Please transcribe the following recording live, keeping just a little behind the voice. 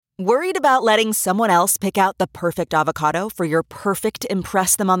Worried about letting someone else pick out the perfect avocado for your perfect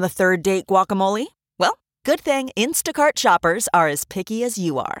impress them on the third date guacamole? Well, good thing Instacart shoppers are as picky as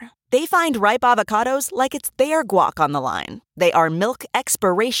you are. They find ripe avocados like it's their guac on the line. They are milk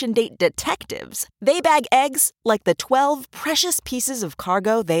expiration date detectives. They bag eggs like the 12 precious pieces of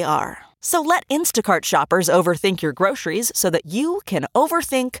cargo they are. So let Instacart shoppers overthink your groceries so that you can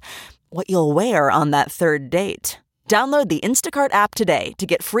overthink what you'll wear on that third date. Download the Instacart app today to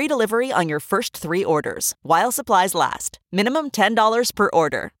get free delivery on your first 3 orders, while supplies last. Minimum $10 per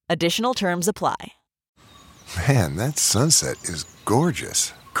order. Additional terms apply. Man, that sunset is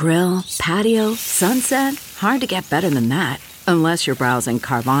gorgeous. Grill, patio, sunset. Hard to get better than that. Unless you're browsing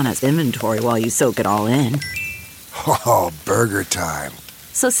Carvana's inventory while you soak it all in. Oh, burger time.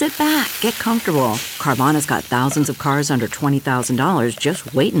 So sit back, get comfortable. Carvana's got thousands of cars under $20,000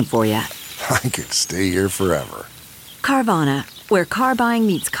 just waiting for you. I could stay here forever. Carvana, where car buying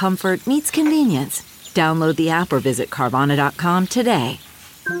meets comfort meets convenience. Download the app or visit Carvana.com today.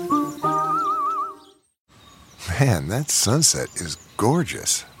 Man, that sunset is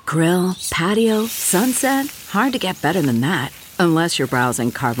gorgeous. Grill, patio, sunset. Hard to get better than that. Unless you're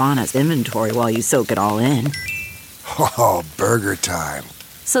browsing Carvana's inventory while you soak it all in. Oh, burger time.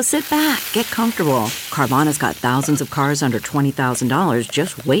 So sit back, get comfortable. Carvana's got thousands of cars under $20,000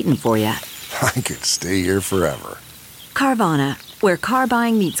 just waiting for you. I could stay here forever. Carvana, where car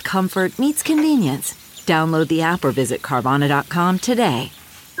buying meets comfort meets convenience. Download the app or visit Carvana.com today.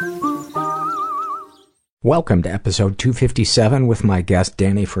 Welcome to episode 257 with my guest,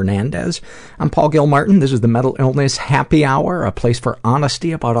 Dani Fernandez. I'm Paul Gilmartin. This is the Mental Illness Happy Hour, a place for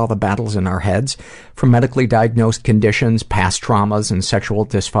honesty about all the battles in our heads, from medically diagnosed conditions, past traumas, and sexual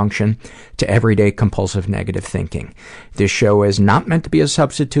dysfunction, to everyday compulsive negative thinking. This show is not meant to be a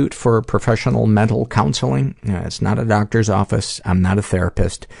substitute for professional mental counseling. It's not a doctor's office. I'm not a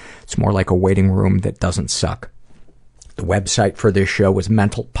therapist. It's more like a waiting room that doesn't suck. The website for this show is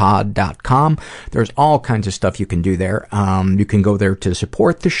mentalpod.com. There's all kinds of stuff you can do there. You can go there to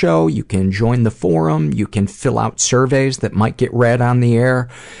support the show. You can join the forum. You can fill out surveys that might get read on the air.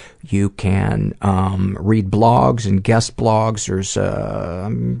 You can read blogs and guest blogs. There's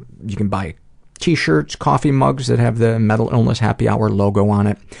you can buy t-shirts, coffee mugs that have the Mental Illness Happy Hour logo on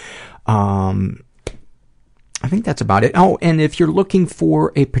it. I think that's about it. Oh, and if you're looking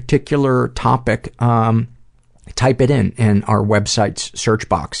for a particular topic, type it in our website's search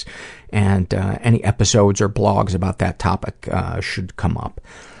box, and any episodes or blogs about that topic should come up.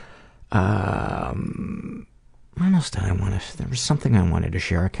 What else did I want to... There was something I wanted to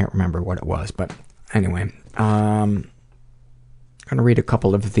share. I can't remember what it was, but anyway. I'm going to read a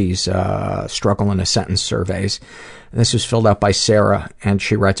couple of these struggle in a sentence surveys. This was filled out by Sarah, and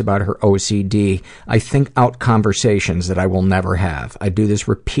she writes about her OCD. I think out conversations that I will never have. I do this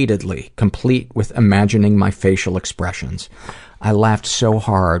repeatedly, complete with imagining my facial expressions. I laughed so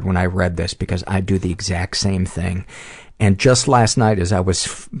hard when I read this because I do the exact same thing. And just last night, as I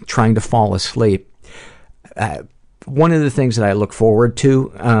was trying to fall asleep, one of the things that I look forward to,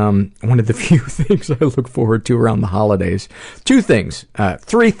 one of the few things I look forward to around the holidays, three things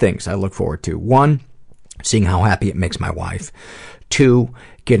I look forward to. One, seeing how happy it makes my wife. 2,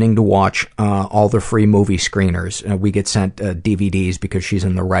 getting to watch all the free movie screeners. We get sent DVDs because she's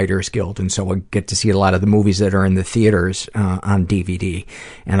in the Writers Guild, and so I get to see a lot of the movies that are in the theaters on DVD,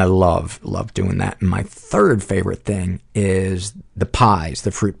 and I love doing that. And my third favorite thing is the pies,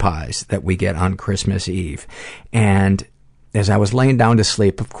 the fruit pies that we get on Christmas Eve. And as I was laying down to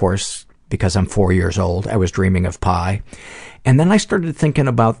sleep, of course, because I'm 4 years old, I was dreaming of pie. And then I started thinking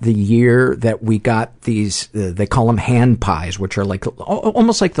about the year that we got these, they call them hand pies, which are like,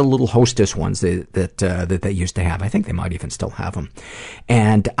 almost like the little Hostess ones that they used to have. I think they might even still have them.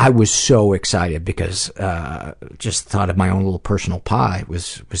 And I was so excited because, just thought of my own little personal pie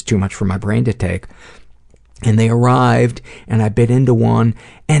was too much for my brain to take. And they arrived, and I bit into one,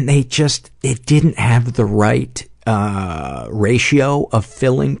 and it didn't have the right, ratio of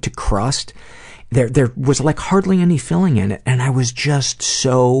filling to crust. There was like hardly any filling in it, and I was just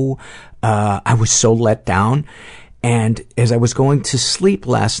so let down. And as I was going to sleep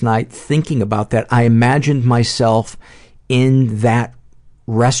last night thinking about that, I imagined myself in that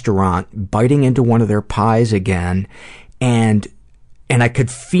restaurant biting into one of their pies again, and I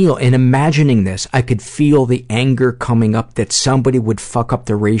could feel, in imagining this, I could feel the anger coming up that somebody would fuck up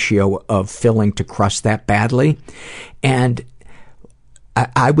the ratio of filling to crust that badly. And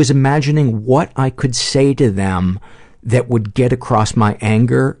I was imagining what I could say to them that would get across my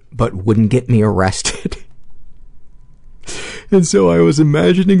anger but wouldn't get me arrested. And so I was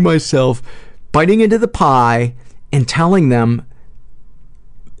imagining myself biting into the pie and telling them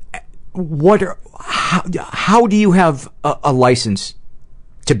how do you have a license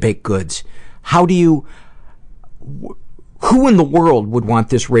to bake goods? Who in the world would want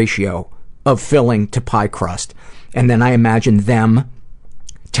this ratio of filling to pie crust? And then I imagine them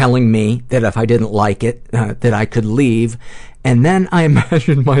telling me that if I didn't like it, that I could leave. And then I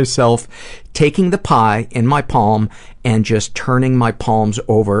imagine myself taking the pie in my palm and just turning my palms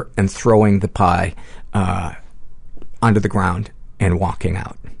over and throwing the pie onto the ground and walking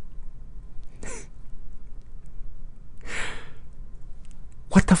out.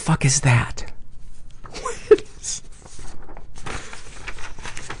 What the fuck is that?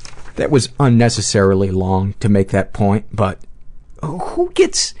 That was unnecessarily long to make that point, but who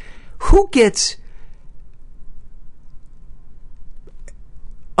gets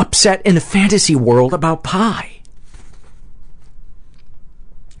upset in a fantasy world about pie?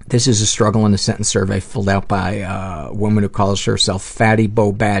 This is a struggle in a sentence survey filled out by a woman who calls herself Fatty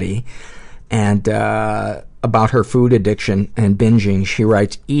Bo Batty. And about her food addiction and binging, she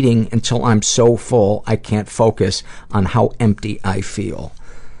writes, eating until I'm so full I can't focus on how empty I feel.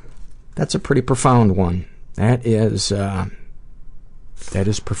 That's a pretty profound one. That is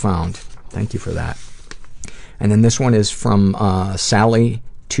profound. Thank you for that. And then this one is from Sally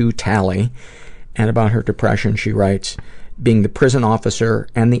to Tally. And about her depression, she writes, being the prison officer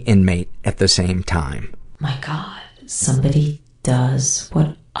and the inmate at the same time. My God, somebody does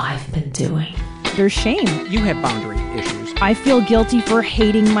what I've been doing. There's shame. You have boundary issues. I feel guilty for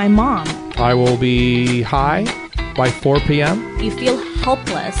hating my mom. I will be high by 4 p.m. You feel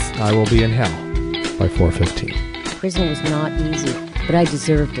helpless. I will be in hell by 4:15. Prison was not easy, but I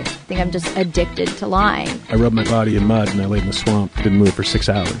deserved it. I think I'm just addicted to lying. I rubbed my body in mud and I laid in the swamp. Didn't move for 6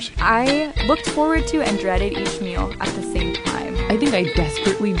 hours. I looked forward to and dreaded each meal at the same time. I think I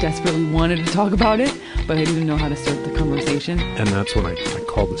desperately wanted to talk about it, but I didn't know how to start the conversation. And that's when I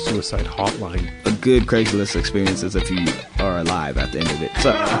called the suicide hotline. A good Craigslist experience is if you are alive at the end of it.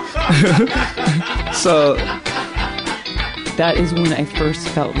 So that is when I first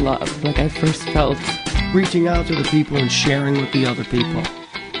felt love. Like I first felt reaching out to the people and sharing with the other people.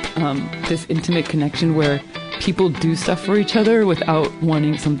 This intimate connection where people do stuff for each other without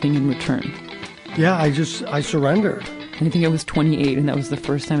wanting something in return. Yeah, I surrendered. And I think I was 28, and that was the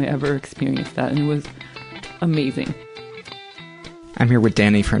first time I ever experienced that, and it was amazing. I'm here with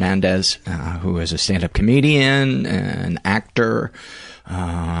Dani Fernandez, who is a stand-up comedian, an actor,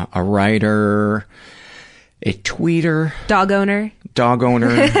 a writer, a tweeter. Dog owner,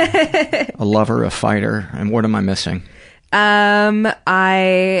 a lover, a fighter. And what am I missing?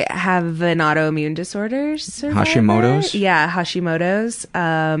 I have an autoimmune disorder. Hashimoto's? Yeah, Hashimoto's.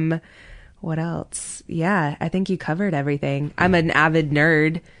 What else? Yeah, I think you covered everything. I'm an avid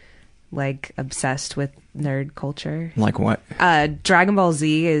nerd, like obsessed with nerd culture. Like what? Dragon Ball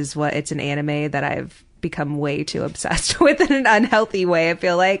Z is it's an anime that I've become way too obsessed with in an unhealthy way, I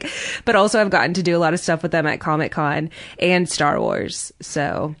feel like. But also I've gotten to do a lot of stuff with them at Comic-Con and Star Wars.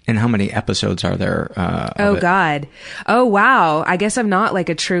 So. And how many episodes are there? Oh God. Oh wow. I guess I'm not like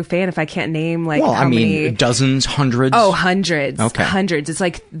a true fan if I can't name like how many. Dozens, hundreds? Oh, hundreds. Okay. Hundreds. It's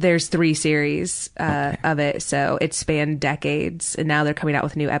like there's 3 series of it. So it spanned decades and now they're coming out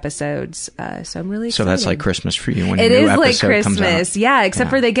with new episodes. So I'm really excited. So that's like Christmas for you when a it new is episode like Christmas. comes out. Yeah,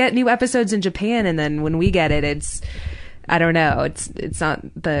 except for they get new episodes in Japan and then when we get it, it's I don't know. It's not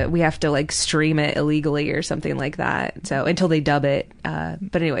we have to like stream it illegally or something like that. So until they dub it.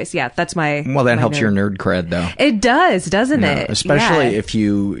 But anyways, yeah, that's my. Well, that helps your nerd cred though. It does, doesn't it? Especially if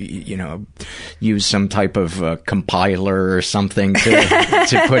you use some type of compiler or something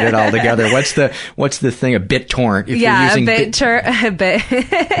to put it all together. What's the thing? A BitTorrent. If you're using a bit.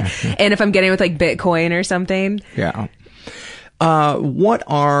 And if I'm getting with like Bitcoin or something. Yeah.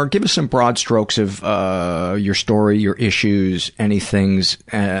 Give us some broad strokes of your story, your issues, anything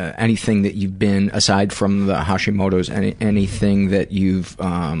that you've been, aside from the Hashimoto's, anything that you've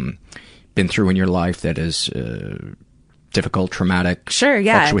been through in your life that is difficult, traumatic, sure,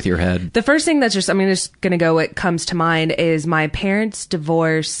 yeah, fucks with your head. The first thing that's just going to go, what comes to mind is my parents'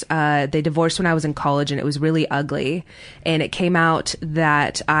 divorce. They divorced when I was in college and it was really ugly. And it came out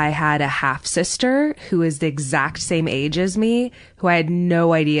that I had a half sister who is the exact same age as me, who I had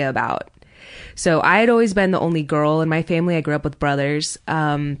no idea about. So I had always been the only girl in my family. I grew up with brothers.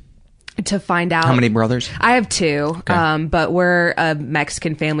 To find out. How many brothers? I have 2. Okay. But we're a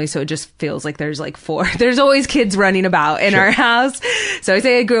Mexican family, so it just feels like there's like 4. There's always kids running about in our house. So I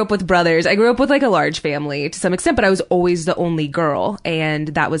say I grew up with brothers. I grew up with like a large family to some extent, but I was always the only girl. And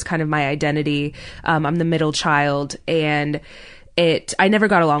that was kind of my identity. I'm the middle child and I never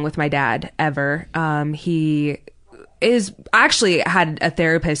got along with my dad ever. He is actually had a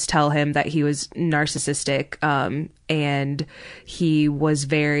therapist tell him that he was narcissistic, and he was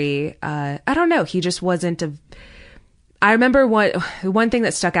very, I don't know, he just wasn't I remember one thing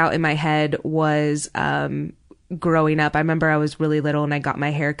that stuck out in my head was, growing up, I remember I was really little and I got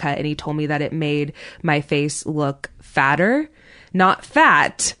my hair cut, and he told me that it made my face look fatter, not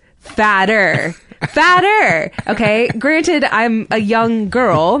fat, fatter, fatter. Okay. Granted, I'm a young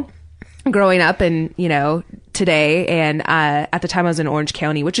girl growing up and, today. And at the time I was in Orange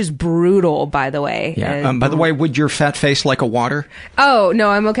County, which is brutal, by the way. Yeah. By the way, would your fat face like a water? Oh, no,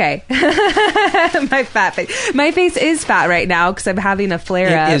 I'm okay. My fat face. My face is fat right now because I'm having a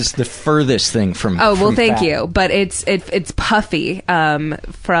flare up. It is the furthest thing from thank fat. you. But it's puffy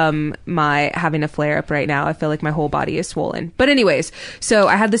from my having a flare up right now. I feel like my whole body is swollen. But anyways, so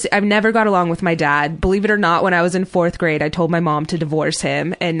I had this, I've never got along with my dad. Believe it or not, when I was in 4th grade, I told my mom to divorce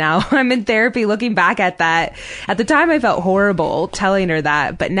him. And now I'm in therapy looking back at that. At the time, I felt horrible telling her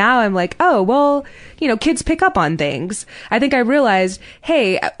that, but now I'm like, oh, well, kids pick up on things. I think I realized,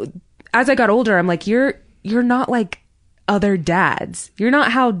 hey, as I got older, I'm like, you're not like other dads. You're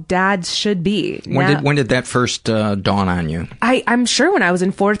not how dads should be. When did that first dawn on you? I'm sure when I was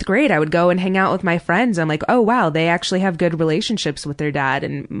in 4th grade, I would go and hang out with my friends. I'm like, oh, wow, they actually have good relationships with their dad,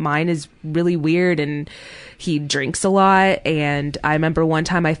 and mine is really weird, and he drinks a lot. And I remember one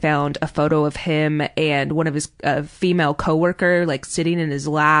time I found a photo of him and one of his female coworker like sitting in his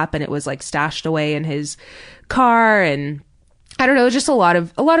lap, and it was like stashed away in his car, and I don't know, just a lot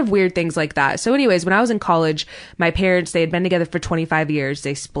of weird things like that. So anyways, when I was in college, my parents, they had been together for 25 years.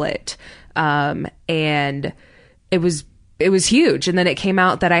 They split. And it was huge. And then it came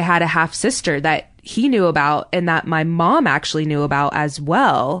out that I had a half sister that he knew about and that my mom actually knew about as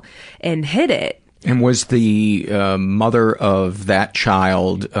well and hid it. And was the mother of that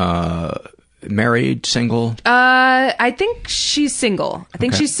child married, single? I think she's single.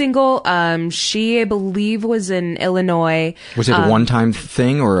 She's single. She, I believe, was in Illinois. Was it a one-time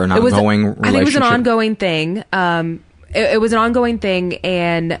thing or an ongoing relationship? I think it was an ongoing thing. It was an ongoing thing,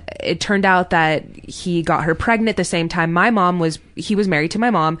 and it turned out that he got her pregnant at the same time. He was married to my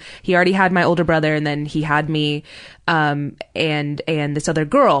mom. He already had my older brother, and then he had me, and this other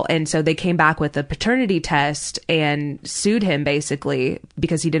girl. And so they came back with a paternity test and sued him basically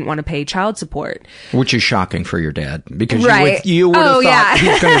because he didn't want to pay child support. Which is shocking for your dad because right. you would have thought he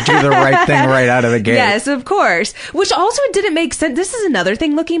was going to do the right thing right out of the gate. Yes, of course. Which also didn't make sense. This is another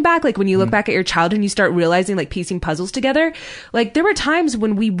thing looking back, like when you look back at your childhood and you start realizing, like piecing puzzles together, like there were times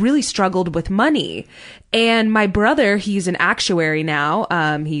when we really struggled with money. And my brother, he's an actuary now.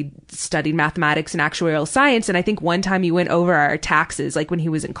 He studied mathematics and actuarial science. And I think one time he went over our taxes, like when he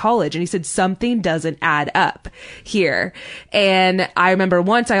was in college, and he said, something doesn't add up here. And I remember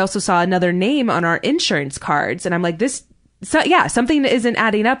once I also saw another name on our insurance cards, and I'm like, something isn't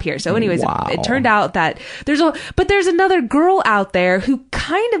adding up here. So anyways, wow. It turned out that there's another girl out there who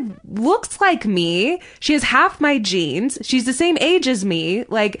kind of looks like me. She has half my genes. She's the same age as me.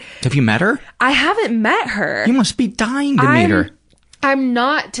 Like, have you met her? I haven't met her. You must be dying to meet her. I'm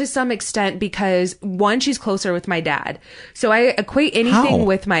not, to some extent, because one, she's closer with my dad. So I equate anything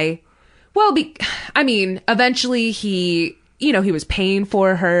with my, eventually he was paying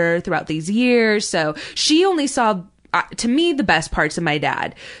for her throughout these years. So she only saw, to me, the best parts of my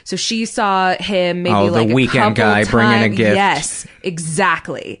dad. So she saw him maybe like the weekend guy bringing a gift. Yes,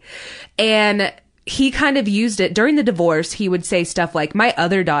 exactly. And he kind of used it during the divorce. He would say stuff like, my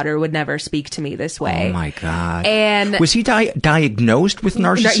other daughter would never speak to me this way. Oh my God. And was he diagnosed with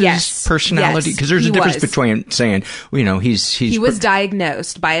narcissism personality? Because there's a difference between saying, he was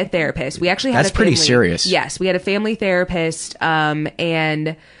diagnosed by a therapist. We actually had that's pretty serious. Yes. We had a family therapist.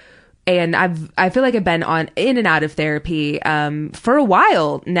 And I feel like I've been in and out of therapy, for a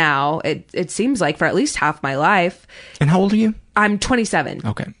while now. It seems like for at least half my life. And how old are you? I'm 27.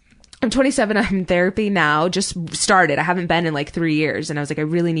 Okay. I'm 27. I'm in therapy now. Just started. I haven't been in like 3 years, and I was like, I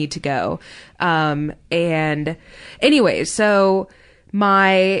really need to go. And anyways, so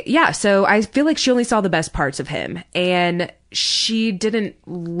I feel like she only saw the best parts of him, and she didn't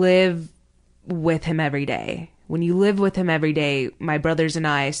live with him every day. When you live with him every day, my brothers and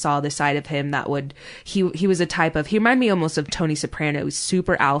I saw the side of him that he was a type of, he reminded me almost of Tony Soprano. He was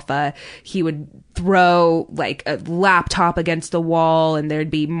super alpha. He would throw like a laptop against the wall and there'd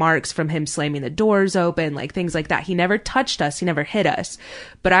be marks from him slamming the doors open, like things like that. He never touched us. He never hit us.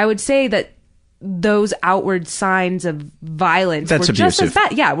 But I would say that those outward signs of violence were abusive. Just as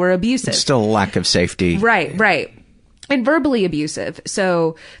bad. Yeah, we're abusive. It's still a lack of safety. Right. And verbally abusive.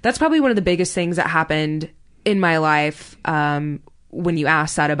 So that's probably one of the biggest things that happened in my life, when you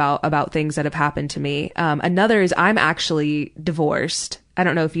ask that about things that have happened to me. Another is I'm actually divorced. I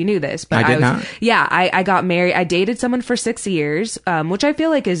don't know if you knew this, but I did not. Yeah, I got married. I dated someone for 6 years, which I feel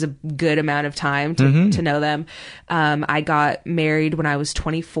like is a good amount of time to know them. I got married when I was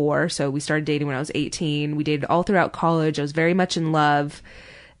 24, so we started dating when I was 18. We dated all throughout college. I was very much in love,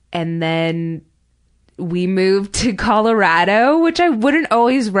 and then we moved to Colorado, which I wouldn't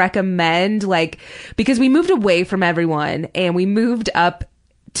always recommend, like, because we moved away from everyone and we moved up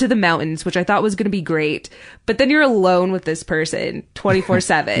to the mountains, which I thought was going to be great. But then you're alone with this person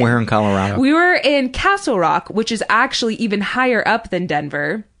 24/7. Where in Colorado? We were in Castle Rock, which is actually even higher up than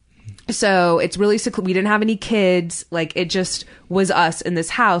Denver. So it's really, we didn't have any kids. Like, it just was us in this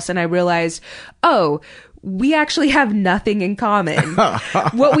house. And I realized, oh, we actually have nothing in common.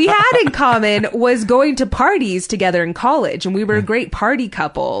 What we had in common was going to parties together in college, and we were a great party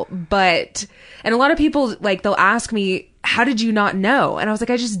couple. And a lot of people, like, they'll ask me, how did you not know? And I was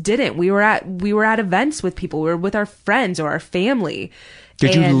like, I just didn't. We were at events with people. We were with our friends or our family.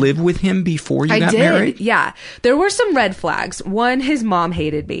 Did you live with him before you got married? Yeah. There were some red flags. One, his mom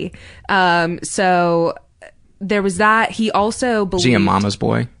hated me. So there was that. He also believed... Was he a mama's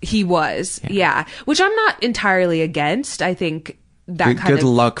boy? He was, yeah. Which I'm not entirely against. I think that good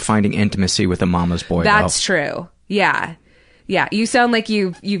luck finding intimacy with a mama's boy. That's true. Yeah. Yeah, you sound like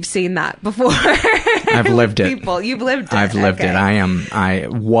you've seen that before. I've lived it. You've lived it. I've lived it. I'm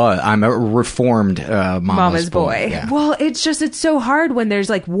a reformed mama's boy. Yeah. Well, it's so hard when there's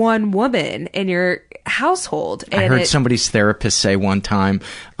like one woman in your household. And I heard somebody's therapist say one time,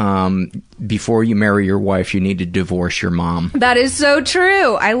 before you marry your wife, you need to divorce your mom. That is so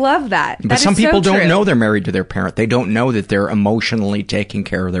true. I love that. But some people don't know they're married to their parent. They don't know that they're emotionally taking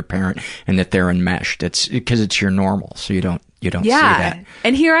care of their parent and that they're enmeshed. It's because it's your normal, so you don't see that.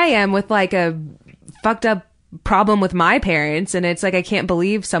 And here I am with like a fucked up problem with my parents, and it's like I can't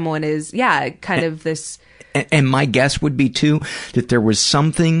believe someone is kind of this. And my guess would be too that there was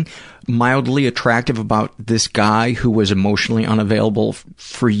something mildly attractive about this guy who was emotionally unavailable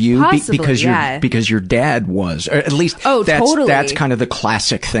for you. Possibly, because your dad was, or at least totally. That's kind of the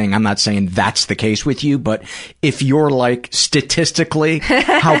classic thing. I'm not saying that's the case with you, but if you're like statistically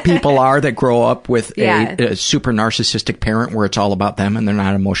how people are that grow up with a super narcissistic parent where it's all about them and they're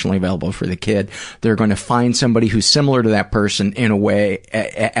not emotionally available for the kid, they're going to find somebody who's similar to that person in a way,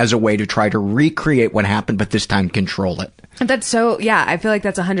 as a way to try to recreate what happened, but this time control it. That's so, I feel like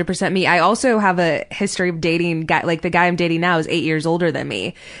that's 100% me. I also have a history of dating, like the guy I'm dating now is 8 years older than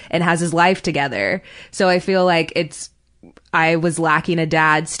me and has his life together. So I feel like I was lacking a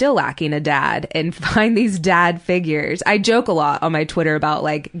dad, still lacking a dad, and find these dad figures. I joke a lot on my Twitter about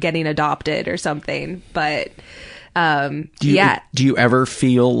like getting adopted or something, but Do you ever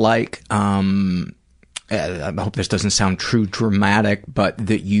feel like, I hope this doesn't sound too dramatic, but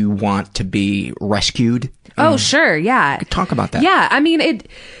that you want to be rescued? Oh, sure. Yeah. Talk about that. Yeah. I mean,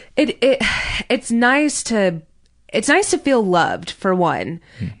 it's nice to feel loved, for one.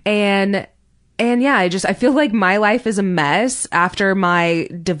 And I feel like my life is a mess. After my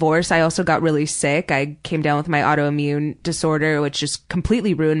divorce, I also got really sick. I came down with my autoimmune disorder, which just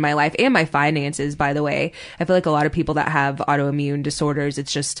completely ruined my life and my finances, by the way. I feel like a lot of people that have autoimmune disorders,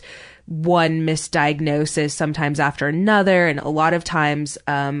 it's just one misdiagnosis sometimes after another, and a lot of times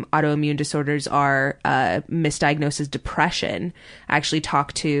autoimmune disorders are misdiagnosed as depression. I actually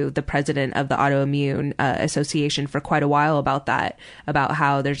talked to the president of the autoimmune association for quite a while about that, about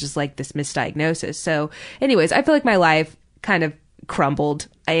how there's just like this misdiagnosis. So anyways, I feel like my life kind of crumbled,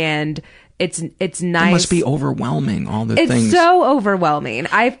 and it's nice. It must be overwhelming, all the things. It's so overwhelming.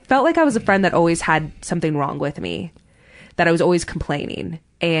 I felt like I was a friend that always had something wrong with me, that I was always complaining.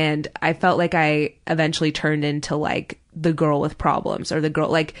 And I felt like I eventually turned into like the girl with problems, or the girl,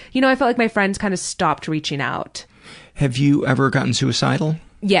 like, I felt like my friends kind of stopped reaching out. Have you ever gotten suicidal?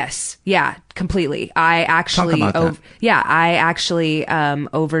 Yes. Yeah, completely. I actually, Talk about that. I actually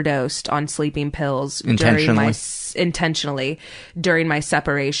overdosed on sleeping pills intentionally during my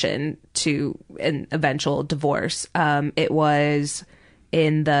separation to an eventual divorce. It was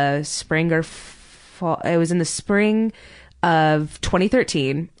in the spring or fall. It was in the spring of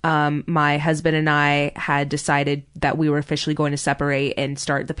 2013, my husband and I had decided that we were officially going to separate and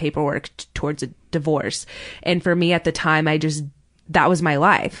start the paperwork towards a divorce. And for me at the time, that was my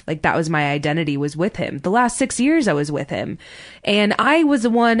life. Like, that was my identity, was with him. The last 6 years I was with him. And I was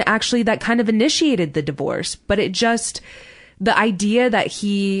the one actually that kind of initiated the divorce, but the idea that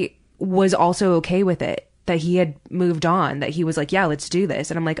he was also okay with it he had moved on, that he was like, yeah, let's do this.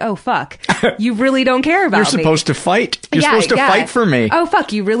 And I'm like, oh, fuck. You really don't care about me. You're supposed to fight. You're supposed to fight for me. Oh,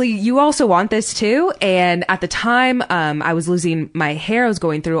 fuck. You also want this too? And at the time, I was losing my hair. I was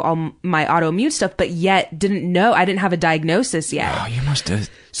going through all my autoimmune stuff, but yet didn't know. I didn't have a diagnosis yet. Oh, you must have.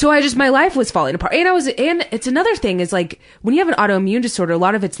 So my life was falling apart. And it's another thing is like, when you have an autoimmune disorder, a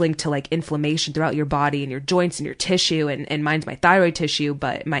lot of it's linked to like inflammation throughout your body and your joints and your tissue. And mine's my thyroid tissue,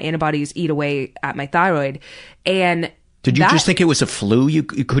 but my antibodies eat away at my thyroid. And did you just think it was a flu you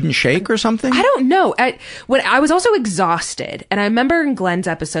couldn't shake or something? I don't know. When I was also exhausted. And I remember in Glenn's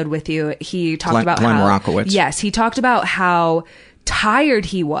episode with you, he talked about Glenn Rockowitz. Yes, he talked about how tired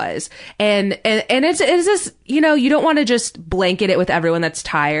he was. And it's this, you don't want to just blanket it with everyone that's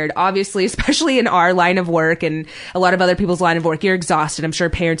tired. Obviously, especially in our line of work and a lot of other people's line of work, you're exhausted. I'm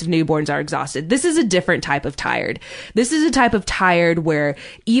sure parents of newborns are exhausted. This is a different type of tired. This is a type of tired where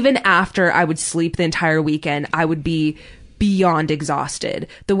even after I would sleep the entire weekend, I would be beyond exhausted.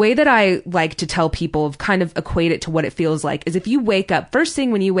 The way that I like to tell people, kind of equate it to what it feels like, is if you wake up, first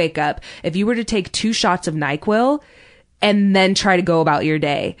thing when you wake up, if you were to take 2 shots of NyQuil and then try to go about your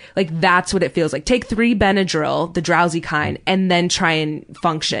day. Like, that's what it feels like. Take 3 Benadryl, the drowsy kind, and then try and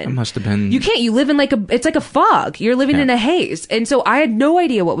function. It must have been... You can't. You live in it's like a fog. You're living in a haze. And so I had no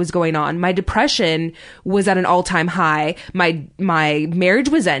idea what was going on. My depression was at an all-time high. My marriage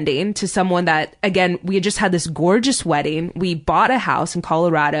was ending to someone that, again, we had just had this gorgeous wedding. We bought a house in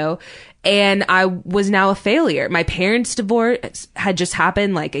Colorado. And I was now a failure. My parents' divorce had just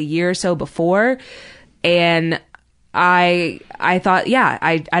happened like a year or so before. And I thought,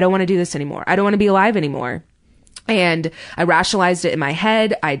 I don't want to do this anymore. I don't want to be alive anymore. And I rationalized it in my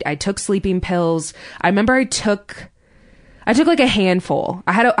head. I took sleeping pills. I remember I took like a handful.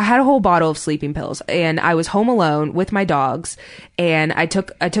 I had a whole bottle of sleeping pills, and I was home alone with my dogs, and I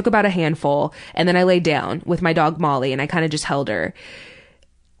took about a handful, and then I laid down with my dog Molly, and I kind of just held her.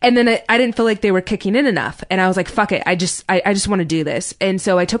 And then I didn't feel like they were kicking in enough. And I was like, fuck it. I just want to do this. And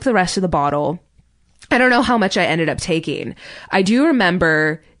so I took the rest of the bottle. I don't know how much I ended up taking. I do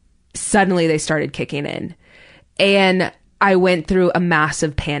remember suddenly they started kicking in, and I went through a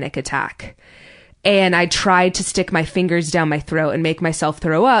massive panic attack, and I tried to stick my fingers down my throat and make myself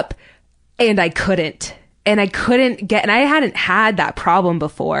throw up, and I couldn't. And I hadn't had that problem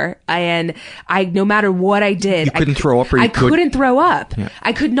before. And no matter what I did, you couldn't throw up, or I couldn't throw up. Yeah.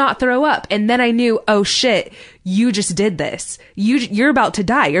 I could not throw up. And then I knew, oh shit, you just did this. You're about to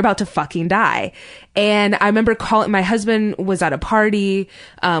die. You're about to fucking die. And I remember my husband was at a party.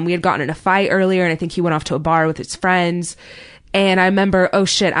 We had gotten in a fight earlier, and I think he went off to a bar with his friends. And I remember, oh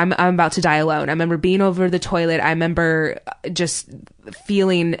shit, I'm about to die alone. I remember being over the toilet. I remember just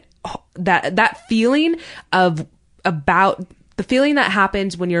feeling that feeling about the feeling that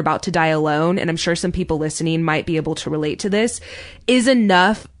happens when you're about to die alone, and I'm sure some people listening might be able to relate to this, is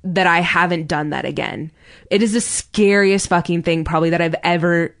enough that I haven't done that again. It is the scariest fucking thing probably that I've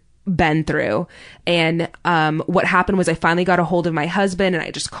ever been through. And what happened was I finally got a hold of my husband, and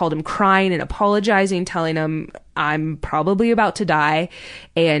I just called him crying and apologizing, telling him I'm probably about to die.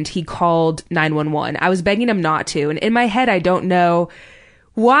 And he called 911. I was begging him not to. And in my head, I don't know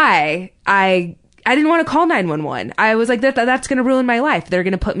why I didn't want to call 911. I was like, that's going to ruin my life. They're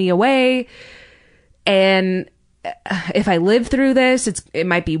going to put me away. And if I live through this, it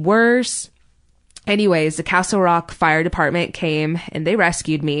might be worse. Anyways, the Castle Rock Fire Department came, and they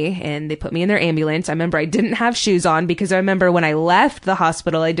rescued me, and they put me in their ambulance. I remember I didn't have shoes on, because I remember when I left the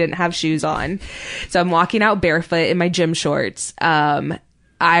hospital, I didn't have shoes on. So I'm walking out barefoot in my gym shorts. I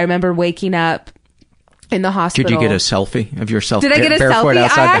remember waking up in the hospital. Did you get a selfie of yourself? Did I get a barefoot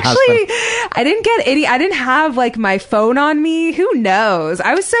selfie? I didn't get any. I didn't have like my phone on me. Who knows?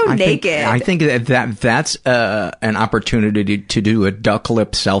 I was so naked. I think that's an opportunity to do a duck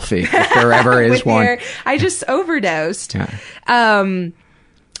lip selfie if there ever is one. I just overdosed. Yeah.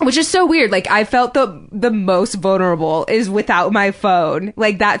 Which is so weird. Like, I felt the most vulnerable is without my phone.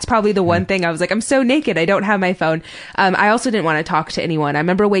 Like, that's probably the one thing I was like, I'm so naked. I don't have my phone. I also didn't want to talk to anyone. I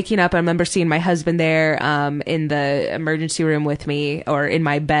remember waking up. I remember seeing my husband there, in the emergency room with me, or in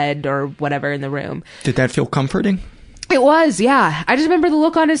my bed or whatever in the room. Did that feel comforting? It was, yeah. I just remember the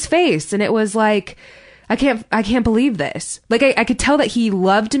look on his face, and it was like, I can't believe this. Like, I could tell that he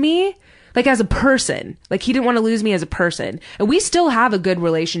loved me. Like, as a person. Like, he didn't want to lose me as a person. And we still have a good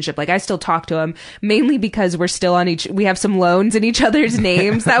relationship. Like, I still talk to him, mainly because we're still we have some loans in each other's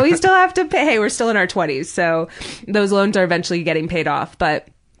names that we still have to pay. We're still in our 20s. So those loans are eventually getting paid off. But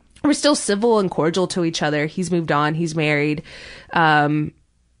we're still civil and cordial to each other. He's moved on. He's married.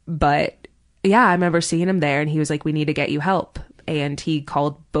 But yeah, I remember seeing him there, and he was like, we need to get you help. and he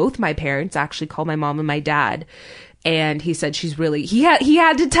called both my parents, actually called my mom and my dad. And he said he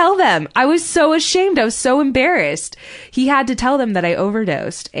had to tell them. I was so ashamed. I was so embarrassed. He had to tell them that I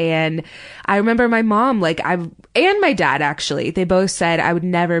overdosed. And I remember my mom, and my dad, actually, they both said I would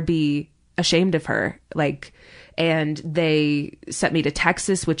never be ashamed of her. And they sent me to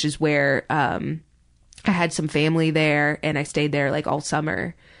Texas, which is where, I had some family there, and I stayed there all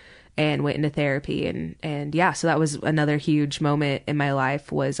summer and went into therapy. And yeah, so that was another huge moment in my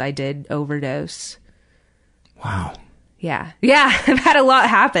life, was I did overdose. Wow. Yeah. I've had a lot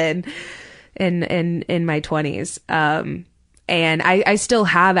happen in my 20s. And I still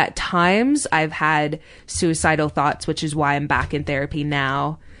have at times. I've had suicidal thoughts, which is why I'm back in therapy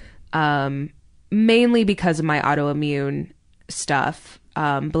now. Mainly because of my autoimmune stuff.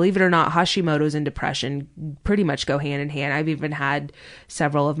 Believe it or not, Hashimoto's and depression pretty much go hand in hand. I've even had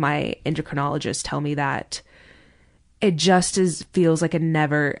several of my endocrinologists tell me that it just feels like a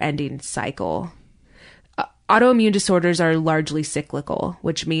never ending cycle. Autoimmune disorders are largely cyclical,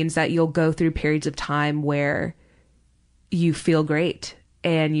 which means that you'll go through periods of time where you feel great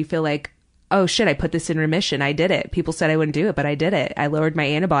and you feel like, oh shit, I put this in remission. I did it. People said I wouldn't do it, but I did it. I lowered my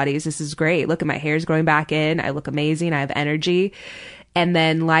antibodies. This is great. Look at my hair's growing back in. I look amazing. I have energy. And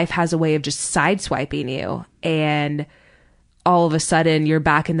then life has a way of just sideswiping you. And all of a sudden you're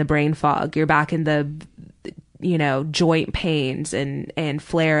back in the brain fog. You're back in the, joint pains and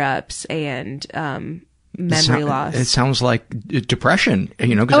flare ups and, memory loss. It sounds like depression,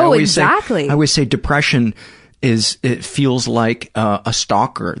 because exactly. I always say depression it feels like a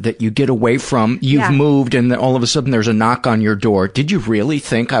stalker that you get away from. You've moved, and then all of a sudden there's a knock on your door. Did you really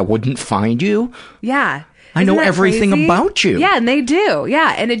think I wouldn't find you? Yeah. I know everything about you. Yeah, and they do.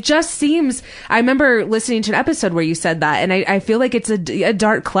 Yeah, and it just seems... I remember listening to an episode where you said that, and I feel like it's a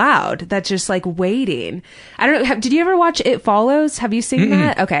dark cloud that's just waiting. I don't know. Did you ever watch It Follows? Have you seen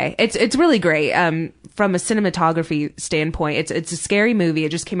that? Okay, it's really great. From a cinematography standpoint, it's a scary movie. It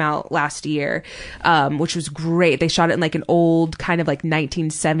just came out last year, which was great. They shot it in an old kind of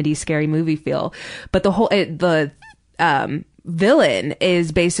 1970s scary movie feel, but the villain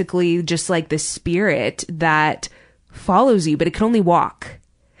is basically just the spirit that follows you, but it can only walk.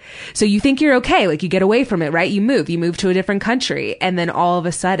 So you think you're okay, you get away from it, right? You move to a different country, and then all of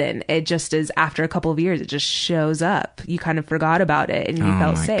a sudden it just is, after a couple of years, it just shows up. You kind of forgot about it and you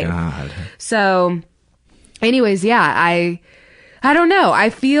felt safe. God. So anyways, yeah, I don't know.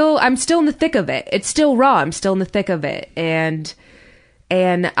 I feel I'm still in the thick of it. It's still raw. I'm still in the thick of it. And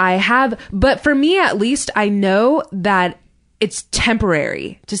but for me, at least, I know that it's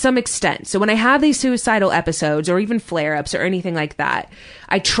temporary to some extent. So when I have these suicidal episodes or even flare-ups or anything like that,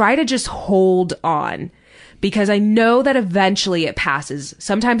 I try to just hold on, because I know that eventually it passes.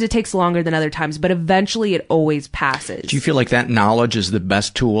 Sometimes it takes longer than other times, but eventually it always passes. Do you feel like that knowledge is the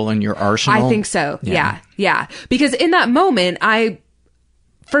best tool in your arsenal? I think so. Yeah. Because in that moment,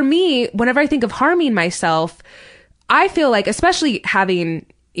 for me, whenever I think of harming myself, I feel like, especially having,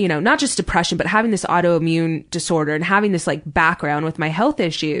 not just depression, but having this autoimmune disorder and having this background with my health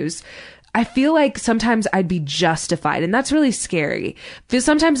issues, I feel like sometimes I'd be justified. And that's really scary. Because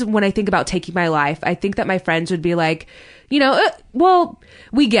sometimes when I think about taking my life, I think that my friends would be like, well,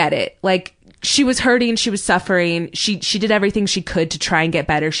 we get it. She was hurting, she was suffering, she did everything she could to try and get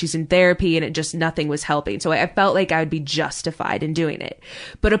better. She's in therapy, and nothing was helping. So I felt like I would be justified in doing it.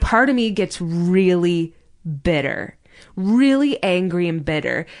 But a part of me gets really bitter, really angry and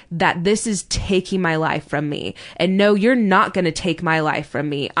bitter that this is taking my life from me. And no, you're not going to take my life from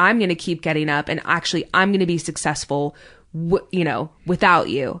me. I'm going to keep getting up, and actually I'm going to be successful, without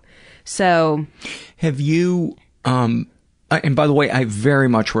you. So have you, and by the way, I very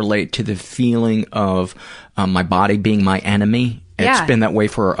much relate to the feeling of my body being my enemy. It's been that way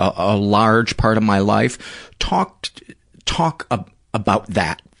for a large part of my life. Talk about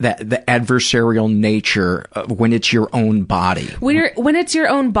that the adversarial nature of when it's your own body. When it's your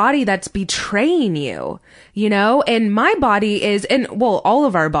own body that's betraying you, and my body is, and all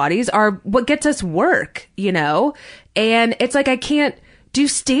of our bodies are what gets us work, and it's I can't do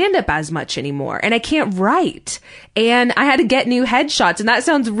stand-up as much anymore, and I can't write, and I had to get new headshots, and that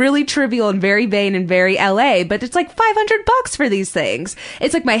sounds really trivial and very vain and very LA, but it's $500 for these things.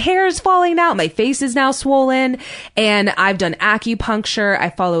 It's my hair is falling out, my face is now swollen, and I've done acupuncture. I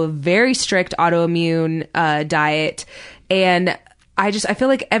follow a very strict autoimmune diet, and I feel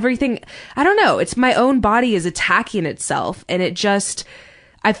like everything, I don't know, it's my own body is attacking itself, and it just...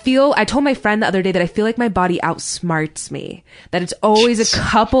 I told my friend the other day that I feel like my body outsmarts me, that it's always a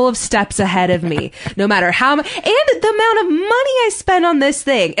couple of steps ahead of me, no matter how much, and the amount of money I spend on this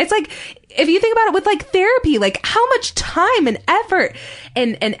thing. It's if you think about it with like therapy, like how much time and effort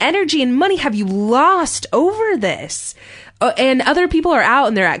and energy and money have you lost over this? And other people are out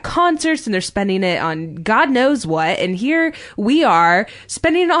and they're at concerts and they're spending it on God knows what. And here we are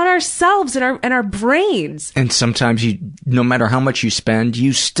spending it on ourselves and our brains. And sometimes no matter how much you spend,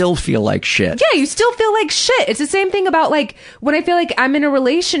 you still feel like shit. Yeah, you still feel like shit. It's the same thing about like when I feel like I'm in a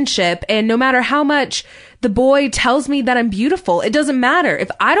relationship and no matter how much the boy tells me that I'm beautiful, it doesn't matter. If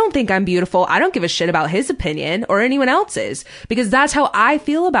I don't think I'm beautiful, I don't give a shit about his opinion or anyone else's because that's how I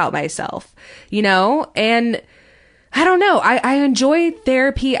feel about myself, And I don't know. I enjoy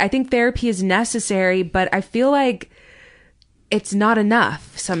therapy. I think therapy is necessary, but I feel like it's not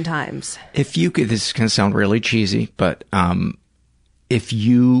enough sometimes. If you could, this is going to sound really cheesy, but if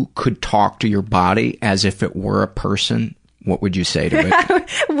you could talk to your body as if it were a person, what would you say to it?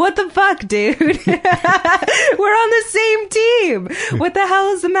 What the fuck, dude? We're on the same team. What the hell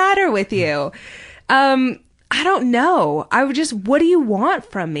is the matter with you? I don't know. What do you want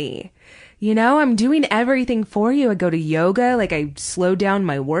from me? I'm doing everything for you. I go to yoga, like I slow down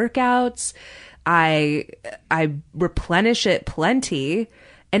my workouts. I replenish it plenty.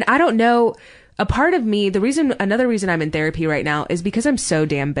 And I don't know, a part of me, another reason I'm in therapy right now is because I'm so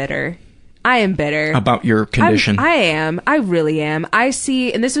damn bitter. I am bitter. About your condition. I am. I really am. I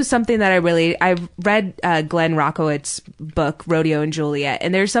see, and this was something that I've read Glenn Rockowitz's book, Rodeo and Juliet.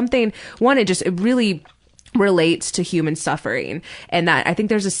 And there's something, it really relates to human suffering. And that I think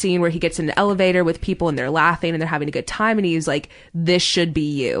there's a scene where he gets in an elevator with people and they're laughing and they're having a good time. And he's like, this should be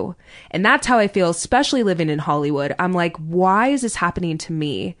you. And that's how I feel, especially living in Hollywood. I'm like, why is this happening to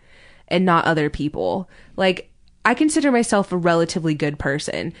me and not other people? Like, I consider myself a relatively good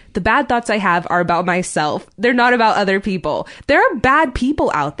person. The bad thoughts I have are about myself. They're not about other people. There are bad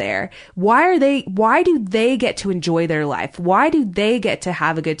people out there. Why do they get to enjoy their life? Why do they get to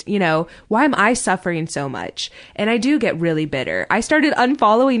have a good, why am I suffering so much? And I do get really bitter. I started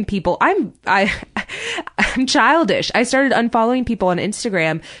unfollowing people. I'm childish. I started unfollowing people on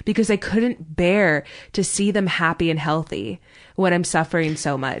Instagram because I couldn't bear to see them happy and healthy when I'm suffering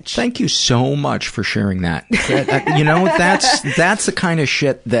so much. Thank you so much for sharing that. That's the kind of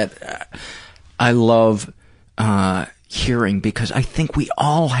shit that I love hearing, because I think we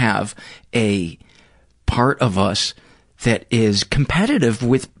all have a part of us that is competitive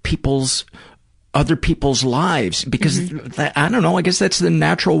with other people's lives, because I don't know, I guess that's the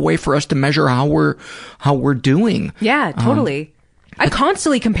natural way for us to measure how we're doing. Yeah, totally. I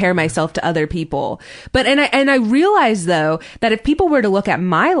constantly compare myself to other people. But, and I realize though, that if people were to look at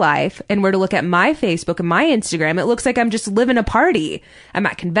my life and were to look at my Facebook and my Instagram, it looks like I'm just living a party. I'm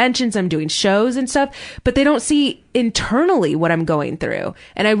at conventions, I'm doing shows and stuff, but they don't see internally what I'm going through.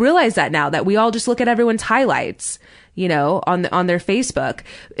 And I realize that now, that we all just look at everyone's highlights, on their Facebook.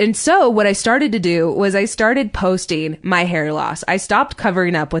 And so what I started to do was I started posting my hair loss. I stopped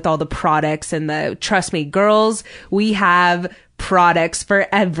covering up with all the products and trust me, girls, we have products for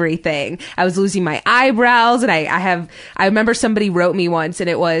everything. I was losing my eyebrows, and I remember somebody wrote me once, and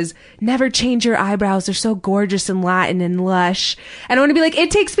it was, never change your eyebrows. They're so gorgeous and Latin and lush. And I want to be like, it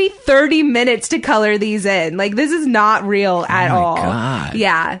takes me 30 minutes to color these in. Like, this is not real at all. God.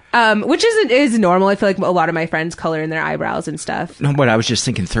 Yeah. Which is normal. I feel like a lot of my friends color in their eyebrows and stuff. No, but I was just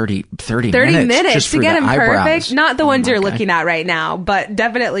thinking 30 minutes just to for get the them eyebrows. perfect. Not the ones you're looking at right now, but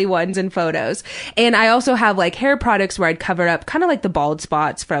definitely ones in photos. And I also have like hair products where I'd cover up kind of like the bald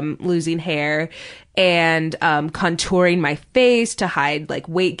spots from losing hair, and contouring my face to hide like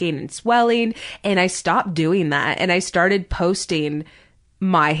weight gain and swelling. And I stopped doing that, and I started posting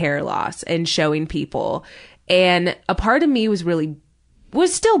my hair loss and showing people. And a part of me was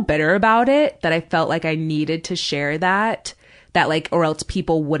still bitter about it, that I felt like I needed to share that like, or else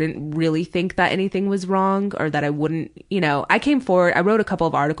people wouldn't really think that anything was wrong, or that I wouldn't, I came forward. I wrote a couple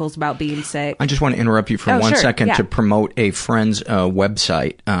of articles about being sick. I just want to interrupt you for 1 second to promote a friend's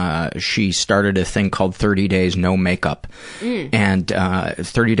website. She started a thing called 30 Days No Makeup. And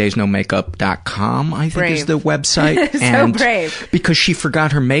 30daysnomakeup.com, I think, is the website. So brave. Because she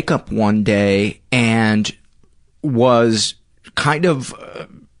forgot her makeup one day and was kind of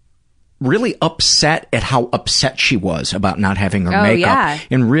really upset at how upset she was about not having her makeup,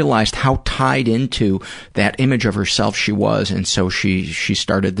 and realized how tied into that image of herself she was. And so she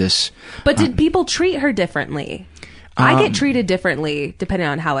started this. But did people treat her differently? I get treated differently depending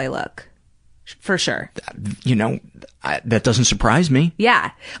on how I look. For sure. That doesn't surprise me.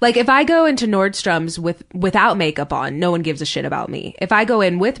 Yeah. Like if I go into Nordstrom's without makeup on, no one gives a shit about me. If I go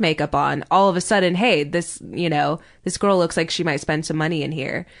in with makeup on, all of a sudden, hey, this girl looks like she might spend some money in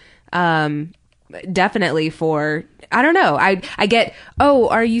here. definitely for, I don't know. I get, oh,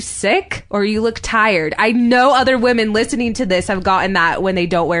 are you sick or you look tired? I know other women listening to this have gotten that when they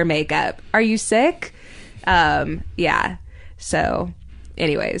don't wear makeup. Are you sick? Yeah. So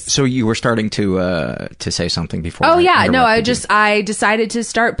anyways. So you were starting to say something before. Oh yeah. No, I decided to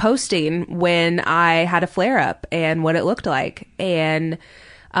start posting when I had a flare up and what it looked like. And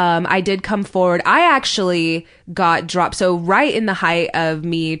I did come forward. I actually got dropped. So right in the height of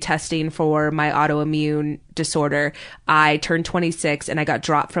me testing for my autoimmune disorder, I turned 26 and I got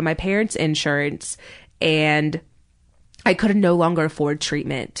dropped from my parents' insurance and I could no longer afford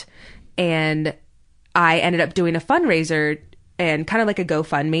treatment. And I ended up doing a fundraiser and kind of like a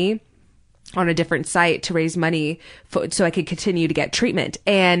GoFundMe on a different site to raise money so I could continue to get treatment.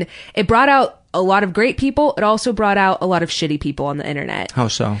 And it brought out a lot of great people. It also brought out a lot of shitty people on the internet. How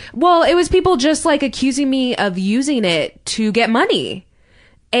so? Well, it was people just like accusing me of using it to get money.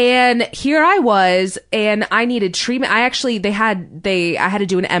 And here I was, and I needed treatment. I had to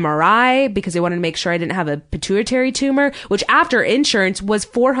do an MRI because they wanted to make sure I didn't have a pituitary tumor, which after insurance was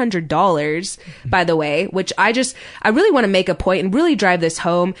 $400, by the way, which I really want to make a point and really drive this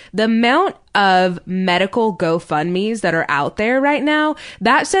home. The amount of medical GoFundMes that are out there right now,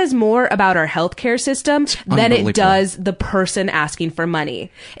 that says more about our healthcare system than it does the person asking for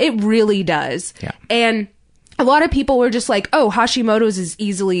money. It really does. Yeah. And a lot of people were just like, oh, Hashimoto's is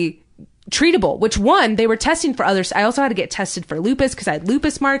easily treatable, which one, they were testing for others. I also had to get tested for lupus because I had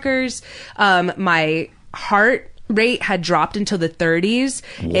lupus markers. My heart rate had dropped into the 30s.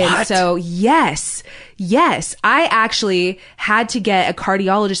 What? And so, yes, I actually had to get a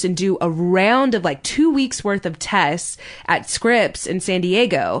cardiologist and do a round of like 2 weeks worth of tests at Scripps in San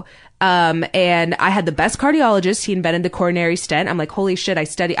Diego. And I had the best cardiologist. He invented the coronary stent. I'm like, holy shit, I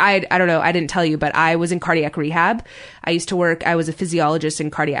don't know, I didn't tell you, but I was in cardiac rehab. I was a physiologist in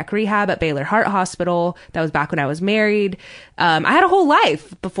cardiac rehab at Baylor Heart Hospital. That was back when I was married. I had a whole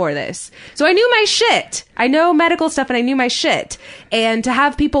life before this. So I knew my shit. I know medical stuff and I knew my shit. And to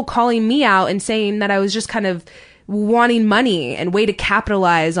have people calling me out and saying that I was just kind of wanting money and way to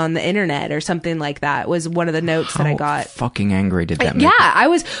capitalize on the internet or something like that was one of the notes that I got. How fucking angry did that make you? Yeah,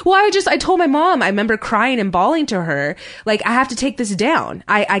 I told my mom, I remember crying and bawling to her, like, I have to take this down.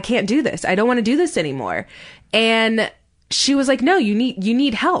 I can't do this. I don't want to do this anymore. And she was like, no, you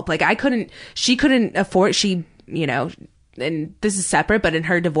need help. Like she couldn't afford, and this is separate, but in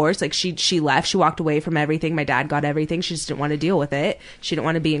her divorce, like she left, she walked away from everything. My dad got everything. She just didn't want to deal with it. She didn't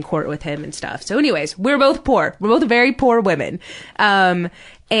want to be in court with him and stuff. So anyways, we're both poor. We're both very poor women.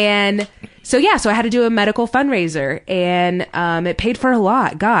 And so I had to do a medical fundraiser and, it paid for a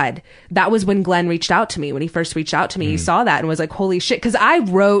lot. God, that was when Glenn reached out to me. When he first reached out to me, he saw that and was like, holy shit. Cause I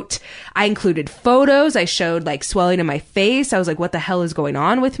included photos. I showed like swelling in my face. I was like, what the hell is going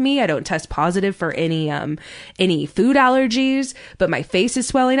on with me? I don't test positive for any food allergies, but my face is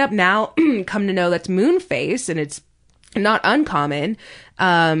swelling up now. Come to know that's moon face and it's not uncommon.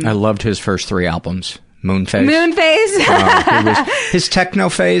 I loved his first 3 albums. Moonface. His techno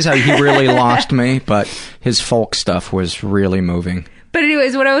phase, he really lost me, but his folk stuff was really moving. But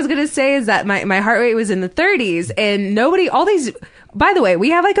anyways, what I was going to say is that my heart rate was in the 30s and by the way, we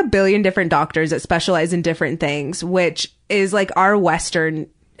have like 1 billion different doctors that specialize in different things, which is like our Western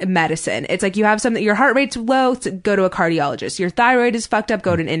medicine. It's like you have something, your heart rate's low, so go to a cardiologist. Your thyroid is fucked up,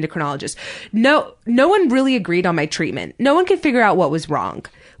 go to an endocrinologist. No one really agreed on my treatment. No one could figure out what was wrong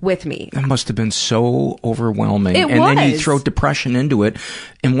with me. That must have been so overwhelming. Then you throw depression into it,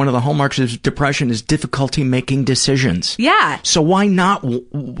 and one of the hallmarks of depression is difficulty making decisions. Yeah. So why not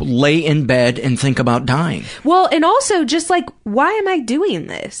lay in bed and think about dying? Well, and also just like, why am I doing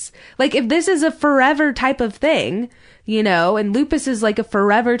this? Like, if this is a forever type of thing, and lupus is like a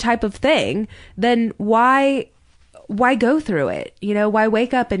forever type of thing, then why go through it? Why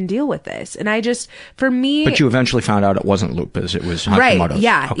wake up and deal with this? And for me... But you eventually found out it wasn't lupus, it was Hashimoto's. Right,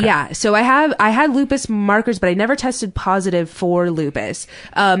 yeah, okay. Yeah. So I had lupus markers, but I never tested positive for lupus.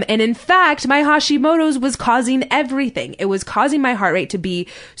 And in fact, my Hashimoto's was causing everything. It was causing my heart rate to be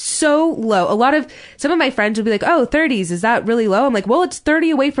so low. Some of my friends would be like, oh, 30s, is that really low? I'm like, well, it's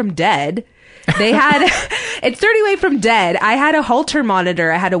 30 away from dead. It's 30 away from dead. I had a Holter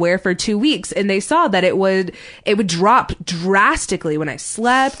monitor I had to wear for 2 weeks, and they saw that it would drop drastically when I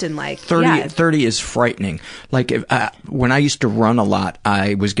slept and 30 is frightening. Like when I used to run a lot,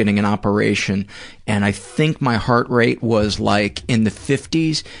 I was getting an operation and I think my heart rate was like in the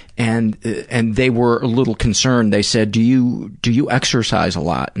 50s and they were a little concerned. They said, do you exercise a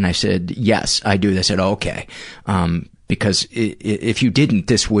lot? And I said, yes, I do. They said, okay. Because if you didn't,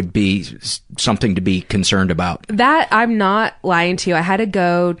 this would be something to be concerned about. That, I'm not lying to you. I had to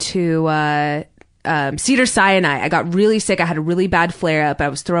go to Cedars-Sinai. I got really sick. I had a really bad flare up. I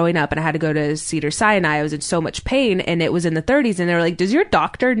was throwing up and I had to go to Cedars-Sinai. I was in so much pain and it was in the 30s. And they were like, does your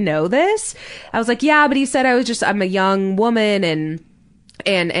doctor know this? I was like, yeah, but he said I'm a young woman and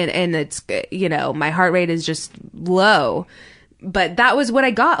it's, you know, my heart rate is just low. But that was what I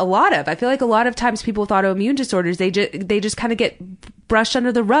got a lot of. I feel like a lot of times people with autoimmune disorders, they just kind of get brushed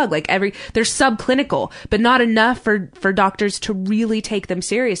under the rug. Like they're subclinical, but not enough for doctors to really take them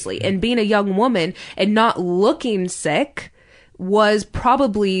seriously. And being a young woman and not looking sick was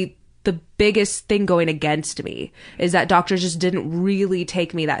probably the biggest thing going against me, is that doctors just didn't really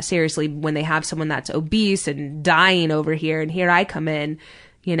take me that seriously when they have someone that's obese and dying over here. And here I come in,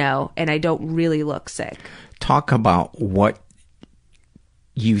 you know, and I don't really look sick. Talk about what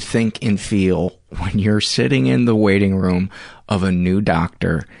you think and feel when you're sitting in the waiting room of a new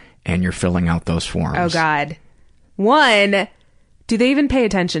doctor and you're filling out those forms. Oh God. One, do they even pay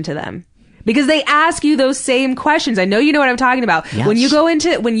attention to them? Because they ask you those same questions. I know you know what I'm talking about. Yes. When you go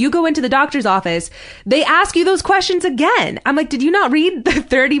into the doctor's office, they ask you those questions again. I'm like, did you not read the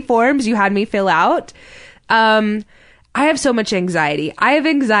 30 forms you had me fill out? I have so much anxiety. I have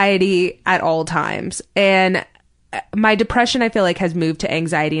anxiety at all times. And my depression, I feel like, has moved to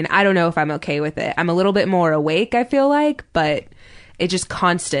anxiety, and I don't know if I'm okay with it. I'm a little bit more awake, I feel like, but it's just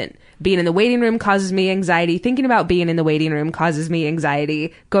constant. Being in the waiting room causes me anxiety. Thinking about being in the waiting room causes me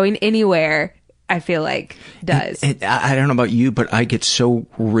anxiety. Going anywhere, I feel like, does. And I don't know about you, but I get so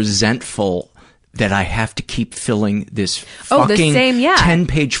resentful that I have to keep filling this fucking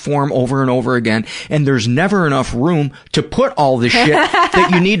 10-page form over and over again, and there's never enough room to put all the shit that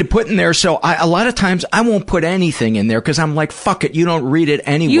you need to put in there. So a lot of times I won't put anything in there because I'm like, fuck it, you don't read it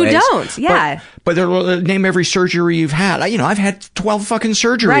anyways. You don't, yeah. But they'll name every surgery you've had. I've had 12 fucking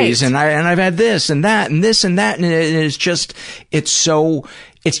surgeries, right. and I've had this and that and this and that, and it's just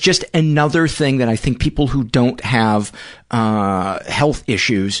another thing that I think people who don't have health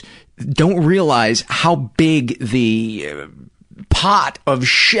issues don't realize how big the pot of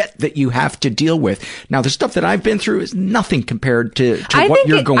shit that you have to deal with. Now, the stuff that I've been through is nothing compared to what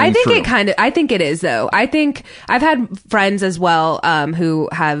you're going through. I think it is, though. I think I've had friends as well who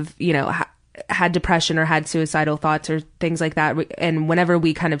have, you know, had depression or had suicidal thoughts or things like that. And whenever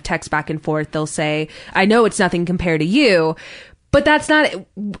we kind of text back and forth, they'll say, I know it's nothing compared to you, but that's not,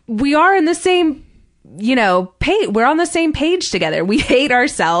 we are in the same, you know, we're on the same page together. We hate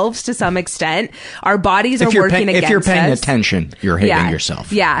ourselves to some extent. Our bodies are working against us. If you're paying attention, you're hating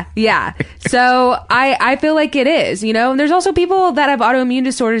yourself. Yeah. So I feel like it is, you know, and there's also people that have autoimmune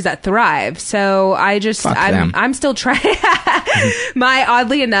disorders that thrive. So I'm still trying.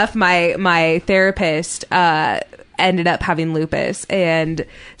 Oddly enough, my therapist, ended up having lupus, and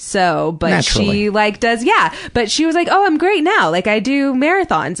so she but she was like, oh, I'm great now, like I do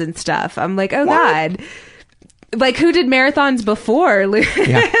marathons and stuff. I'm like, oh, what? God, like, who did marathons before?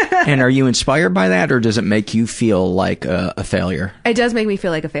 Yeah. And are you inspired by that, or does it make you feel like a failure? It does make me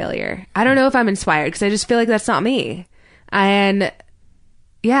feel like a failure. I don't know if I'm inspired, because I just feel like that's not me. And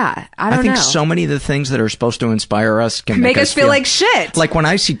yeah, I think so many of the things that are supposed to inspire us can make us feel like shit. Like when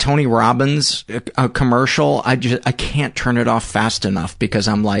I see Tony Robbins a commercial, I can't turn it off fast enough, because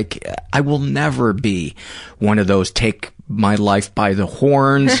I'm like, I will never be one of those take my life by the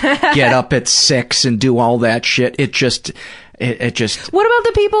horns, get up at 6 and do all that shit. It just What about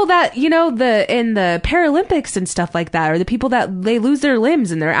the people that, you know, in the Paralympics and stuff like that, or the people that they lose their limbs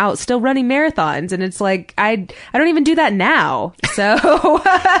and they're out still running marathons, and it's like, I don't even do that now. So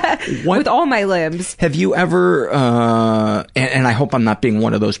with all my limbs. Have you ever and I hope I'm not being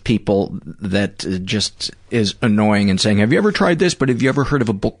one of those people that just is annoying and saying, have you ever tried this? But have you ever heard of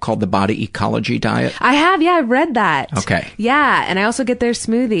a book called The Body Ecology Diet? I have, yeah, I've read that. Okay. Yeah, and I also get their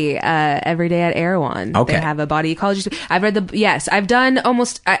smoothie every day at Erewhon. Okay. They have a body ecology smoothie. I've read I've done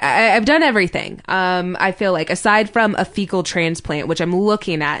I've done everything. I feel like, aside from a fecal transplant, which I'm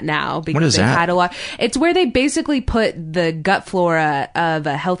looking at now, because what is they've that? had a lot. It's where they basically put the gut flora of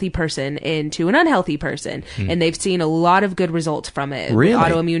a healthy person into an unhealthy person, and they've seen a lot of good results from it. Really? With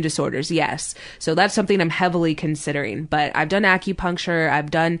autoimmune disorders, yes. So that's something I'm heavily considering. But I've done acupuncture.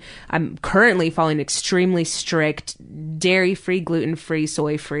 I'm currently following extremely strict dairy-free, gluten-free,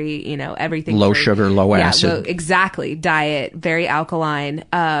 soy-free, you know, everything. Low sugar, low acid. Exactly. Diet, very alkaline.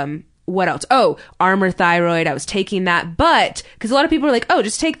 What else? Oh, Armour thyroid. I was taking that, but because a lot of people are like, oh,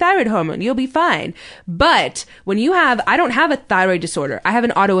 just take thyroid hormone, you'll be fine. But when I don't have a thyroid disorder. I have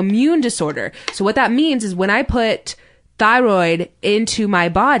an autoimmune disorder. So what that means is when I put thyroid into my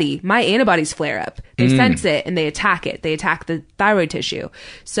body, my antibodies flare up. They sense it and they attack it. They attack the thyroid tissue.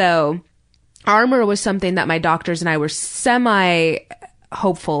 So Armour was something that my doctors and I were semi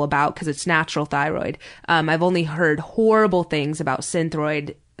hopeful about because it's natural thyroid. I've only heard horrible things about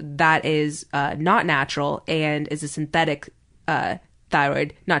Synthroid that is not natural and is a synthetic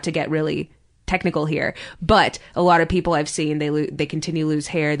thyroid, not to get really technical here, but a lot of people I've seen, they continue to lose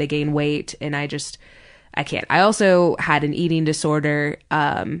hair, they gain weight, and I can't. I also had an eating disorder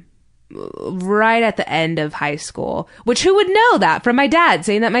right at the end of high school, which who would know that from my dad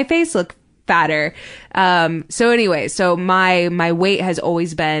saying that my face looked fatter. So my weight has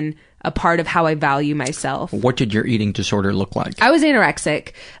always been a part of how I value myself. What did your eating disorder look like? I was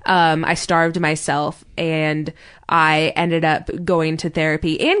anorexic. I starved myself, and I ended up going to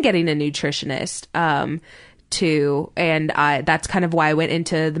therapy and getting a nutritionist too. And that's kind of why I went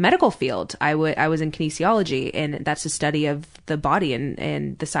into the medical field. I was in kinesiology, and that's the study of the body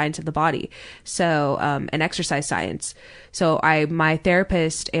and the science of the body. So, and exercise science. So my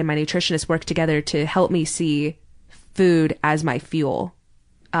therapist and my nutritionist worked together to help me see food as my fuel.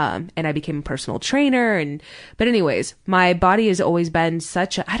 And I became a personal trainer. But anyways, my body has always been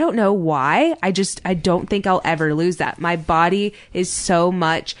I don't know why. I don't think I'll ever lose that. My body is so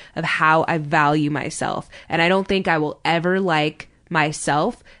much of how I value myself. And I don't think I will ever like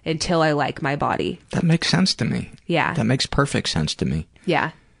myself until I like my body. That makes sense to me. Yeah. That makes perfect sense to me.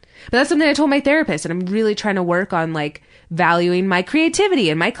 Yeah. But that's something I told my therapist, and I'm really trying to work on like valuing my creativity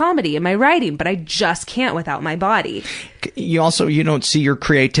and my comedy and my writing, but I just can't without my body. You don't see your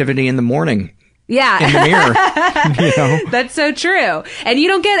creativity in the morning. Yeah. In the mirror. You know? That's so true. And you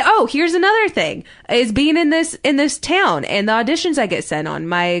don't get, here's another thing is being in this town and the auditions I get sent on.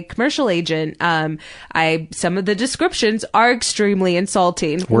 My commercial agent, some of the descriptions are extremely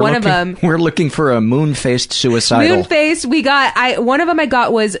insulting. We're looking for a moon-faced suicidal. Moon-faced. One of them I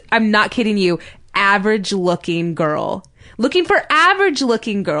got was, I'm not kidding you, average looking girl. Looking for average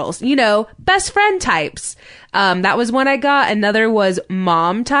looking girls, best friend types. That was one I got. Another was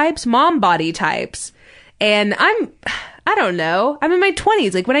mom body types. And I don't know. I'm in my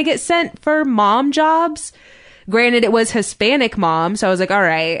 20s. Like when I get sent for mom jobs, granted it was Hispanic mom. So I was like, all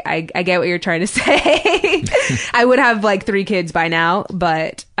right, I get what you're trying to say. I would have like 3 kids by now.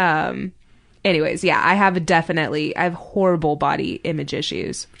 But, anyways, yeah, I have horrible body image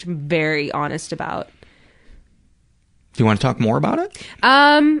issues, which I'm very honest about. Do you want to talk more about it?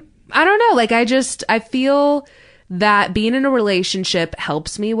 I don't know. Like, I feel that being in a relationship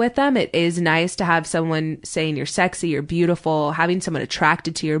helps me with them. It is nice to have someone saying you're sexy, you're beautiful, having someone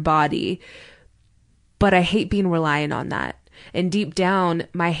attracted to your body. But I hate being reliant on that. And deep down,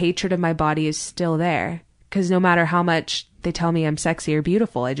 my hatred of my body is still there. Because no matter how much they tell me I'm sexy or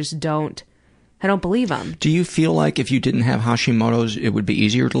beautiful, I don't believe them. Do you feel like if you didn't have Hashimoto's, it would be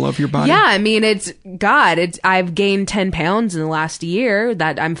easier to love your body? Yeah, I mean, I've gained 10 pounds in the last year.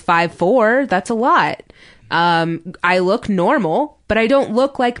 That I'm 5'4". That's a lot. I look normal, but I don't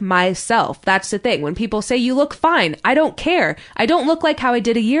look like myself. That's the thing. When people say you look fine, I don't care. I don't look like how I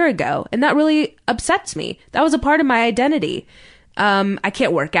did a year ago. And that really upsets me. That was a part of my identity. I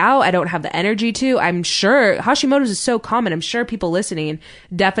can't work out. I don't have the energy to. I'm sure Hashimoto's is so common. I'm sure people listening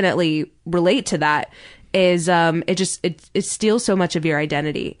definitely relate to that. It steals so much of your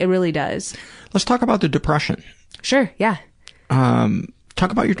identity. It really does. Let's talk about the depression. Sure. Yeah.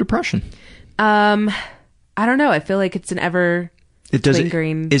 Talk about your depression. I don't know. I feel like it's an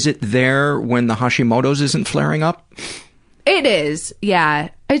lingering. Is it there when the Hashimoto's isn't flaring up? It is. Yeah.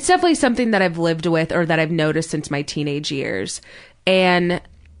 It's definitely something that I've lived with or that I've noticed since my teenage years. And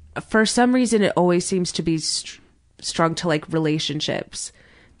for some reason, it always seems to be strung to like relationships,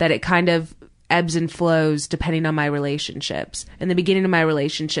 that it kind of ebbs and flows depending on my relationships. In the beginning of my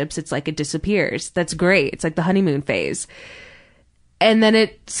relationships, it's like it disappears. That's great. It's like the honeymoon phase. And then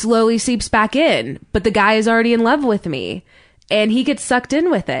it slowly seeps back in. But the guy is already in love with me and he gets sucked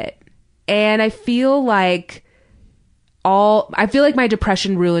in with it. And I feel like my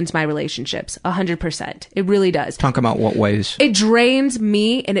depression ruins my relationships 100%. It really does. Talk about what ways. It drains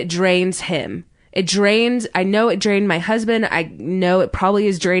me and it drains him. I know it drained my husband. I know it probably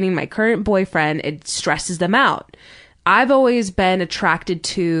is draining my current boyfriend. It stresses them out. I've always been attracted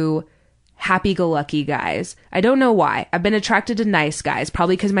to happy-go-lucky guys. I don't know why. I've been attracted to nice guys,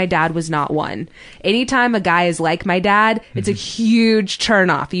 probably because my dad was not one. Anytime a guy is like my dad, it's a huge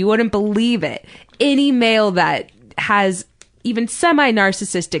turnoff. You wouldn't believe it. Any male that has even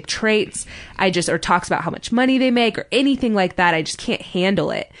semi-narcissistic traits, or talks about how much money they make or anything like that, I just can't handle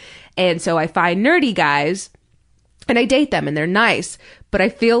it. And so I find nerdy guys and I date them and they're nice, but I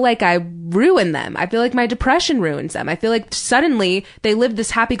feel like I ruin them. I feel like my depression ruins them. I feel like suddenly they live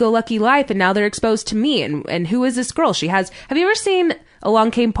this happy-go-lucky life and now they're exposed to me. And who is this girl? Have you ever seen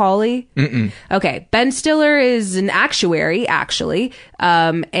Along Came Polly? Mm-mm. Okay. Ben Stiller is an actuary, actually.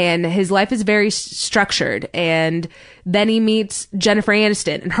 And his life is very structured. And then he meets Jennifer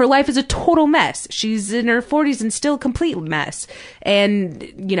Aniston, and her life is a total mess. She's in her 40s and still a complete mess. And,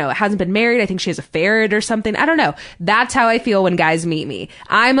 hasn't been married. I think she has a ferret or something. I don't know. That's how I feel when guys meet me.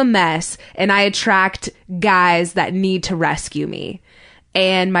 I'm a mess, and I attract guys that need to rescue me.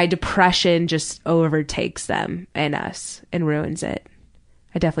 And my depression just overtakes them and us and ruins it.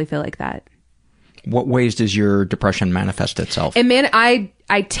 I definitely feel like that. What ways does your depression manifest itself? And man, I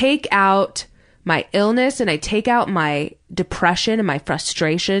take out my illness and I take out my depression and my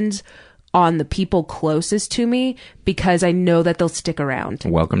frustrations on the people closest to me because I know that they'll stick around.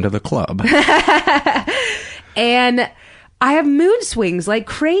 Welcome to the club. And I have mood swings like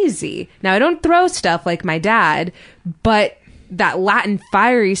crazy. Now, I don't throw stuff like my dad, but that Latin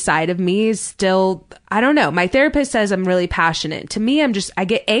fiery side of me is still, I don't know. My therapist says I'm really passionate. To me, I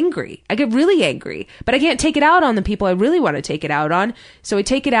get angry. I get really angry, but I can't take it out on the people I really want to take it out on. So I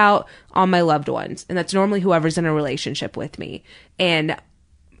take it out on my loved ones. And that's normally whoever's in a relationship with me. And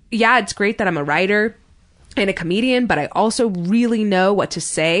yeah, it's great that I'm a writer and a comedian, but I also really know what to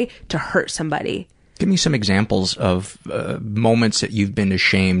say to hurt somebody. Give me some examples of moments that you've been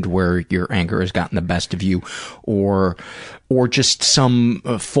ashamed where your anger has gotten the best of you, or just some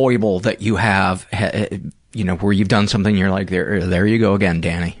foible that you have, where you've done something you're like, there you go again,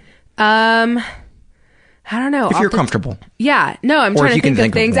 Dani. I don't know. If you're comfortable. Yeah. No, I'm trying to think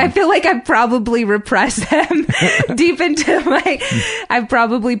of things. I feel like I probably repressed them deep into I've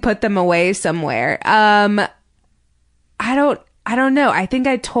probably put them away somewhere. I don't know. I think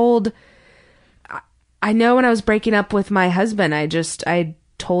I know when I was breaking up with my husband, I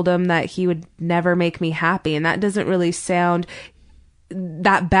told him that he would never make me happy. And that doesn't really sound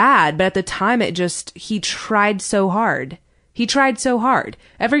that bad. But at the time, he tried so hard. He tried so hard.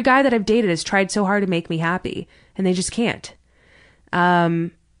 Every guy that I've dated has tried so hard to make me happy. And they just can't.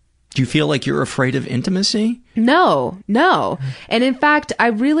 Do you feel like you're afraid of intimacy? No. And in fact, I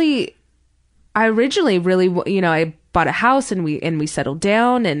originally really, I bought a house and we settled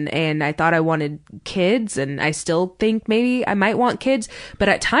down and I thought I wanted kids, and I still think maybe I might want kids, but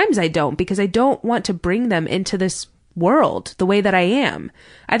at times I don't, because I don't want to bring them into this world the way that I am.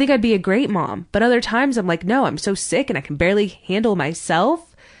 I think I'd be a great mom, but other times I'm like, no, I'm so sick and I can barely handle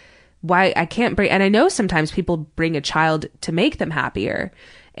myself. Why I can't bring, and I know sometimes people bring a child to make them happier,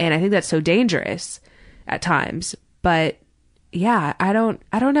 and I think that's so dangerous at times. But yeah, I don't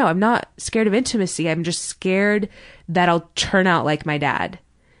know. I'm not scared of intimacy. I'm just scared that I'll turn out like my dad.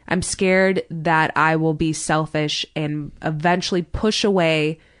 I'm scared that I will be selfish and eventually push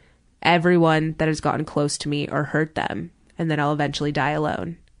away everyone that has gotten close to me or hurt them. And then I'll eventually die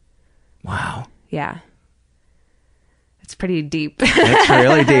alone. Wow. Yeah. It's pretty deep. It's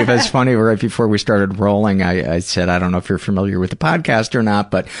really deep. It's funny, right before we started rolling, I said, I don't know if you're familiar with the podcast or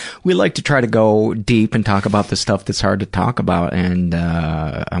not, but we like to try to go deep and talk about the stuff that's hard to talk about. And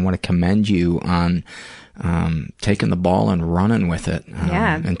I want to commend you on taking the ball and running with it.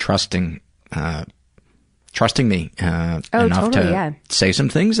 And trusting me enough to say some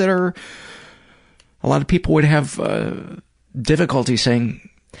things that are a lot of people would have difficulty saying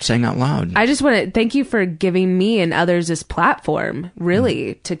out loud. I just want to thank you for giving me and others this platform,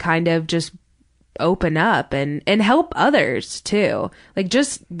 really, to kind of just open up and help others too. Like,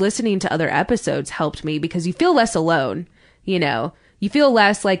 just listening to other episodes helped me, because you feel less alone, you feel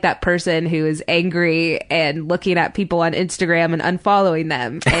less like that person who is angry and looking at people on Instagram and unfollowing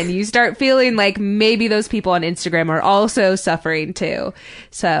them. And you start feeling like maybe those people on Instagram are also suffering too.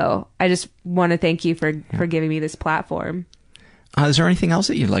 So I just want to thank you for giving me this platform. Is there anything else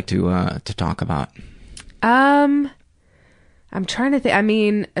that you'd like to talk about? I'm trying to think. I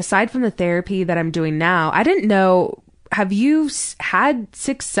mean, aside from the therapy that I'm doing now, I didn't know, have you had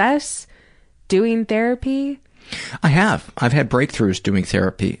success doing therapy? I have. I've had breakthroughs doing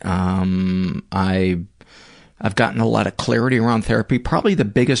therapy. I've gotten a lot of clarity around therapy. Probably the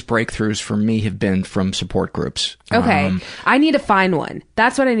biggest breakthroughs for me have been from support groups. Okay. I need to find one.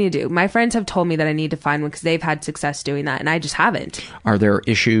 That's what I need to do. My friends have told me that I need to find one because they've had success doing that, and I just haven't. Are there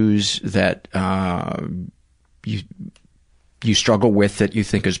issues that you struggle with that you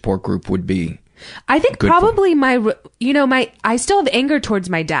think a support group would be I think probably I still have anger towards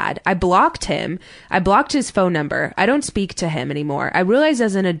my dad. I blocked him. I blocked his phone number. I don't speak to him anymore. I realized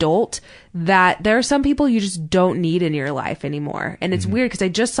as an adult that there are some people you just don't need in your life anymore. And it's weird because I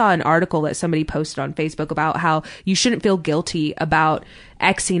just saw an article that somebody posted on Facebook about how you shouldn't feel guilty about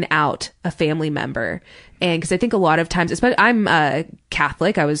Xing out a family member. And because I think a lot of times, especially I'm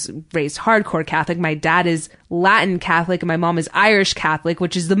Catholic, I was raised hardcore Catholic. My dad is Latin Catholic and my mom is Irish Catholic,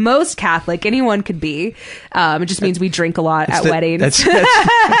 which is the most Catholic anyone could be. It just means we drink a lot at weddings. That's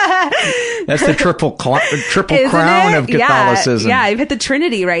the triple crown of Catholicism. Yeah, I've hit the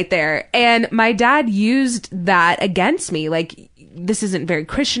Trinity right there. And my dad used that against me. Like, this isn't very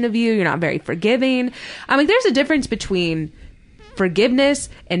Christian of you. You're not very forgiving. I mean, there's a difference between forgiveness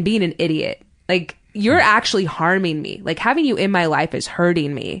and being an idiot. Like, you're actually harming me. Like, having you in my life is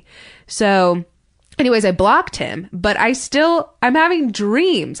hurting me. So anyways, I blocked him, but I'm having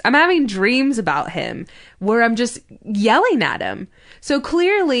dreams. I'm having dreams about him where I'm just yelling at him. So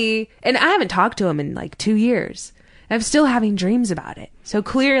clearly, and I haven't talked to him in like 2 years. I'm still having dreams about it. So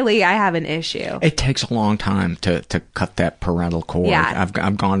clearly I have an issue. It takes a long time to cut that parental cord. Yeah.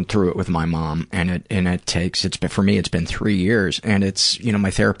 I've gone through it with my mom, and for me it's been 3 years, and it's,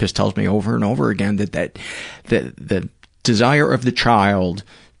 my therapist tells me over and over again that the desire of the child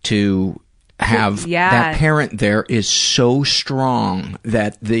to have that parent there is so strong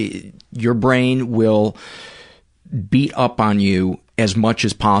that your brain will beat up on you as much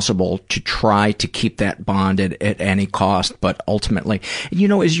as possible to try to keep that bond at any cost. But ultimately,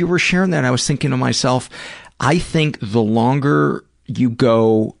 as you were sharing that, I was thinking to myself, I think the longer you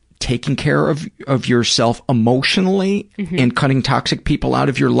go taking care of yourself emotionally and cutting toxic people out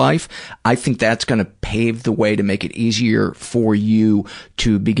of your life, I think that's going to pave the way to make it easier for you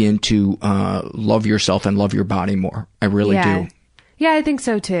to begin to love yourself and love your body more. I really do. Yeah, I think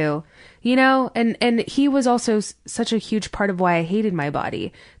so too. And he was also such a huge part of why I hated my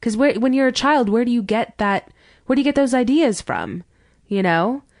body. Because when you're a child, where do you get those ideas from?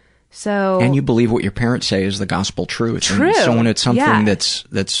 So. And you believe what your parents say is the gospel truth. True. And so when it's something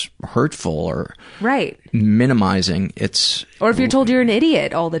that's hurtful or minimizing, it's. Or if you're told you're an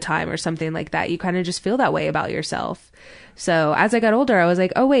idiot all the time or something like that, you kind of just feel that way about yourself. So as I got older, I was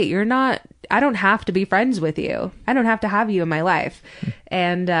like, oh wait, I don't have to be friends with you. I don't have to have you in my life.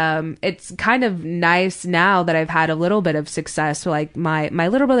 And it's kind of nice now that I've had a little bit of success. Like my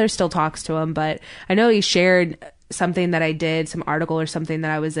little brother still talks to him, but I know he shared something that I did, some article or something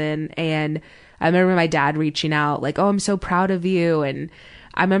that I was in. And I remember my dad reaching out like, oh, I'm so proud of you. And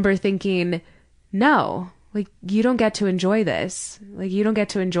I remember thinking, no. Like, you don't get to enjoy this. Like, you don't get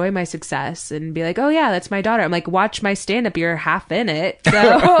to enjoy my success and be like, oh yeah, that's my daughter. I'm like, watch my stand-up. You're half in it. So,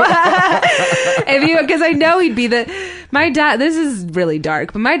 because I know he'd be my dad, this is really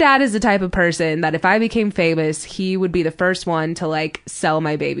dark, but my dad is the type of person that if I became famous, he would be the first one to like sell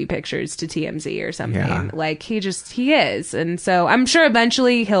my baby pictures to TMZ or something. Yeah. Like, he is. And so I'm sure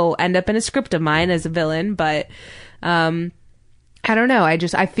eventually he'll end up in a script of mine as a villain, but, I don't know.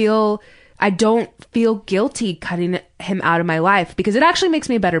 I don't feel guilty cutting him out of my life because it actually makes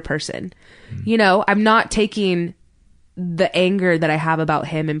me a better person. I'm not taking the anger that I have about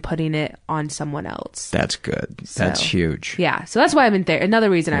him and putting it on someone else. That's good. That's huge. Yeah. So that's why I'm in therapy.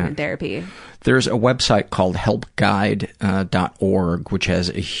 Another reason I'm in therapy. There's a website called helpguide.org, which has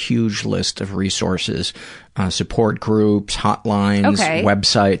a huge list of resources, support groups, hotlines,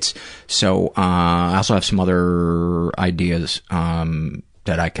 websites. So I also have some other ideas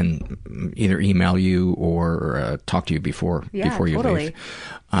that I can either email you or talk to you before you leave.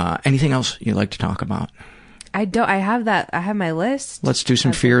 Anything else you'd like to talk about? I have my list. Let's do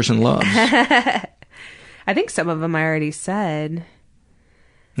some fears and loves. I think some of them I already said.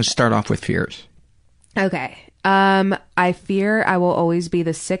 Let's start off with fears. Okay. I fear I will always be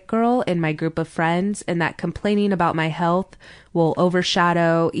the sick girl in my group of friends and that complaining about my health will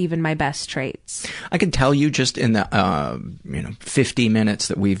overshadow even my best traits. I can tell you just in the 50 minutes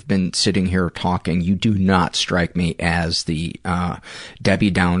that we've been sitting here talking, you do not strike me as the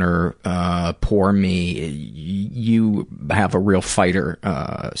Debbie Downer, poor me. You have a real fighter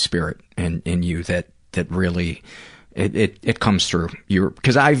spirit in you that really it comes through.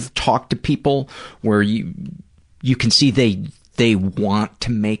 Because I've talked to people where you can see they want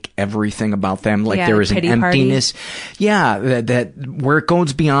to make everything about them. Like there is an emptiness. Party. Yeah. That where it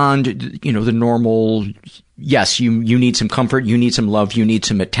goes beyond, the normal. Yes, you need some comfort. You need some love. You need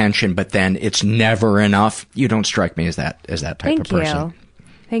some attention, but then it's never enough. You don't strike me as that type of person.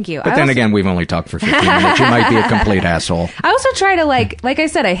 Thank you. But then again, we've only talked for 15 minutes. You might be a complete asshole. I also try to like I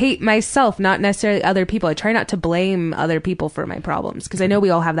said, I hate myself, not necessarily other people. I try not to blame other people for my problems because I know we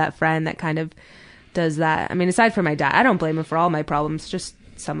all have that friend that kind of does that. I mean, aside from my dad, I don't blame him for all my problems, just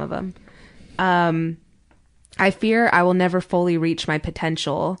some of them. I fear I will never fully reach my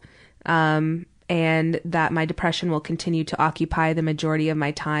potential, and that my depression will continue to occupy the majority of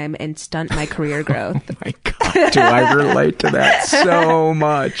my time and stunt my career growth. Oh my God, do I relate to that so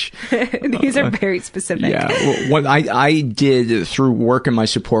much? These are very specific. Yeah. What I did through work in my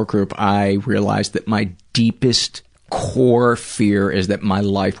support group, I realized that my deepest core fear is that my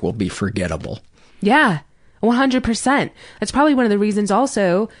life will be forgettable. Yeah, 100%. That's probably one of the reasons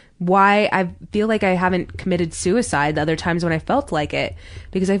also why I feel like I haven't committed suicide the other times when I felt like it.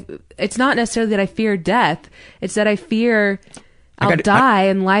 Because it's not necessarily that I fear death. It's that I fear I'll die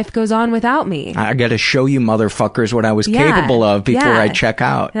and life goes on without me. I got to show you motherfuckers what I was capable of before I check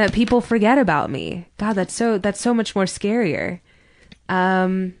out. That people forget about me. God, that's so much more scarier.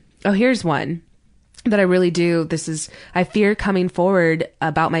 Here's one that I really do. I fear coming forward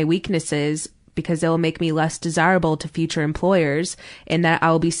about my weaknesses because they'll make me less desirable to future employers, and that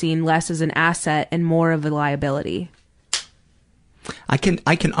I will be seen less as an asset and more of a liability. I can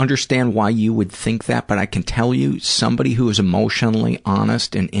understand why you would think that, but I can tell you, somebody who is emotionally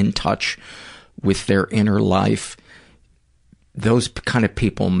honest and in touch with their inner life, those kind of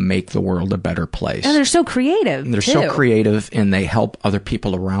people make the world a better place. And they're so creative. They're so creative, and they help other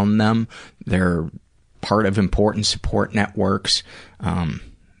people around them. They're part of important support networks.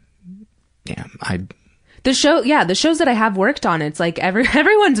 The shows that I have worked on, it's like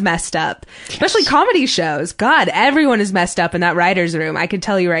everyone's messed up, especially comedy shows. God, everyone is messed up in that writer's room. I can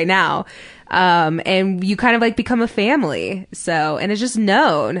tell you right now. And you kind of like become a family. So, and it's just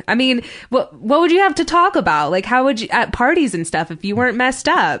known. I mean, what would you have to talk about? Like, how would you, at parties and stuff, if you weren't messed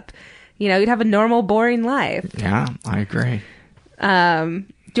up, you'd have a normal, boring life. Yeah, I agree. Do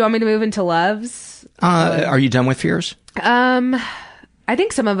you want me to move into loves? Are you done with fears? I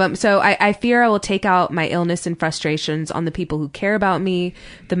think some of them. So I fear I will take out my illness and frustrations on the people who care about me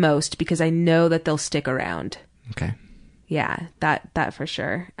the most because I know that they'll stick around. Okay. Yeah, that for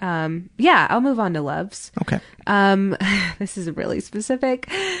sure. I'll move on to loves. Okay. This is really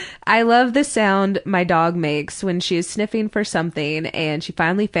specific. I love the sound my dog makes when she is sniffing for something and she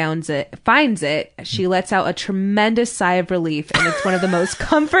finally finds it. She lets out a tremendous sigh of relief, and it's one of the most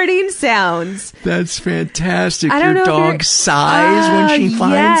comforting sounds. That's fantastic. Your dog sighs when she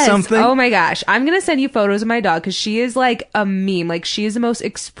finds something. Oh my gosh. I'm going to send you photos of my dog because she is like a meme. Like, she is the most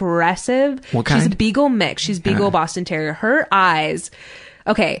expressive. What kind? She's a Beagle mix. She's Beagle Boston Terrier. Her eyes.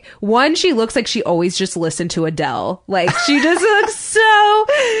 Okay, one, she looks like she always just listened to Adele. Like, she just looks so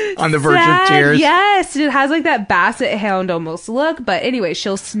on the verge of tears. Yes, it has like that basset hound almost look. But anyway,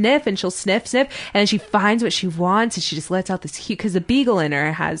 she'll sniff and she'll sniff, and then she finds what she wants, and she just lets out this huge, because the beagle in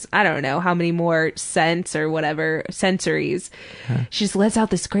her has, I don't know how many more scents or whatever, sensories. Huh. She just lets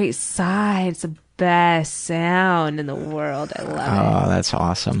out this great sigh. It's the best sound in the world. I love it. Oh, that's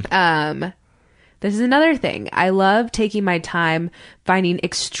awesome. This is another thing. I love taking my time finding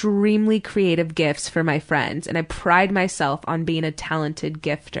extremely creative gifts for my friends, and I pride myself on being a talented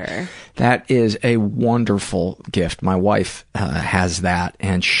gifter. That is a wonderful gift. My wife has that,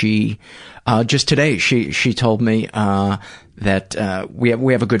 and she just today she told me that we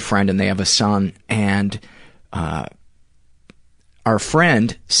have a good friend and they have a son, and our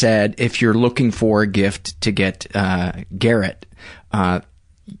friend said, if you're looking for a gift to get Garrett,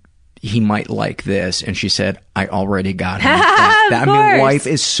 he might like this. And she said, I already got him that. My wife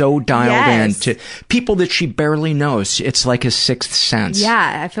is so dialed in to people that she barely knows. It's like a sixth sense.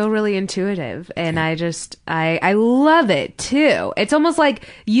 Yeah, I feel really intuitive, and I love it too. It's almost like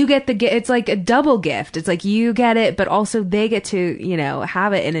you get it's like a double gift. It's like you get it, but also they get to,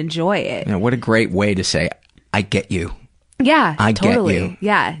 have it and enjoy it. What a great way to say, I get you. Yeah, I totally. get you.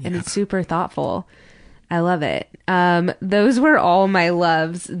 Yeah, and it's super thoughtful. I love it. Those were all my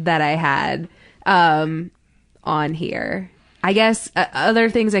loves that I had on here. I guess other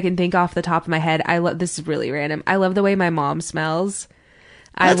things I can think off the top of my head. This is really random. I love the way my mom smells.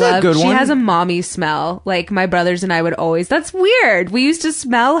 That's a good one. She has a mommy smell. Like, my brothers and I would always, that's weird. We used to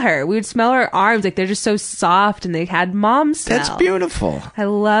smell her. We would smell her arms. Like, they're just so soft, and they had mom smell. That's beautiful. I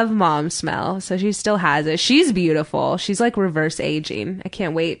love mom smell. So she still has it. She's beautiful. She's like reverse aging. I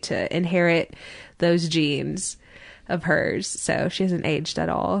can't wait to inherit those genes. of hers, so she hasn't aged at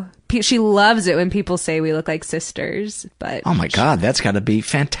all. She loves it when people say we look like sisters, but oh my God, that's got to be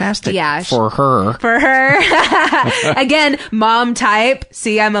fantastic. Yeah, for her. For her, again, mom type.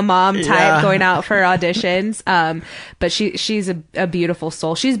 See, I'm a mom type going out for auditions. But she's a beautiful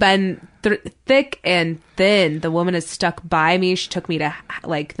soul. She's been thick and thin. The woman has stuck by me. She took me to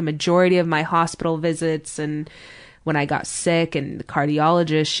like the majority of my hospital visits, and when I got sick, and the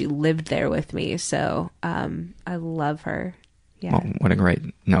cardiologist, she lived there with me. So I love her. Yeah. Well, what a great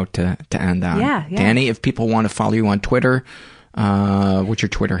note to end on. Yeah. Dani, if people want to follow you on Twitter, what's your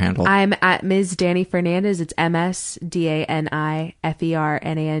Twitter handle? I'm at Ms. Dani Fernandez. It's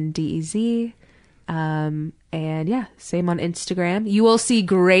MSDaniFernandez. And yeah, same on Instagram. You will see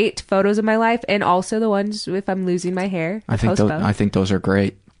great photos of my life, and also the ones if I'm losing my hair. I think those are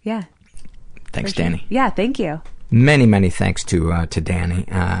great. Yeah. Thanks, Dani. Sure. Yeah, thank you. Many, many thanks to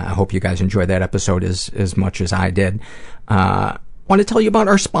Dani. I hope you guys enjoyed that episode as much as I did. Want to tell you about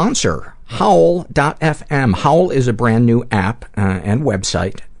our sponsor, Howl.fm. Howl is a brand new app and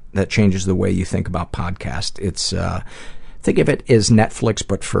website that changes the way you think about podcasts. It's think of it as Netflix,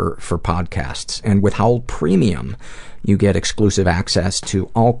 but for podcasts. And with Howl Premium, you get exclusive access to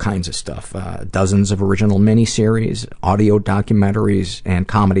all kinds of stuff. Dozens of original miniseries, audio documentaries, and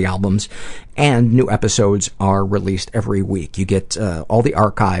comedy albums. And new episodes are released every week. You get all the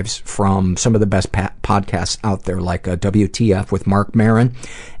archives from some of the best podcasts out there, like WTF with Mark Maron,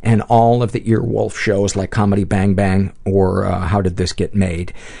 and all of the Earwolf shows like Comedy Bang Bang or How Did This Get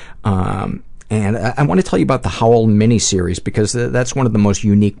Made? And I want to tell you about the Howl miniseries, because that's one of the most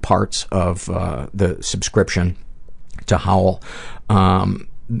unique parts of the subscription to Howl.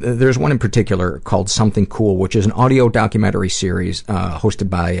 There's one in particular called Something Cool, which is an audio documentary series hosted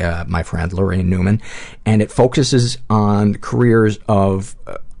by my friend Lorraine Newman, and it focuses on careers of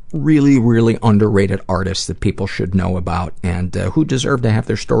really, really underrated artists that people should know about and who deserve to have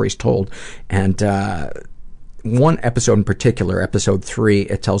their stories told. And one episode in particular, episode 3,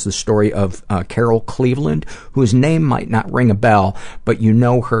 it tells the story of Carol Cleveland, whose name might not ring a bell, but you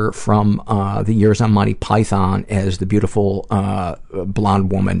know her from the years on Monty Python as the beautiful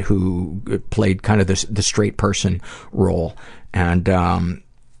blonde woman who played kind of the straight person role. And the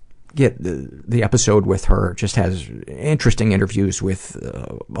episode with her just has interesting interviews with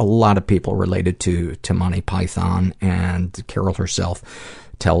a lot of people related to Monty Python, and Carol herself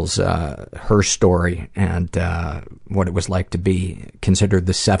tells her story and what it was like to be considered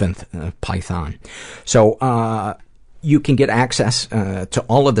the 7th Python. So you can get access to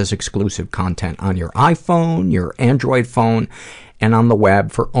all of this exclusive content on your iPhone, your Android phone, and on the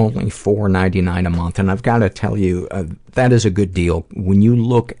web for only $4.99 a month. And I've got to tell you, that is a good deal when you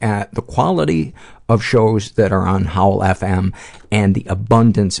look at the quality of shows that are on Howl FM and the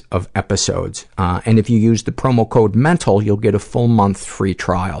abundance of episodes. And if you use the promo code MENTAL, you'll get a full month free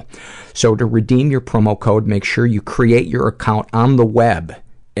trial. So to redeem your promo code, make sure you create your account on the web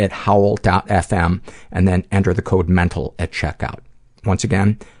at howl.fm and then enter the code MENTAL at checkout. Once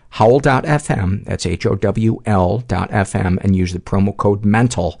again, Howl.fm, that's HOWL.fm, and use the promo code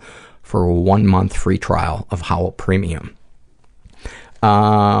MENTAL for a 1 month free trial of Howl Premium.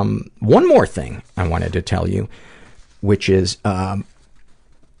 One more thing I wanted to tell you, which is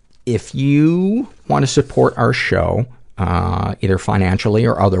if you want to support our show, either financially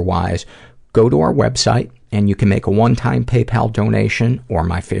or otherwise, go to our website and you can make a one-time PayPal donation, or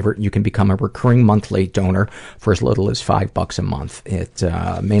my favorite, you can become a recurring monthly donor for as little as $5 a month. It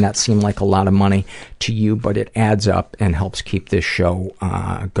may not seem like a lot of money to you, but it adds up and helps keep this show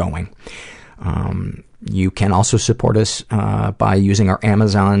going. You can also support us by using our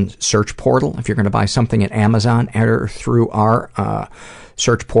Amazon search portal. If you're going to buy something at Amazon, enter through our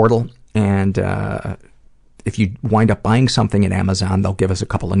search portal, and if you wind up buying something at Amazon, they'll give us a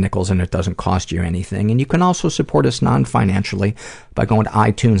couple of nickels and it doesn't cost you anything. And you can also support us non-financially by going to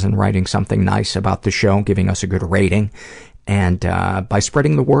iTunes and writing something nice about the show, giving us a good rating, and by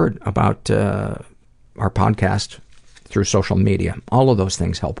spreading the word about our podcast through social media. All of those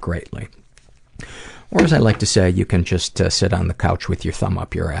things help greatly. Or as I like to say, you can just sit on the couch with your thumb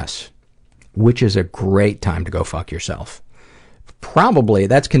up your ass, which is a great time to go fuck yourself. Probably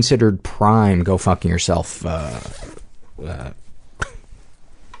that's considered prime go fucking yourself. I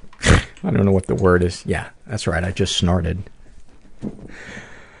don't know what the word is. Yeah, that's right. I just snorted.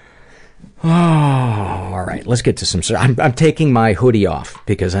 Oh, all right. Let's get to some. I'm taking my hoodie off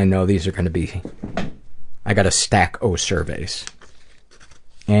because I know these are going to be. I got a stack of surveys,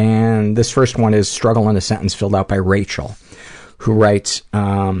 and this first one is struggle in a sentence filled out by Rachel, who writes,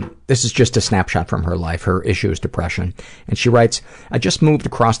 this is just a snapshot from her life. Her issue is depression. And she writes, I just moved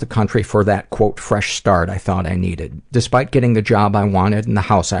across the country for that, quote, fresh start I thought I needed. Despite getting the job I wanted and the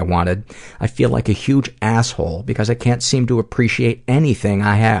house I wanted, I feel like a huge asshole because I can't seem to appreciate anything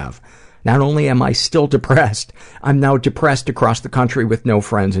I have. Not only am I still depressed, I'm now depressed across the country with no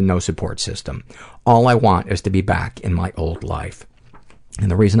friends and no support system. All I want is to be back in my old life. And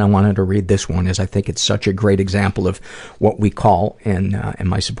the reason I wanted to read this one is I think it's such a great example of what we call in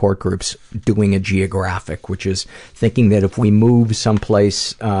my support groups doing a geographic, which is thinking that if we move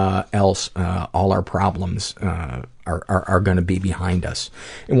someplace else, all our problems are going to be behind us.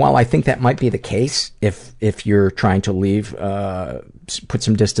 And while I think that might be the case, if you're trying to leave, put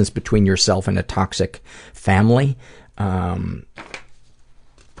some distance between yourself and a toxic family, I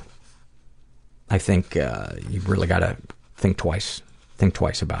think you've really got to think twice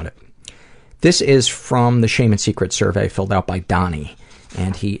about it. This is from the Shame and Secret survey filled out by Dani,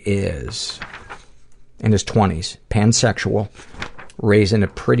 and he is in his 20s, pansexual, raised in a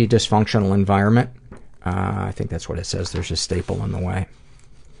pretty dysfunctional environment. I think that's what it says. There's a staple in the way.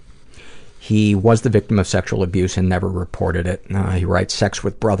 He was the victim of sexual abuse and never reported it. He writes, sex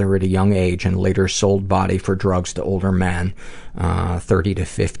with brother at a young age and later sold body for drugs to older men, 30 to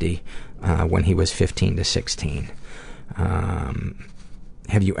 50, when he was 15 to 16.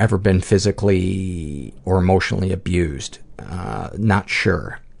 Have you ever been physically or emotionally abused? Not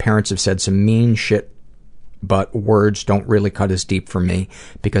sure. Parents have said some mean shit, but words don't really cut as deep for me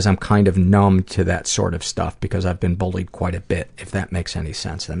because I'm kind of numb to that sort of stuff because I've been bullied quite a bit, if that makes any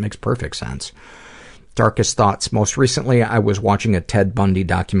sense. That makes perfect sense. Darkest thoughts. Most recently, I was watching a Ted Bundy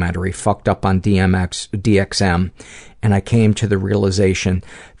documentary, fucked up on DXM, and I came to the realization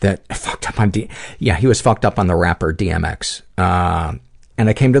that, he was fucked up on the rapper DMX. And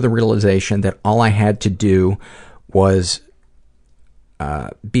I came to the realization that all I had to do was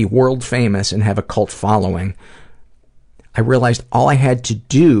be world famous and have a cult following. I realized all I had to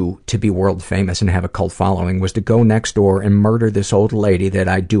do to be world famous and have a cult following was to go next door and murder this old lady that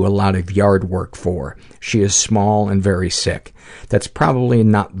I do a lot of yard work for. She is small and very sick. That's probably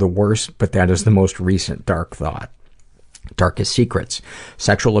not the worst, but that is the most recent dark thought. Darkest secrets.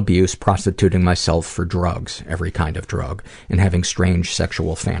 Sexual abuse, prostituting myself for drugs, every kind of drug, and having strange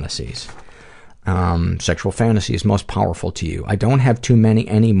sexual fantasies. Sexual fantasies most powerful to you. I don't have too many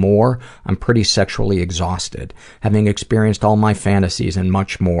anymore. I'm pretty sexually exhausted, having experienced all my fantasies and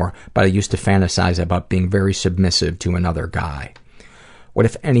much more, but I used to fantasize about being very submissive to another guy. What,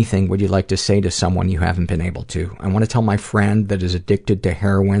 if anything, would you like to say to someone you haven't been able to? I want to tell my friend that is addicted to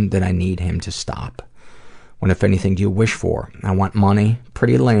heroin that I need him to stop. What, if anything, do you wish for? I want money.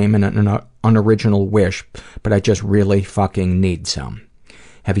 Pretty lame and an unoriginal wish, but I just really fucking need some.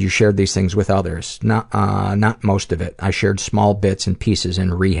 Have you shared these things with others? Not most of it. I shared small bits and pieces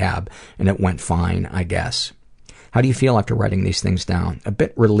in rehab, and it went fine, I guess. How do you feel after writing these things down? A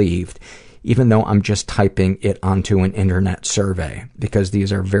bit relieved, even though I'm just typing it onto an internet survey, because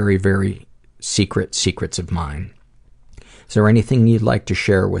these are very, very secrets of mine. Is there anything you'd like to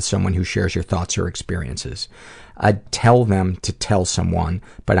share with someone who shares your thoughts or experiences? I'd tell them to tell someone,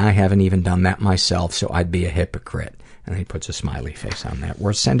 but I haven't even done that myself, so I'd be a hypocrite. And he puts a smiley face on that.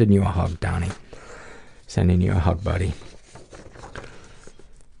 We're sending you a hug, Donnie. Sending you a hug, buddy.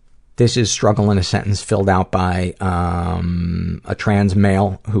 This is Struggle in a Sentence filled out by a trans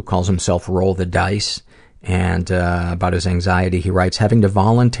male who calls himself Roll the Dice. And about his anxiety, he writes, having to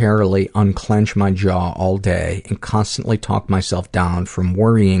voluntarily unclench my jaw all day and constantly talk myself down from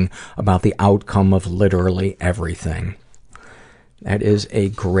worrying about the outcome of literally everything. That is a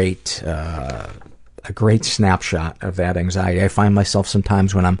great snapshot of that anxiety. I find myself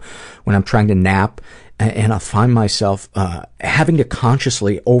sometimes when I'm trying to nap, and I find myself having to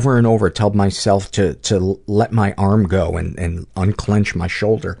consciously over and over tell myself to let my arm go and unclench my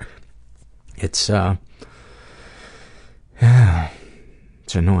shoulder. It's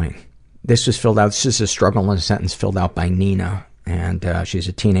annoying. This is a Struggle in a Sentence filled out by Nina, and she's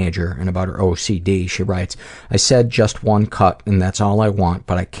a teenager, and about her OCD, she writes, I said just one cut, and that's all I want,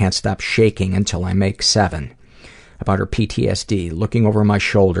 but I can't stop shaking until I make 7. About her PTSD, looking over my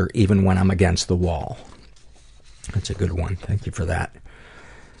shoulder even when I'm against the wall. That's a good one. Thank you for that.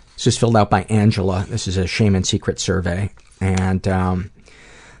 This is filled out by Angela. This is a Shame and Secret survey, and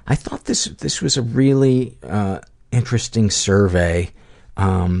I thought this was a really interesting survey.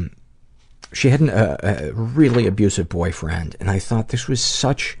 She had a really abusive boyfriend, and I thought this was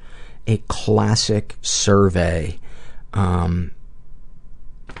such a classic survey.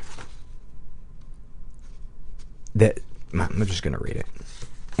 That I'm just going to read it.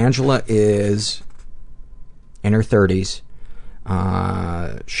 Angela is in her 30s,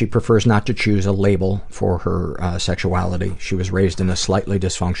 She prefers not to choose a label for her sexuality. She was raised in a slightly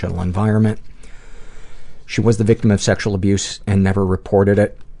dysfunctional environment. She was the victim of sexual abuse and never reported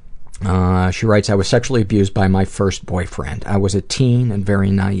it. She writes, I was sexually abused by my first boyfriend. I was a teen and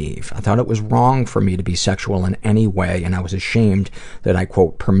very naive. I thought it was wrong for me to be sexual in any way, and I was ashamed that I,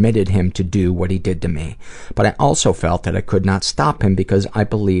 quote, permitted him to do what he did to me. But I also felt that I could not stop him because I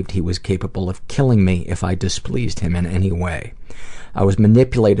believed he was capable of killing me if I displeased him in any way. I was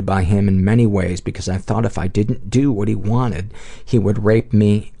manipulated by him in many ways because I thought if I didn't do what he wanted, he would rape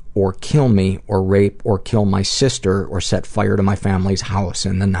me or kill me, or rape or kill my sister, or set fire to my family's house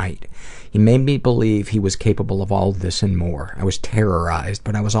in the night. He made me believe he was capable of all this and more. I was terrorized,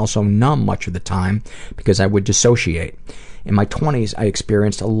 but I was also numb much of the time because I would dissociate. In my 20s, I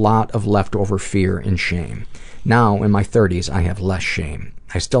experienced a lot of leftover fear and shame. Now, in my 30s, I have less shame.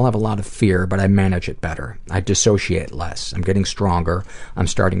 I still have a lot of fear, but I manage it better. I dissociate less. I'm getting stronger. I'm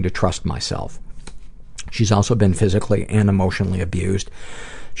starting to trust myself. She's also been physically and emotionally abused.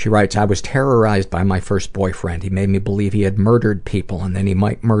 She writes, I was terrorized by my first boyfriend. He made me believe he had murdered people and then he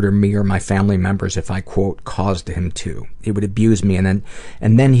might murder me or my family members if I, quote, caused him to. He would abuse me and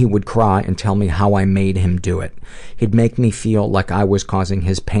then he would cry and tell me how I made him do it. He'd make me feel like I was causing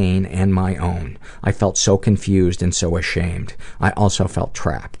his pain and my own. I felt so confused and so ashamed. I also felt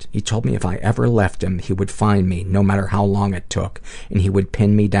trapped. He told me if I ever left him, he would find me, no matter how long it took, and he would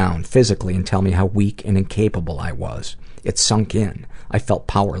pin me down physically and tell me how weak and incapable I was. It sunk in. I felt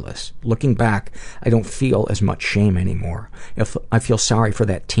powerless. Looking back, I don't feel as much shame anymore. I feel sorry for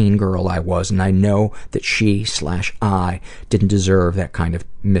that teen girl I was, and I know that she/I didn't deserve that kind of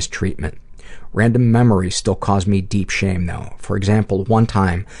mistreatment. Random memories still cause me deep shame, though. For example, one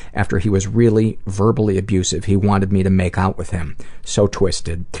time, after he was really verbally abusive, he wanted me to make out with him. So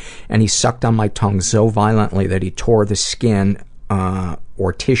twisted. And he sucked on my tongue so violently that he tore the skin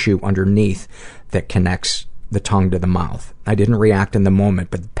or tissue underneath that connects the tongue to the mouth. I didn't react in the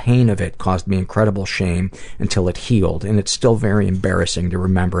moment, but the pain of it caused me incredible shame until it healed, and it's still very embarrassing to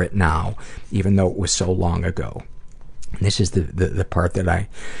remember it now, even though it was so long ago. And this is the part that I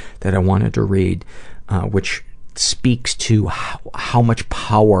wanted to read, which speaks to how much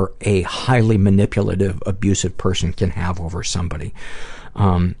power a highly manipulative, abusive person can have over somebody.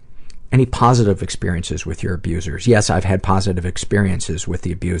 Any positive experiences with your abusers? Yes, I've had positive experiences with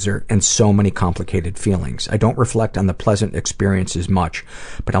the abuser and so many complicated feelings. I don't reflect on the pleasant experiences much,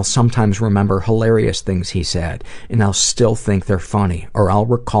 but I'll sometimes remember hilarious things he said, and I'll still think they're funny, or I'll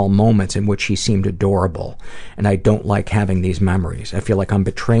recall moments in which he seemed adorable, and I don't like having these memories. I feel like I'm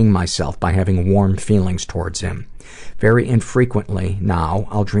betraying myself by having warm feelings towards him. Very infrequently now,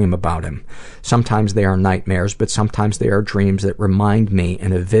 I'll dream about him. Sometimes they are nightmares, but sometimes they are dreams that remind me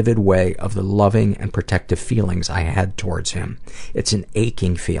in a vivid way of the loving and protective feelings I had towards him. It's an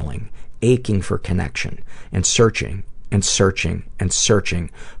aching feeling, aching for connection, and searching and searching and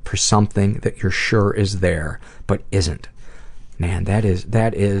searching for something that you're sure is there, but isn't. Man, that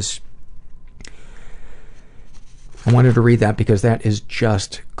is... I wanted to read that because that is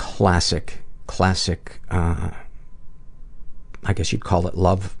just classic, I guess you'd call it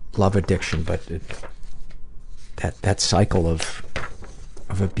love addiction, but that cycle of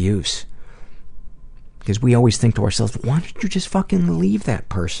abuse. Because we always think to ourselves, why don't you just fucking leave that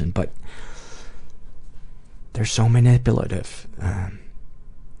person? But they're so manipulative.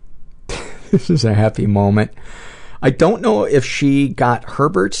 This is a happy moment. I don't know if she got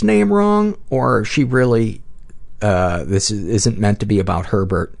Herbert's name wrong, or she really, this isn't meant to be about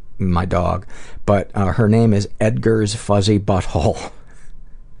Herbert, my dog, but her name is Edgar's Fuzzy Butthole.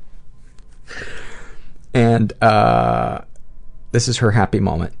 And this is her happy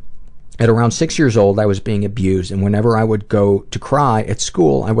moment. At around 6 years old, I was being abused, and whenever I would go to cry at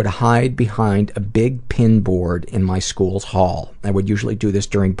school, I would hide behind a big pin board in my school's hall. I would usually do this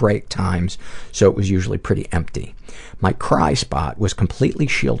during break times, so it was usually pretty empty. My cry spot was completely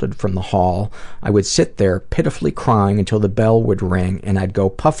shielded from the hall. I would sit there pitifully crying until the bell would ring, and I'd go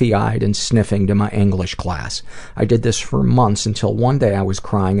puffy-eyed and sniffing to my English class. I did this for months until one day I was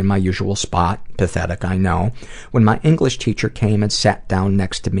crying in my usual spot, pathetic, I know, when my English teacher came and sat down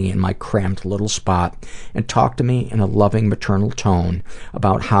next to me in my cramped little spot and talked to me in a loving maternal tone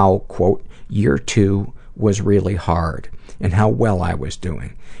about how, quote, year 2 was really hard and how well I was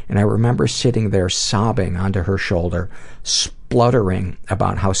doing. And I remember sitting there sobbing onto her shoulder, spluttering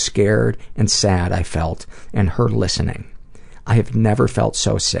about how scared and sad I felt, and her listening. I have never felt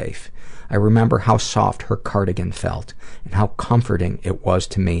so safe. I remember how soft her cardigan felt and how comforting it was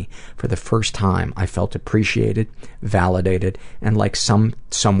to me. For the first time, I felt appreciated, validated, and like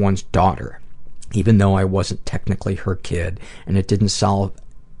someone's daughter. even though I wasn't technically her kid, and it didn't solve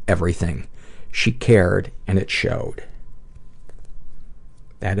everything. She cared, and it showed.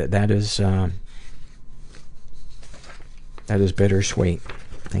 That is bittersweet.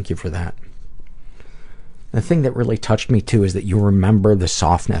 Thank you for that. The thing that really touched me, too, is that you remember the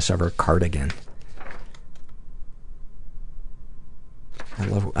softness of her cardigan.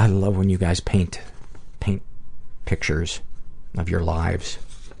 I love when you guys paint pictures of your lives.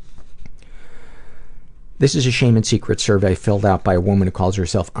 This is a shame and secret survey filled out by a woman who calls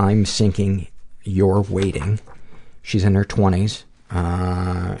herself I'm Sinking, You're Waiting. She's in her 20s.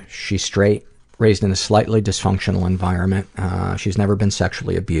 She's straight, raised in a slightly dysfunctional environment. She's never been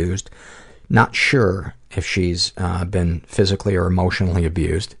sexually abused. Not sure if she's been physically or emotionally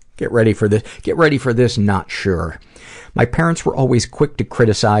abused. Get ready for this, not sure. My parents were always quick to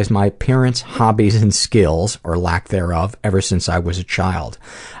criticize my appearance, hobbies, and skills, or lack thereof, ever since I was a child.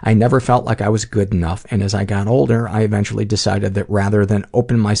 I never felt like I was good enough, and as I got older, I eventually decided that rather than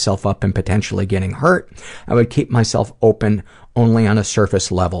open myself up and potentially getting hurt, I would keep myself open only on a surface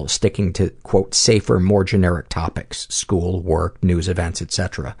level, sticking to, quote, safer, more generic topics, school, work, news events,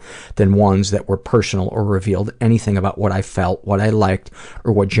 etc., than ones that were personal or revealed anything about what I felt, what I liked,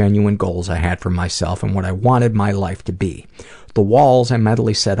 or what genuine goals I had for myself and what I wanted my life to be. The walls I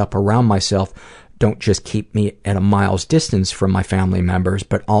mentally set up around myself don't just keep me at a mile's distance from my family members,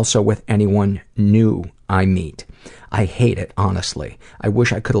 but also with anyone new I meet. I hate it, honestly. I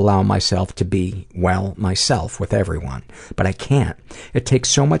wish I could allow myself to be, well, myself with everyone. But I can't. It takes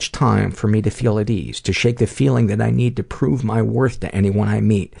so much time for me to feel at ease, to shake the feeling that I need to prove my worth to anyone I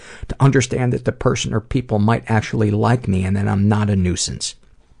meet, to understand that the person or people might actually like me and that I'm not a nuisance.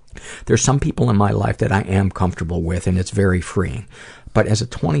 There's some people in my life that I am comfortable with, and it's very freeing. But as a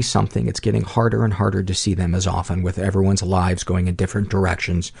 20-something, it's getting harder and harder to see them as often, with everyone's lives going in different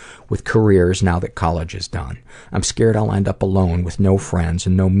directions, with careers now that college is done. I'm scared I'll end up alone with no friends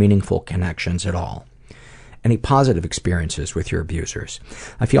and no meaningful connections at all. Any positive experiences with your abusers?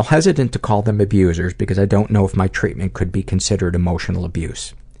 I feel hesitant to call them abusers because I don't know if my treatment could be considered emotional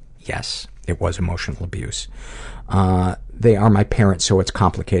abuse. Yes, it was emotional abuse. They are my parents, so it's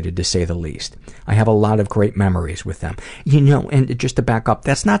complicated to say the least. I have a lot of great memories with them. You know, and just to back up,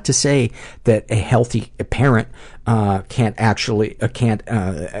 that's not to say that a healthy parent can't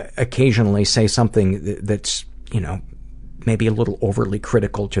occasionally say something that's, you know, maybe a little overly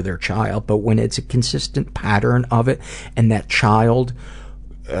critical to their child, but when it's a consistent pattern of it, and that child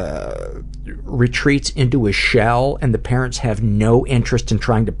retreats into a shell, and the parents have no interest in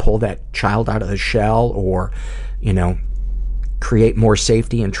trying to pull that child out of the shell or, you know, create more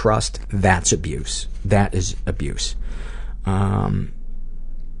safety and trust, that's abuse. That is abuse.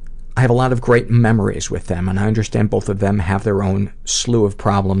 I have a lot of great memories with them, and I understand both of them have their own slew of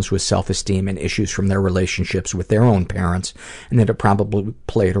problems with self-esteem and issues from their relationships with their own parents, and that it probably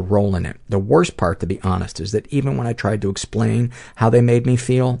played a role in it. The worst part, to be honest, is that even when I tried to explain how they made me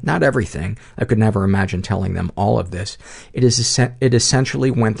feel, not everything, I could never imagine telling them all of this, it essentially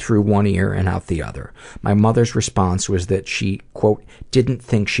went through one ear and out the other. My mother's response was that she, quote, didn't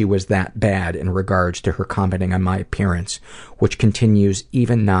think she was that bad in regards to her commenting on my appearance, which continues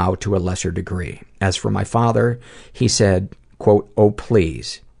even now to a lesser degree. As for my father, he said, quote, oh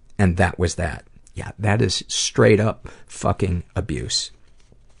please, and that was that. Yeah, that is straight up fucking abuse.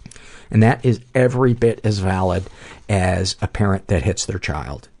 And that is every bit as valid as a parent that hits their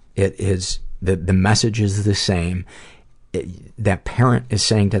child. It is, the message is the same. That parent is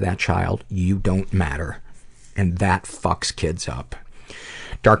saying to that child, you don't matter. And that fucks kids up.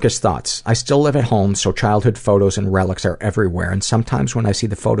 Darkest thoughts. I still live at home, so childhood photos and relics are everywhere, and sometimes when I see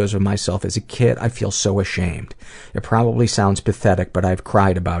the photos of myself as a kid, I feel so ashamed. It probably sounds pathetic, but I've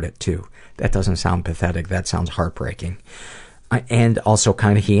cried about it too. That doesn't sound pathetic. That sounds heartbreaking. And also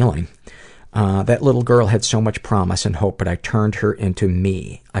kind of healing. That little girl had so much promise and hope, but I turned her into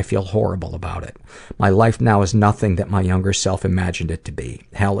me. I feel horrible about it. My life now is nothing that my younger self imagined it to be.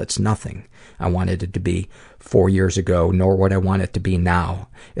 Hell, it's nothing I wanted it to be 4 years ago, nor what I want it to be now.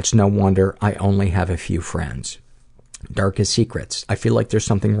 It's no wonder I only have a few friends. Darkest secrets. I feel like there's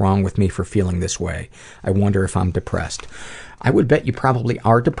something wrong with me for feeling this way. I wonder if I'm depressed. I would bet you probably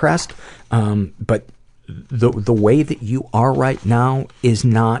are depressed, but the way that you are right now is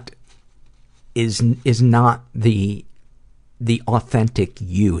not the authentic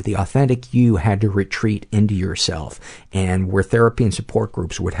you. The authentic you had to retreat into yourself, and where therapy and support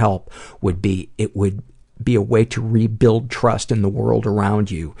groups would help would be a way to rebuild trust in the world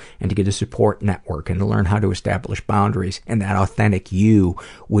around you, and to get a support network, and to learn how to establish boundaries, and that authentic you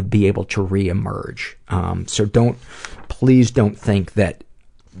would be able to reemerge. So please don't think that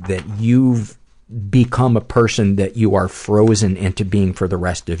you've become a person that you are frozen into being for the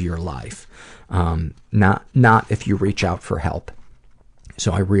rest of your life. Not if you reach out for help.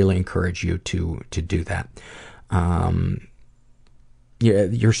 So I really encourage you to do that. Yeah,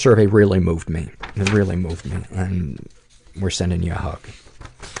 your survey really moved me. It really moved me, and we're sending you a hug.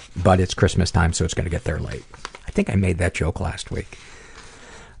 But it's Christmas time, so it's going to get there late. I think I made that joke last week.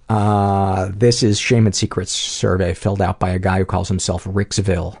 This is Shame and Secrets survey filled out by a guy who calls himself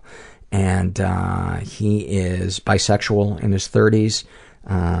Ricksville. And he is bisexual, in his 30s,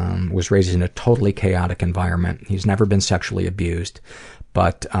 was raised in a totally chaotic environment. He's never been sexually abused,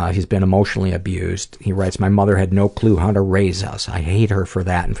 but he's been emotionally abused. He writes, my mother had no clue how to raise us. I hate her for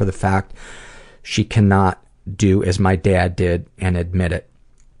that and for the fact she cannot do as my dad did and admit it.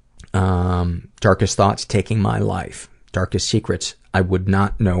 Darkest thoughts taking my life. Darkest secrets, I would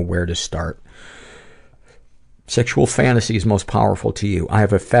not know where to start. Sexual fantasies most powerful to you. I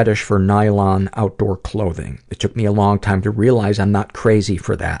have a fetish for nylon outdoor clothing. It took me a long time to realize I'm not crazy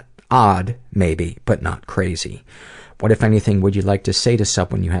for that. Odd, maybe, but not crazy. What, if anything, would you like to say to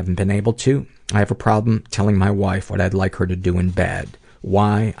someone you haven't been able to? I have a problem telling my wife what I'd like her to do in bed.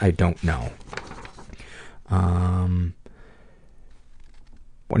 Why? I don't know.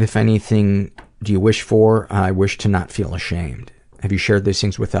 What, if anything, do you wish for? I wish to not feel ashamed. Have you shared these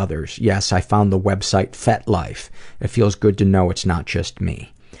things with others? Yes, I found the website FetLife. It feels good to know it's not just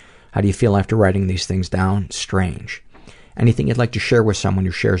me. How do you feel after writing these things down? Strange. Anything you'd like to share with someone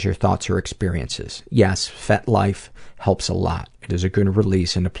who shares your thoughts or experiences? Yes, FetLife helps a lot. It is a good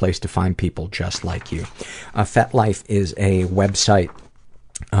release and a place to find people just like you. FetLife is a website,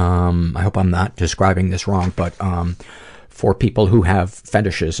 I hope I'm not describing this wrong, but for people who have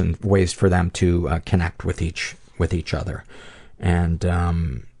fetishes and ways for them to connect with each other.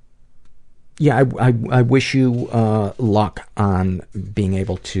 And yeah, I wish you luck on being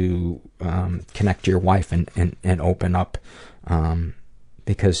able to connect to your wife and open up,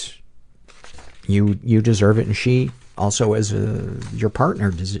 because you deserve it, and she also, as your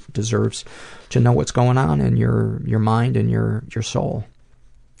partner, deserves to know what's going on in your mind and your soul.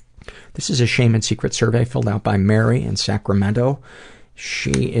 This is a Shame and Secret survey filled out by Mary in Sacramento.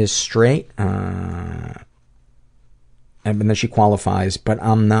 She is straight, and then she qualifies, but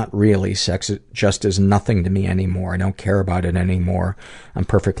I'm not really. Sex just is nothing to me anymore. I don't care about it anymore. I'm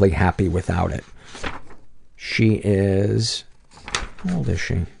perfectly happy without it. She is... How old is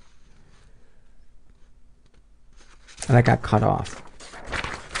she? And I got cut off.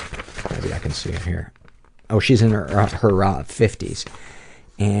 Maybe I can see it here. Oh, she's in her 50s.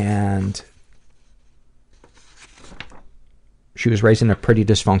 And she was raised in a pretty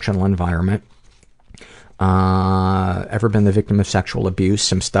dysfunctional environment. Ever been the victim of sexual abuse?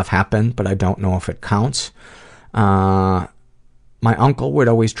 Some stuff happened, but I don't know if it counts. My uncle would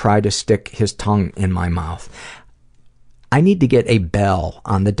always try to stick his tongue in my mouth. I need to get a bell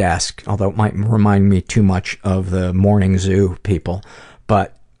on the desk, although it might remind me too much of the morning zoo people.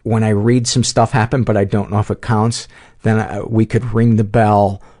 But when I read some stuff happen, but I don't know if it counts, then we could ring the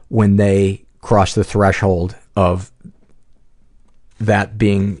bell when they cross the threshold of that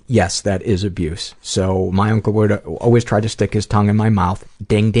being, yes, that is abuse. So my uncle would always try to stick his tongue in my mouth.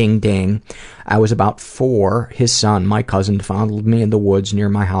 Ding, ding, ding. I was about 4. His son, my cousin, fondled me in the woods near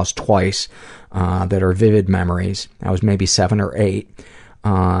my house twice, that are vivid memories. I was maybe 7 or 8.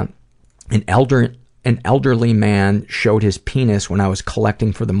 An elderly man showed his penis when I was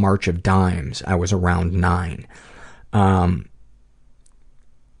collecting for the March of Dimes. I was around 9.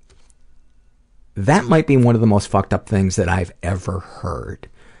 That might be one of the most fucked up things that I've ever heard.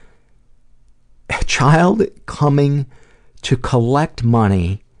 A child coming to collect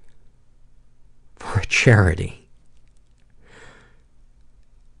money for a charity.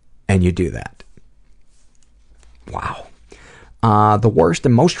 And you do that. Wow. The worst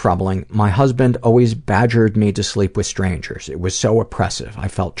and most troubling, my husband always badgered me to sleep with strangers. It was so oppressive. I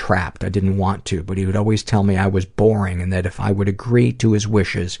felt trapped. I didn't want to, but he would always tell me I was boring and that if I would agree to his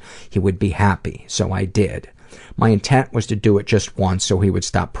wishes, he would be happy. So I did. My intent was to do it just once so he would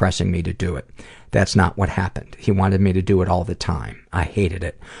stop pressing me to do it. That's not what happened. He wanted me to do it all the time. I hated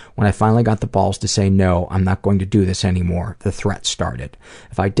it. When I finally got the balls to say, no, I'm not going to do this anymore, the threat started.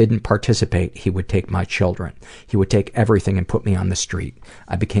 If I didn't participate, he would take my children. He would take everything and put me on the street.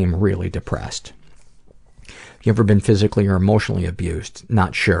 I became really depressed. You ever been physically or emotionally abused?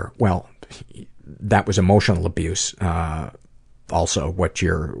 Not sure. Well, that was emotional abuse. Also, what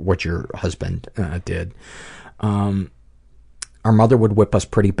your husband did. Our mother would whip us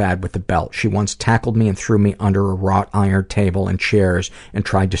pretty bad with the belt. She once tackled me and threw me under a wrought iron table and chairs and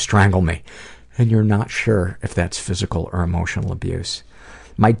tried to strangle me. And you're not sure if that's physical or emotional abuse.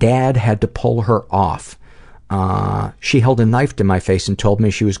 My dad had to pull her off. She held a knife to my face and told me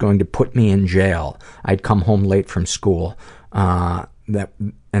she was going to put me in jail. I'd come home late from school. That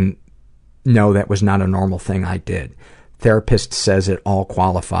was not a normal thing I did. Therapist says it all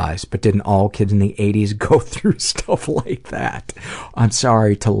qualifies, but didn't all kids in the 80s go through stuff like that? I'm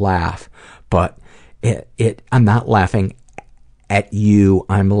sorry to laugh, but I'm not laughing at you.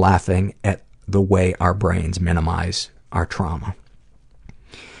 I'm laughing at the way our brains minimize our trauma.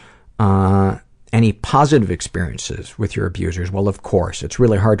 Any positive experiences with your abusers? Well, of course. It's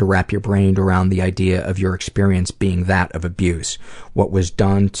really hard to wrap your brain around the idea of your experience being that of abuse. What was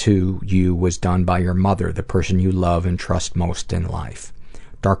done to you was done by your mother, the person you love and trust most in life.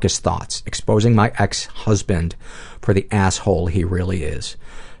 Darkest thoughts. Exposing my ex-husband for the asshole he really is.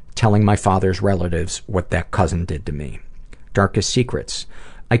 Telling my father's relatives what that cousin did to me. Darkest secrets.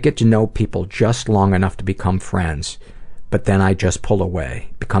 I get to know people just long enough to become friends, but then I just pull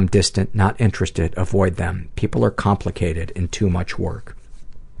away, become distant, not interested, avoid them. People are complicated and too much work.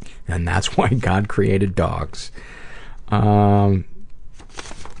 And that's why God created dogs. And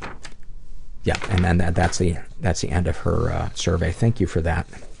then that's the end of her survey. Thank you for that.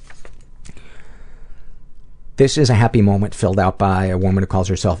 This is a happy moment filled out by a woman who calls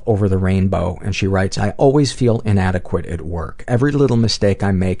herself Over the Rainbow, and she writes, I always feel inadequate at work. Every little mistake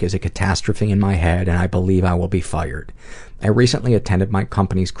I make is a catastrophe in my head, and I believe I will be fired. I recently attended my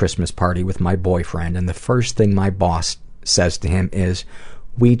company's Christmas party with my boyfriend, and the first thing my boss says to him is,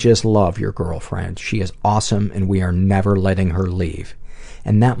 we just love your girlfriend. She is awesome, and we are never letting her leave.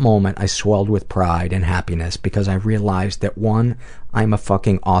 In that moment, I swelled with pride and happiness because I realized that 1, I'm a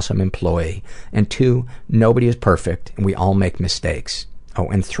fucking awesome employee, and 2, nobody is perfect and we all make mistakes. Oh,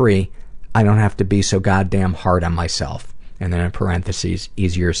 and 3, I don't have to be so goddamn hard on myself. And then in parentheses,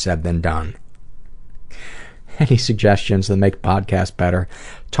 easier said than done. Any suggestions that make podcasts better?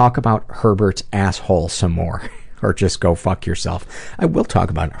 Talk about Herbert's asshole some more. Or just go fuck yourself. I will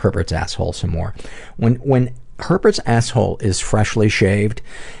talk about Herbert's asshole some more. When Herbert's asshole is freshly shaved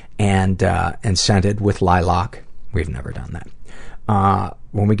and scented with lilac. We've never done that.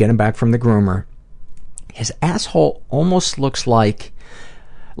 When we get him back from the groomer, his asshole almost looks like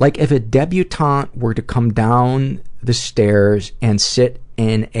if a debutante were to come down the stairs and sit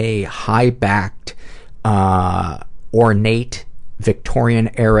in a high-backed, ornate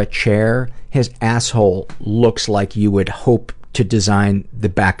Victorian-era chair. His asshole looks like you would hope to design the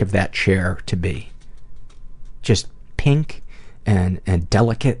back of that chair to be. Just pink and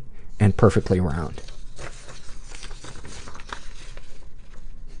delicate and perfectly round.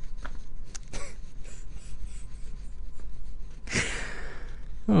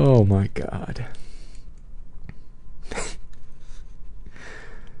 Oh my God.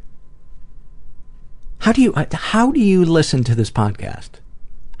 How do you listen to this podcast?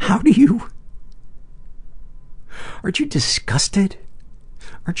 Aren't you disgusted?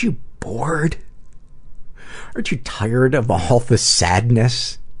 Aren't you bored? Aren't you tired of all the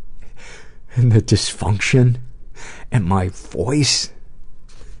sadness and the dysfunction and my voice?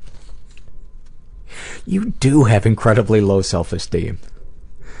 You do have incredibly low self-esteem.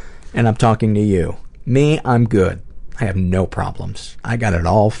 And I'm talking to you. Me, I'm good. I have no problems. I got it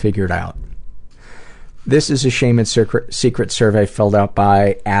all figured out. This is a shame and secret survey filled out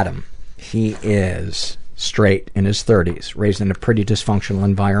by Adam. He is straight, in his 30s, raised in a pretty dysfunctional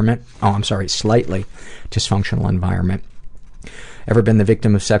environment. Slightly dysfunctional environment. Ever been the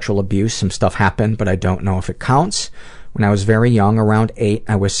victim of sexual abuse? Some stuff happened, but I don't know if it counts. When I was very young, around 8,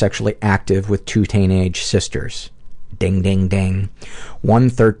 I was sexually active with 2 teenage sisters. Ding, ding, ding. 1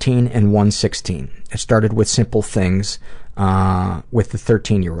 13 and 1 16. It started with simple things with the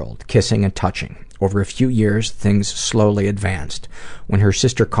 13-year-old, kissing and touching. Over a few years, things slowly advanced. When her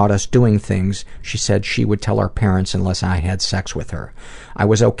sister caught us doing things, she said she would tell our parents unless I had sex with her. I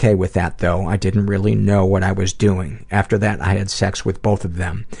was okay with that, though. I didn't really know what I was doing. After that, I had sex with both of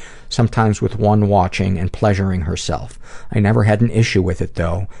them, sometimes with one watching and pleasuring herself. I never had an issue with it,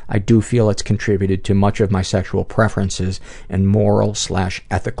 though. I do feel it's contributed to much of my sexual preferences and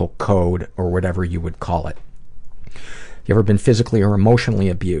moral/ethical code, or whatever you would call it. You ever been physically or emotionally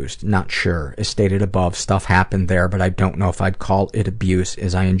abused? Not sure. As stated above, stuff happened there, but I don't know if I'd call it abuse,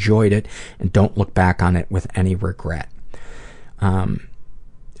 as I enjoyed it and don't look back on it with any regret. I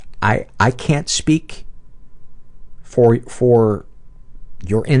can't speak for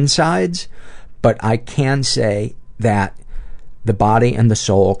your insides, but I can say that the body and the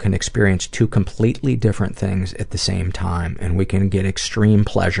soul can experience 2 completely different things at the same time, and we can get extreme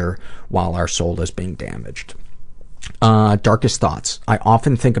pleasure while our soul is being damaged. Darkest thoughts. I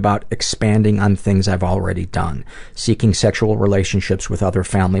often think about expanding on things I've already done. Seeking sexual relationships with other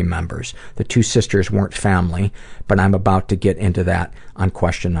family members. The two sisters weren't family, but I'm about to get into that on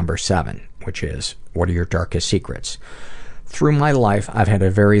question number 7, which is, what are your darkest secrets? Through my life, I've had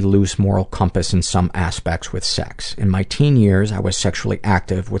a very loose moral compass in some aspects with sex. In my teen years, I was sexually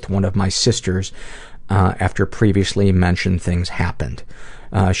active with one of my sisters after previously mentioned things happened.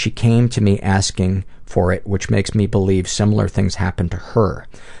 She came to me asking for it, which makes me believe similar things happened to her.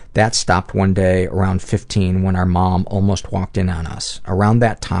 That stopped one day around 15 when our mom almost walked in on us. Around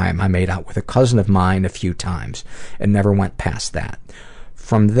that time, I made out with a cousin of mine a few times and never went past that.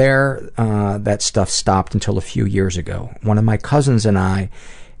 From there, that stuff stopped until a few years ago. One of my cousins and I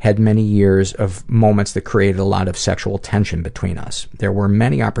had many years of moments that created a lot of sexual tension between us. There were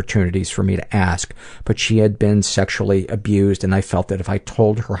many opportunities for me to ask, but she had been sexually abused, and I felt that if I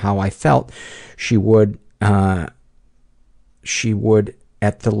told her how I felt, she would at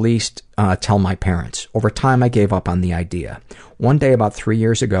the least tell my parents. Over time, I gave up on the idea. One day, about 3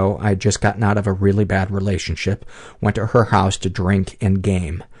 years ago, I had just gotten out of a really bad relationship, went to her house to drink and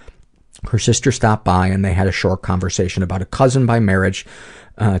game. Her sister stopped by, and they had a short conversation about a cousin by marriage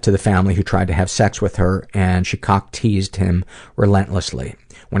to the family who tried to have sex with her, and she cock-teased him relentlessly.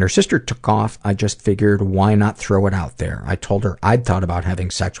 When her sister took off, I just figured, why not throw it out there? I told her I'd thought about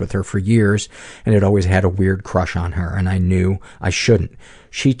having sex with her for years and had always had a weird crush on her, and I knew I shouldn't.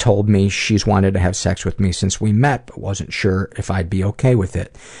 She told me she's wanted to have sex with me since we met, but wasn't sure if I'd be okay with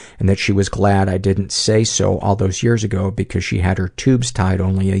it, and that she was glad I didn't say so all those years ago because she had her tubes tied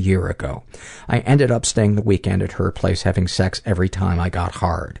only a year ago. I ended up staying the weekend at her place having sex every time I got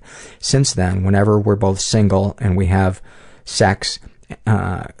hard. Since then, whenever we're both single and we have sex, we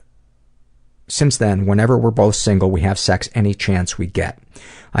have sex any chance we get.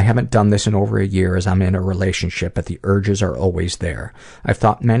 I haven't done this in over a year as I'm in a relationship, but the urges are always there. I've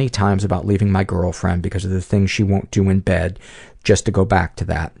thought many times about leaving my girlfriend because of the things she won't do in bed, just to go back to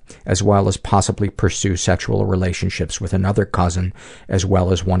that, as well as possibly pursue sexual relationships with another cousin, as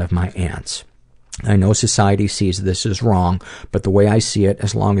well as one of my aunts. I know society sees this as wrong, but the way I see it,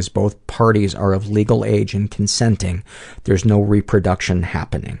 as long as both parties are of legal age and consenting, there's no reproduction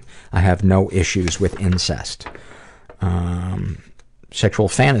happening. I have no issues with incest. Sexual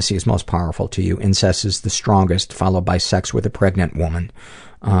fantasy is most powerful to you. Incest is the strongest, followed by sex with a pregnant woman.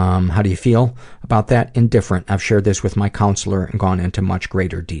 How do you feel about that? Indifferent. I've shared this with my counselor and gone into much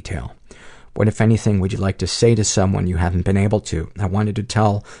greater detail. What, if anything, would you like to say to someone you haven't been able to? I wanted to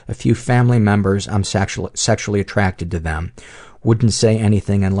tell a few family members I'm sexually attracted to them. Wouldn't say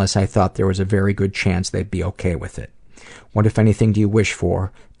anything unless I thought there was a very good chance they'd be okay with it. What, if anything, do you wish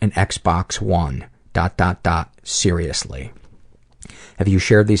for? An Xbox One. ... Seriously. Have you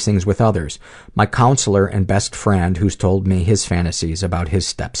shared these things with others? My counselor and best friend who's told me his fantasies about his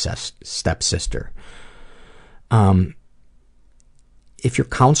stepsister. If your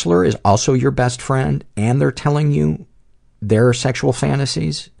counselor is also your best friend and they're telling you their sexual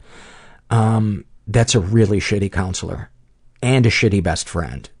fantasies, that's a really shitty counselor and a shitty best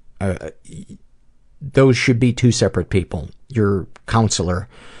friend. Those should be two separate people. Your counselor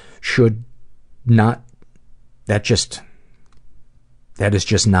should not, that is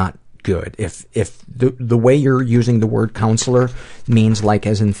just not good. If the way you're using the word counselor means like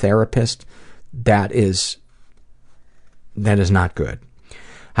as in therapist, that is not good.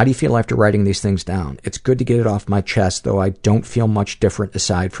 How do you feel after writing these things down? It's good to get it off my chest, though I don't feel much different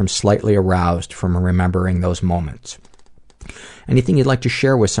aside from slightly aroused from remembering those moments. Anything you'd like to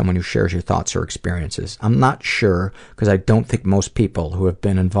share with someone who shares your thoughts or experiences? I'm not sure, because I don't think most people who have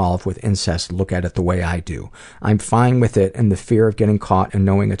been involved with incest look at it the way I do. I'm fine with it, and the fear of getting caught and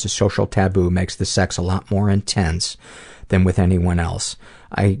knowing it's a social taboo makes the sex a lot more intense than with anyone else.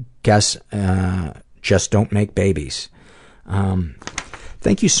 I guess just don't make babies.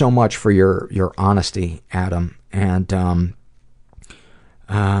 Thank you so much for your honesty, Adam, and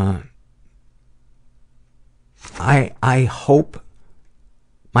I hope,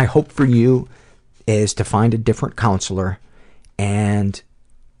 my hope for you is to find a different counselor and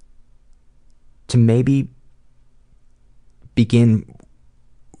to maybe begin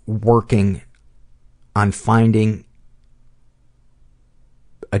working on finding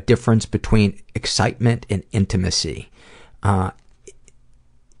a difference between excitement and intimacy.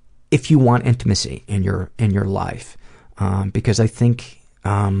 If you want intimacy in your life, because I think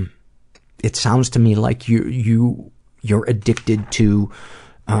it sounds to me like you're addicted to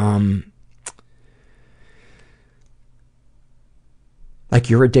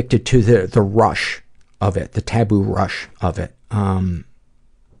the rush of it, the taboo rush of it.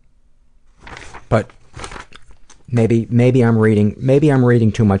 But Maybe I'm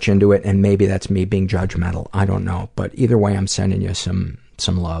reading too much into it, and maybe that's me being judgmental. I don't know. But either way, I'm sending you some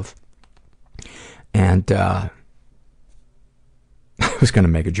love. And I was going to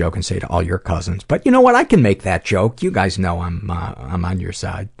make a joke and say to all your cousins, but you know what? I can make that joke. You guys know I'm on your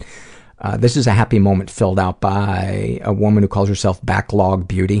side. This is a happy moment filled out by a woman who calls herself Backlog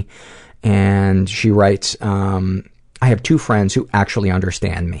Beauty. And she writes, I have 2 friends who actually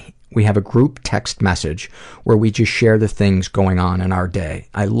understand me. We have a group text message where we just share the things going on in our day.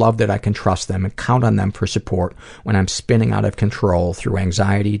 I love that I can trust them and count on them for support when I'm spinning out of control through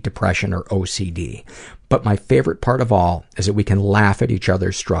anxiety, depression, or OCD. But my favorite part of all is that we can laugh at each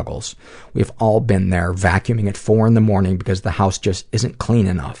other's struggles. We've all been there, vacuuming at 4 a.m. because the house just isn't clean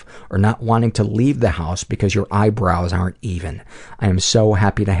enough, or not wanting to leave the house because your eyebrows aren't even. I am so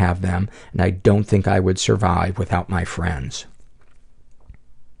happy to have them, and I don't think I would survive without my friends.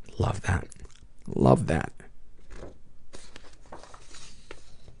 Love that. Love that.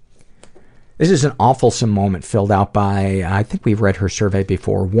 This is an awfulsome moment filled out by, I think we've read her survey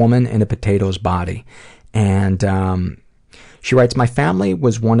before, Woman in a Potato's Body. And she writes, my family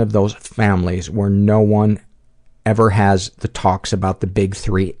was one of those families where no one ever has the talks about the big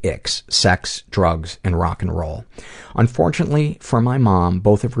 3 icks: sex, drugs, and rock and roll. Unfortunately for my mom,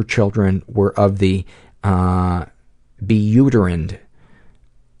 both of her children were of the beuterin,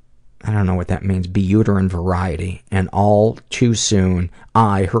 I don't know what that means, beuterin variety, and all too soon,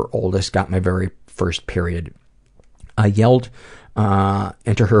 I, her oldest, got my very first period. I yelled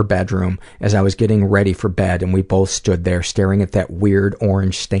into her bedroom as I was getting ready for bed, and we both stood there staring at that weird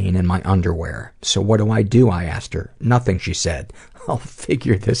orange stain in my underwear. So what do? I asked her. Nothing, she said. I'll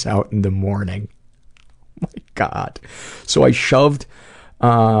figure this out in the morning. Oh my God. So I shoved,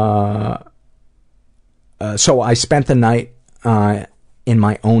 so I spent the night in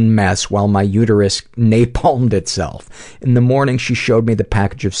my own mess while my uterus napalmed itself. In the morning, she showed me the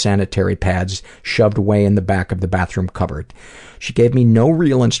package of sanitary pads shoved way in the back of the bathroom cupboard. She gave me no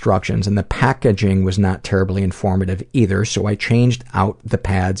real instructions, and the packaging was not terribly informative either, so I changed out the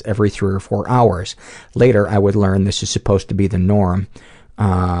pads every 3 or 4 hours. Later, I would learn this is supposed to be the norm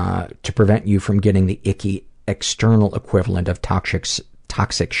to prevent you from getting the icky external equivalent of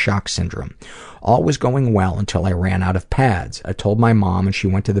toxic shock syndrome. All was going well until I ran out of pads. I told my mom, and she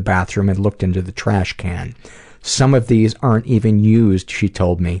went to the bathroom and looked into the trash can. Some of these aren't even used, she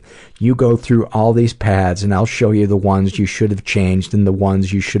told me. You go through all these pads and I'll show you the ones you should have changed and the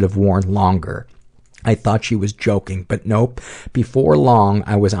ones you should have worn longer. I thought she was joking, but nope. Before long,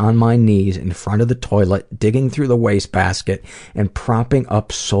 I was on my knees in front of the toilet, digging through the wastebasket and propping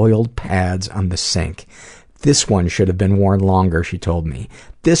up soiled pads on the sink. This one should have been worn longer, she told me.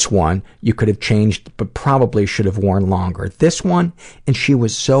 This one you could have changed, but probably should have worn longer. This one, and she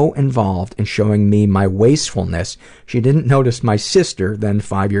was so involved in showing me my wastefulness, she didn't notice my sister, then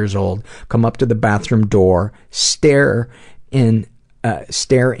 5 years old, come up to the bathroom door, stare in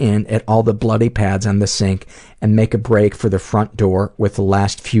at all the bloody pads on the sink, and make a break for the front door with the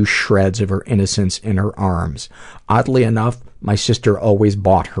last few shreds of her innocence in her arms. Oddly enough, my sister always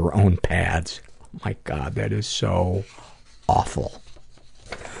bought her own pads. My God, that is so awful.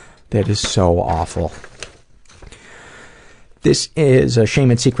 That is so awful. This is a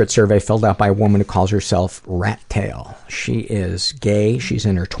Shame and Secret survey filled out by a woman who calls herself Rat Tail. She is gay. She's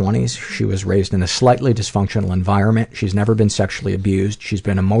in her 20s. She was raised in a slightly dysfunctional environment. She's never been sexually abused. She's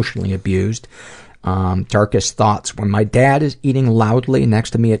been emotionally abused. Darkest thoughts. When my dad is eating loudly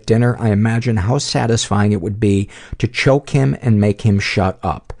next to me at dinner, I imagine how satisfying it would be to choke him and make him shut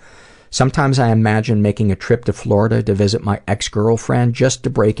up. Sometimes I imagine making a trip to Florida to visit my ex-girlfriend just to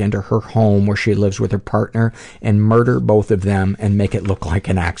break into her home where she lives with her partner and murder both of them and make it look like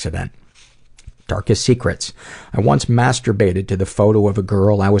an accident. Darkest secrets. I once masturbated to the photo of a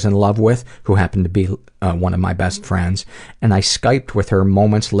girl I was in love with who happened to be one of my best friends, and I Skyped with her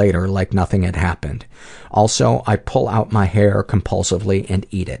moments later like nothing had happened. Also, I pull out my hair compulsively and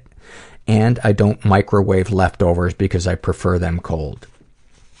eat it. And I don't microwave leftovers because I prefer them cold.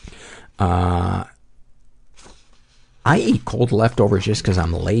 I eat cold leftovers just because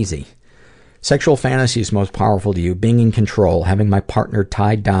I'm lazy. Sexual fantasies most powerful to you. Being in control, having my partner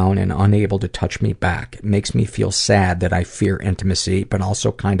tied down and unable to touch me back. It makes me feel sad that I fear intimacy, but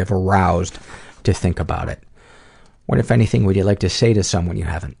also kind of aroused to think about it. What, if anything, would you like to say to someone you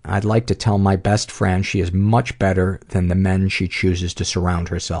haven't? I'd like to tell my best friend she is much better than the men she chooses to surround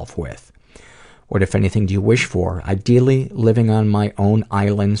herself with. What, if anything, do you wish for? Ideally, living on my own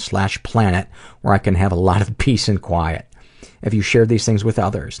island/planet where I can have a lot of peace and quiet. Have you shared these things with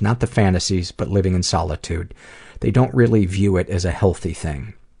others? Not the fantasies, but living in solitude. They don't really view it as a healthy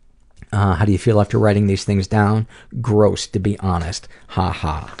thing. How do you feel after writing these things down? Gross, to be honest. Ha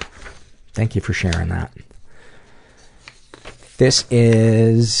ha. Thank you for sharing that. This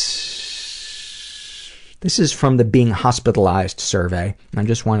is from the Being Hospitalized survey. I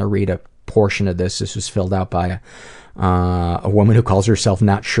just want to read a portion of this. This was filled out by a woman who calls herself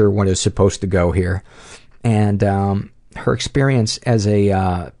not sure what is supposed to go here. And her experience as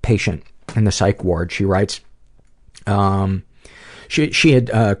a patient in the psych ward, she writes, she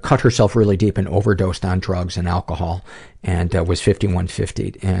had cut herself really deep and overdosed on drugs and alcohol, and was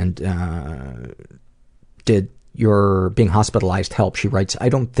 5150. And did your being hospitalized help? She writes, I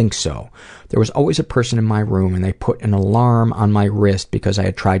don't think so. There was always a person in my room, and they put an alarm on my wrist because I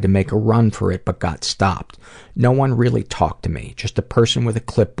had tried to make a run for it but got stopped. No one really talked to me, just a person with a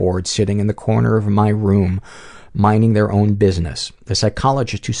clipboard sitting in the corner of my room minding their own business. The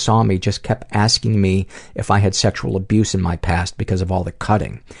psychologist who saw me just kept asking me if I had sexual abuse in my past because of all the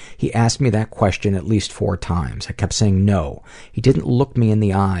cutting. He asked me that question at least 4 times. I kept saying no. He didn't look me in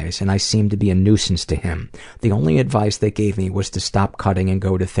the eyes, and I seemed to be a nuisance to him. The only advice they gave me was to stop cutting and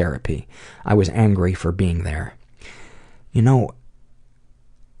go to therapy. I was angry for being there. You know,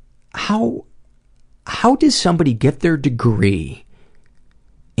 how does somebody get their degree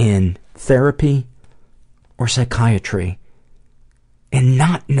in therapy or psychiatry and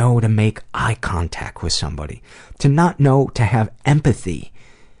not know to make eye contact with somebody, to not know to have empathy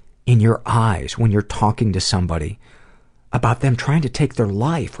in your eyes when you're talking to somebody about them trying to take their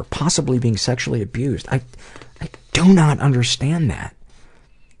life or possibly being sexually abused? I do not understand that.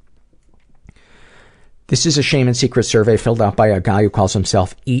 This is a shame and secret survey filled out by a guy who calls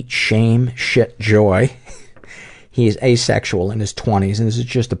himself Eat Shame Shit Joy. He is asexual in his 20s, and this is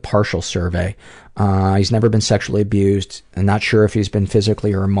just a partial survey. He's never been sexually abused, and not sure if he's been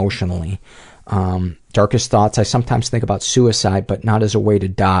physically or emotionally. Darkest thoughts, I sometimes think about suicide, but not as a way to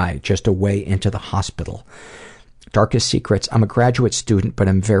die, just a way into the hospital. Darkest secrets, I'm a graduate student, but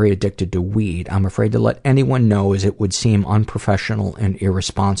I'm very addicted to weed. I'm afraid to let anyone know as it would seem unprofessional and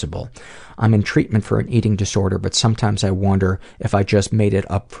irresponsible. I'm in treatment for an eating disorder, but sometimes I wonder if I just made it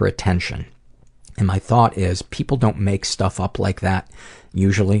up for attention. And my thought is, people don't make stuff up like that,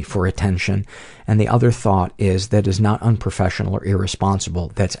 usually for attention. And the other thought is that is not unprofessional or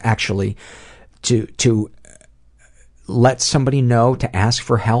irresponsible. That's actually to let somebody know, to ask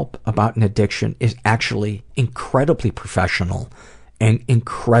for help about an addiction is actually incredibly professional and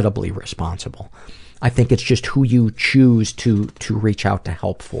incredibly responsible. I think it's just who you choose to reach out to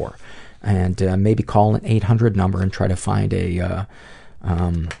help for. And maybe call an 800 number and try to find a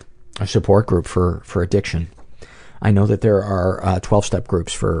support group for addiction. I know that there are 12-step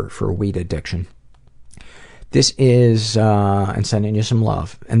groups for weed addiction. This is, and sending you some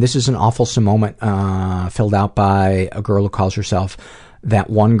love. And this is an awfulsome moment filled out by a girl who calls herself that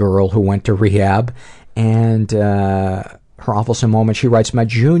one girl who went to rehab. And her awfulsome moment, she writes, my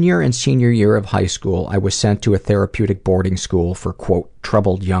junior and senior year of high school, I was sent to a therapeutic boarding school for, quote,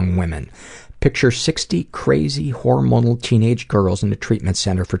 troubled young women. Picture 60 crazy, hormonal teenage girls in a treatment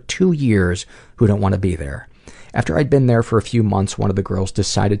center for 2 years who don't want to be there. After I'd been there for a few months, one of the girls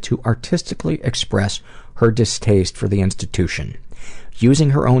decided to artistically express her distaste for the institution. Using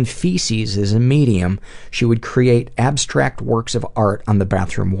her own feces as a medium, she would create abstract works of art on the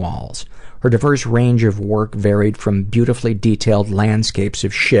bathroom walls. Her diverse range of work varied from beautifully detailed landscapes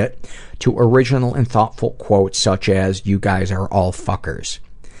of shit to original and thoughtful quotes such as, you guys are all fuckers.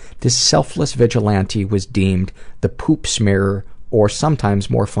 This selfless vigilante was deemed the poop smearer, or sometimes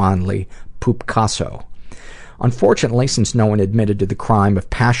more fondly, poopcasso. Unfortunately, since no one admitted to the crime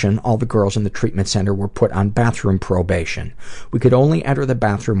of passion, all the girls in the treatment center were put on bathroom probation. We could only enter the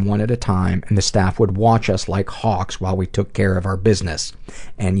bathroom one at a time, and the staff would watch us like hawks while we took care of our business.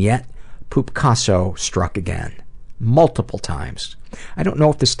 And yet, poopcasso struck again. Multiple times. I don't know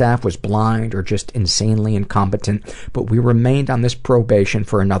if the staff was blind or just insanely incompetent, but we remained on this probation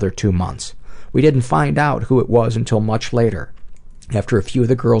for another 2 months. We didn't find out who it was until much later. After a few of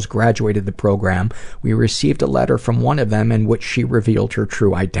the girls graduated the program, we received a letter from one of them in which she revealed her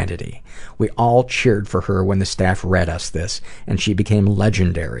true identity. We all cheered for her when the staff read us this, and she became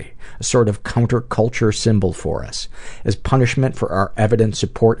legendary, a sort of counterculture symbol for us. As punishment for our evident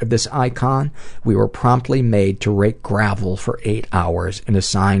support of this icon, we were promptly made to rake gravel for 8 hours and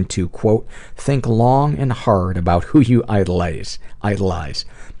assigned to, quote, think long and hard about who you idolize.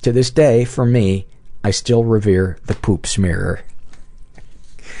 To this day, for me, I still revere the poop smearer.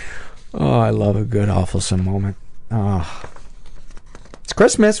 Oh, I love a good awfulsome moment. Oh. It's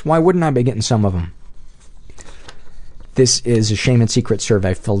Christmas. Why wouldn't I be getting some of them? This is a shame and secret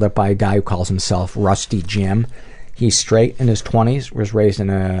survey filled out by a guy who calls himself Rusty Jim. He's straight, in his 20s, was raised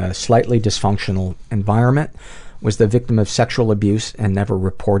in a slightly dysfunctional environment, was the victim of sexual abuse and never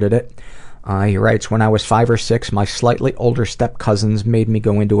reported it. He writes, when I was 5 or 6, my slightly older step-cousins made me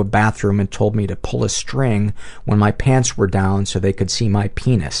go into a bathroom and told me to pull a string when my pants were down so they could see my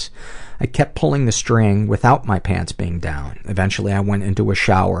penis. I kept pulling the string without my pants being down. Eventually I went into a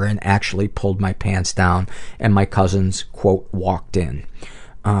shower and actually pulled my pants down, and my cousins, quote, walked in.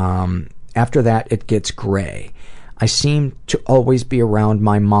 After that, it gets gray. I seemed to always be around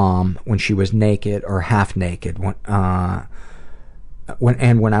my mom when she was naked or half naked. When I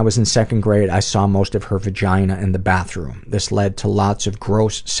was in 2nd grade, I saw most of her vagina in the bathroom. This led to lots of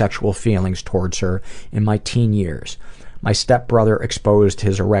gross sexual feelings towards her in my teen years. My stepbrother exposed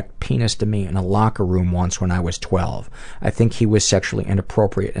his erect penis to me in a locker room once when I was 12. I think he was sexually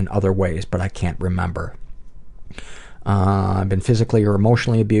inappropriate in other ways, but I can't remember. I've been physically or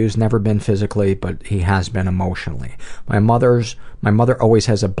emotionally abused, never been physically, but he has been emotionally. My mother always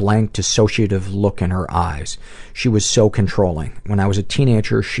has a blank, dissociative look in her eyes. She was so controlling. When I was a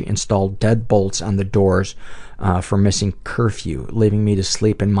teenager, she installed deadbolts on the doors for missing curfew, leaving me to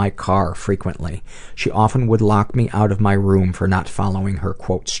sleep in my car frequently. She often would lock me out of my room for not following her,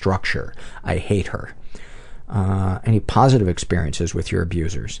 quote, structure. I hate her. Any positive experiences with your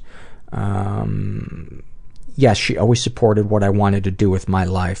abusers? Yes, she always supported what I wanted to do with my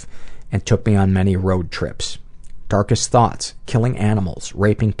life and took me on many road trips. Darkest thoughts: killing animals,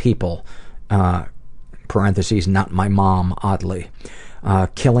 raping people, parentheses, not my mom, oddly.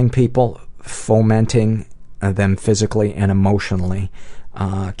 Killing people, fomenting them physically and emotionally,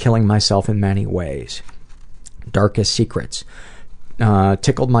 killing myself in many ways. Darkest secrets: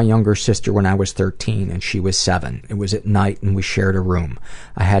 tickled my younger sister when I was 13 and she was 7. It was at night and we shared a room.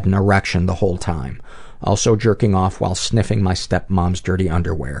 I had an erection the whole time. Also jerking off while sniffing my stepmom's dirty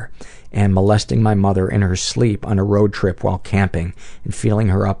underwear, and molesting my mother in her sleep on a road trip while camping and feeling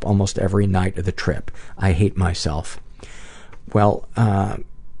her up almost every night of the trip. I hate myself. Well,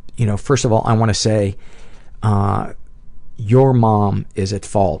 first of all, I want to say your mom is at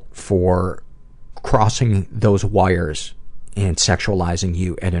fault for crossing those wires and sexualizing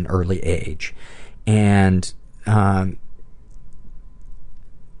you at an early age. And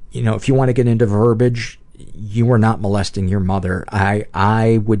if you want to get into verbiage, you were not molesting your mother.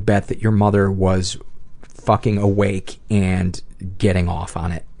 I would bet that your mother was fucking awake and getting off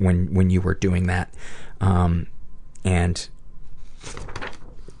on it when you were doing that. And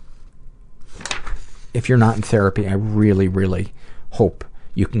if you're not in therapy, I really, really hope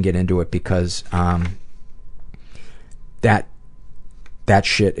you can get into it, because that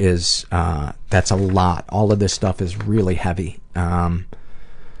shit is that's a lot. All of this stuff is really heavy.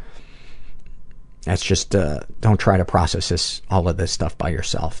 That's just, don't try to process all of this stuff by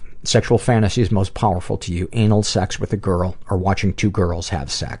yourself. Sexual fantasies most powerful to you: anal sex with a girl or watching 2 girls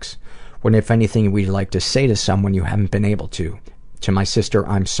have sex. What, if anything, would you like to say to someone you haven't been able to? To my sister,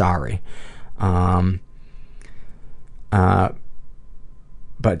 I'm sorry. And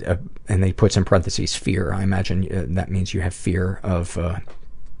they puts in parentheses, fear. I imagine that means you have fear of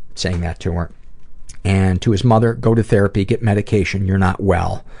saying that to her. And to his mother, go to therapy, get medication, you're not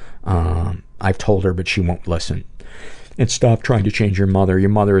well. I've told her, but she won't listen. And stop trying to change your mother. Your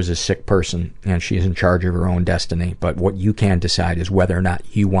mother is a sick person, and she is in charge of her own destiny. But what you can decide is whether or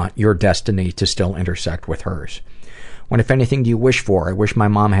not you want your destiny to still intersect with hers. What, if anything, do you wish for? I wish my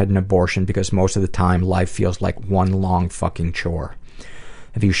mom had an abortion, because most of the time life feels like one long fucking chore.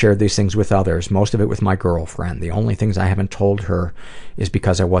 Have you shared these things with others? Most of it with my girlfriend. The only things I haven't told her is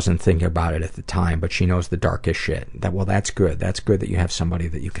because I wasn't thinking about it at the time, but she knows the darkest shit. That's good. That's good that you have somebody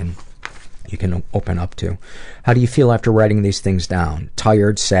that you can open up to. How do you feel after writing these things down?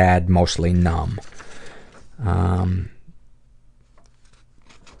 Tired, sad, mostly numb.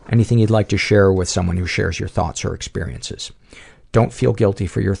 Anything you'd like to share with someone who shares your thoughts or experiences? Don't feel guilty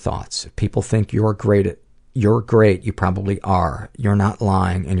for your thoughts. If people think you're great, you probably are. You're not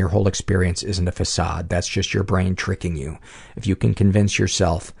lying, and your whole experience isn't a facade. That's just your brain tricking you. If you can convince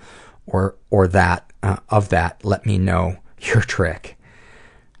yourself of that, let me know your trick.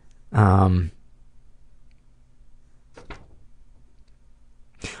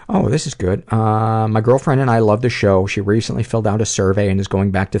 Oh, this is good. My girlfriend and I love the show. She recently filled out a survey and is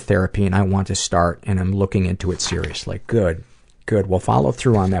going back to therapy, and I want to start, and I'm looking into it seriously. Good. Well, follow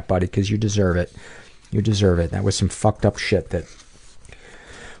through on that, buddy, because you deserve it. You deserve it. That was some fucked up shit that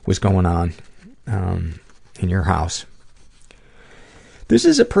was going on in your house. This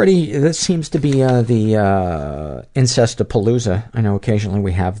seems to be the Incestapalooza. I know occasionally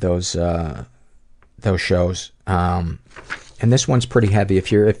we have those shows. And this one's pretty heavy.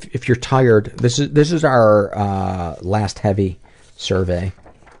 If you're tired, this is our last heavy survey.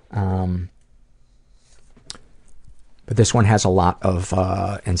 But this one has a lot of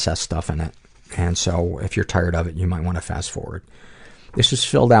incest stuff in it. And so if you're tired of it, you might want to fast forward. This was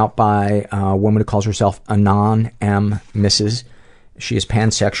filled out by a woman who calls herself Anon M. Mrs. She is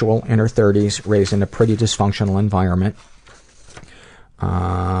pansexual, in her 30s, raised in a pretty dysfunctional environment.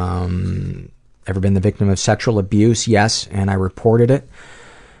 Ever been the victim of sexual abuse? Yes, and I reported it.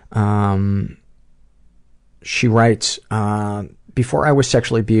 She writes, before I was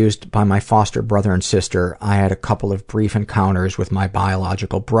sexually abused by my foster brother and sister, I had a couple of brief encounters with my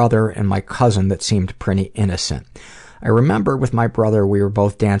biological brother and my cousin that seemed pretty innocent. I remember with my brother we were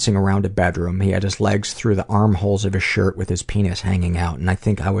both dancing around a bedroom. He had his legs through the armholes of his shirt with his penis hanging out, and I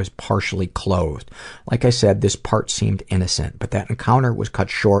think I was partially clothed. Like I said, this part seemed innocent, but that encounter was cut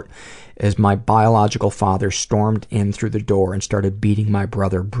short as my biological father stormed in through the door and started beating my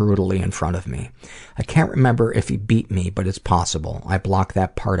brother brutally in front of me. I can't remember if he beat me, but it's possible. I blocked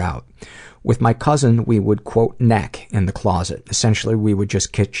that part out. With my cousin, we would, quote, neck in the closet. Essentially, we would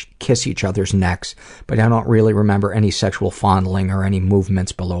just kiss each other's necks, but I don't really remember any sexual fondling or any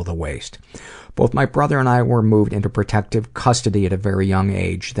movements below the waist. Both my brother and I were moved into protective custody at a very young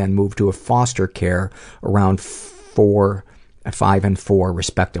age, then moved to a foster care around 5 and 4,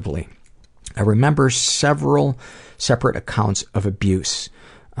 respectively. I remember several separate accounts of abuse.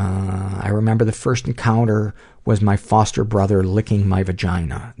 I remember the first encounter was my foster brother licking my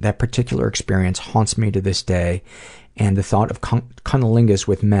vagina. That particular experience haunts me to this day, and the thought of cunnilingus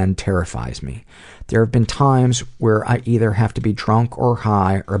with men terrifies me. There have been times where I either have to be drunk or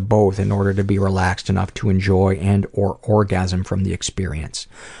high or both in order to be relaxed enough to enjoy and or orgasm from the experience.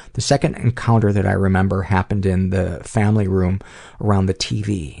 The second encounter that I remember happened in the family room around the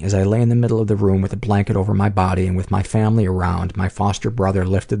TV. As I lay in the middle of the room with a blanket over my body and with my family around, my foster brother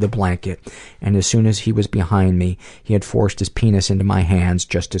lifted the blanket, and as soon as he was behind me, he had forced his penis into my hands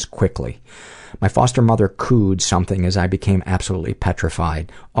just as quickly. My foster mother cooed something as I became absolutely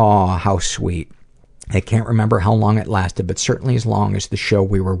petrified. Aw, how sweet. I can't remember how long it lasted, but certainly as long as the show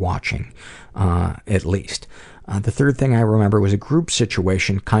we were watching, at least. The third thing I remember was a group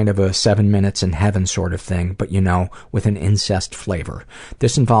situation, kind of a 7 minutes in heaven sort of thing, but you know, with an incest flavor.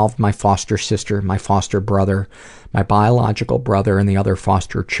 This involved my foster sister, my foster brother, my biological brother, and the other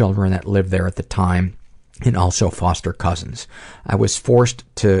foster children that lived there at the time, and also foster cousins. I was forced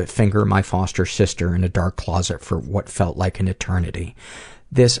to finger my foster sister in a dark closet for what felt like an eternity.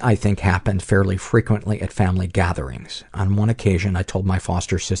 This, I think, happened fairly frequently at family gatherings. On one occasion, I told my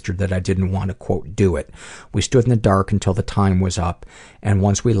foster sister that I didn't want to, quote, do it. We stood in the dark until the time was up, and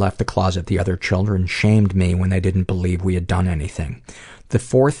once we left the closet, the other children shamed me when they didn't believe we had done anything. The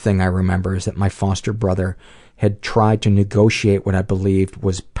fourth thing I remember is that my foster brother had tried to negotiate what I believed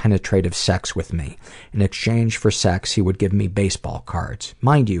was penetrative sex with me. In exchange for sex, he would give me baseball cards.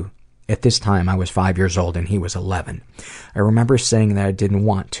 Mind you, at this time, I was 5 years old and he was 11. I remember saying that I didn't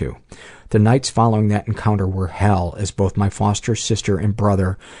want to. The nights following that encounter were hell, as both my foster sister and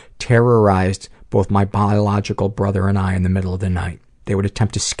brother terrorized both my biological brother and I in the middle of the night. They would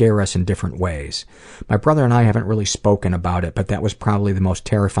attempt to scare us in different ways. My brother and I haven't really spoken about it, but that was probably the most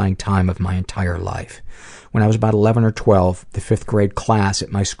terrifying time of my entire life. When I was about 11 or 12, the 5th grade class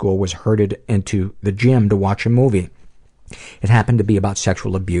at my school was herded into the gym to watch a movie. It happened to be about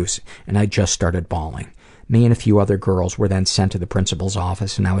sexual abuse, and I just started bawling. Me and a few other girls were then sent to the principal's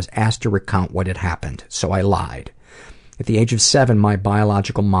office, and I was asked to recount what had happened, so I lied. At the age of 7, my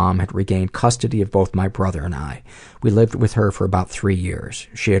biological mom had regained custody of both my brother and I. We lived with her for about 3 years.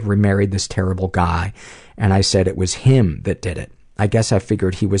 She had remarried this terrible guy, and I said it was him that did it. I guess I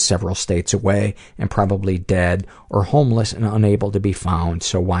figured he was several states away and probably dead or homeless and unable to be found,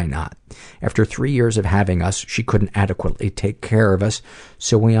 so why not? After 3 years of having us, she couldn't adequately take care of us,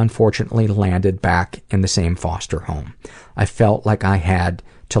 so we unfortunately landed back in the same foster home. I felt like I had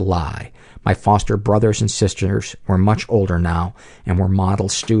to lie. My foster brothers and sisters were much older now and were model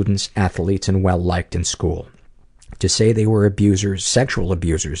students, athletes, and well-liked in school. To say they were abusers, sexual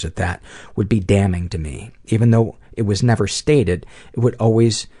abusers at that, would be damning to me. Even though it was never stated, it would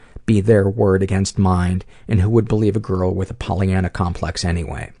always be their word against mine, and who would believe a girl with a Pollyanna complex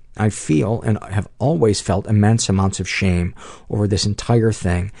anyway? I feel, and have always felt, immense amounts of shame over this entire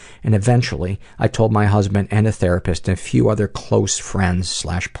thing, and eventually I told my husband and a therapist and a few other close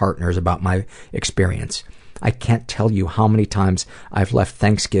friends/partners about my experience. I can't tell you how many times I've left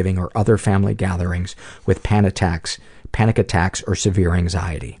Thanksgiving or other family gatherings with panic attacks or severe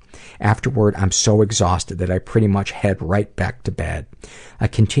anxiety. Afterward, I'm so exhausted that I pretty much head right back to bed. I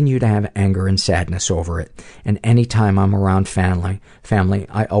continue to have anger and sadness over it, and any time I'm around family,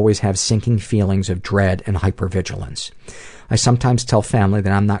 I always have sinking feelings of dread and hypervigilance. I sometimes tell family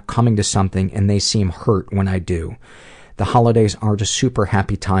that I'm not coming to something, and they seem hurt when I do. The holidays aren't a super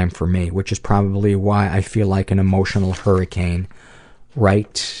happy time for me, which is probably why I feel like an emotional hurricane.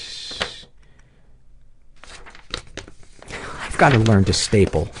 Right? I've got to learn to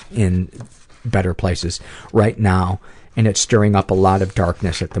staple in better places right now, and it's stirring up a lot of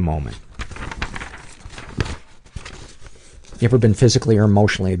darkness at the moment. You ever been physically or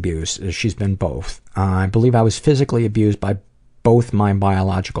emotionally abused? She's been both. I believe I was physically abused by both my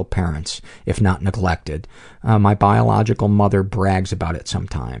biological parents, if not neglected. My biological mother brags about it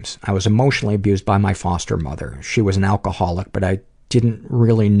sometimes. I was emotionally abused by my foster mother. She was an alcoholic, but I didn't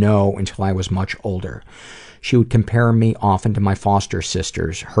really know until I was much older. She would compare me often to my foster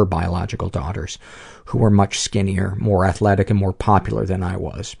sisters, her biological daughters, who were much skinnier, more athletic, and more popular than I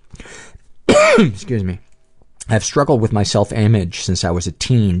was. Excuse me. I've struggled with my self-image since I was a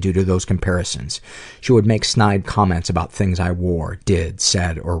teen due to those comparisons. She would make snide comments about things I wore, did,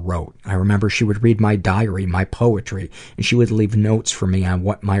 said, or wrote. I remember she would read my diary, my poetry, and she would leave notes for me on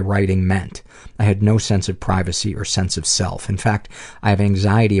what my writing meant. I had no sense of privacy or sense of self. In fact, I have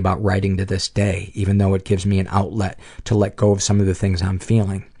anxiety about writing to this day, even though it gives me an outlet to let go of some of the things I'm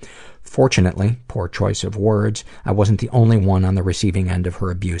feeling. Fortunately, poor choice of words, I wasn't the only one on the receiving end of her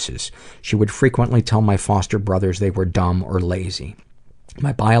abuses. She would frequently tell my foster brothers they were dumb or lazy.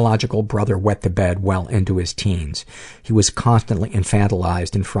 My biological brother wet the bed well into his teens. He was constantly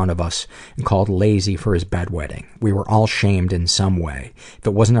infantilized in front of us and called lazy for his bedwetting. We were all shamed in some way. If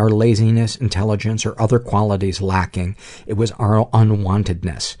it wasn't our laziness, intelligence, or other qualities lacking, it was our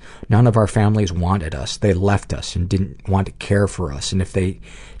unwantedness. None of our families wanted us. They left us and didn't want to care for us, and if they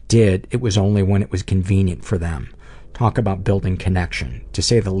did, it was only when it was convenient for them. Talk about building connection. To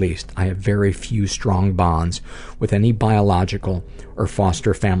say the least, I have very few strong bonds with any biological or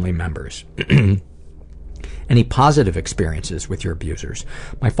foster family members. Any positive experiences with your abusers?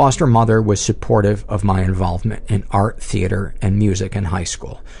 My foster mother was supportive of my involvement in art, theater, and music in high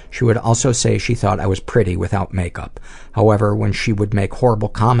school. She would also say she thought I was pretty without makeup. However, when she would make horrible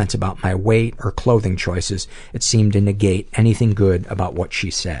comments about my weight or clothing choices, it seemed to negate anything good about what she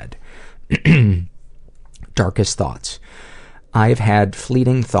said. Darkest thoughts. I have had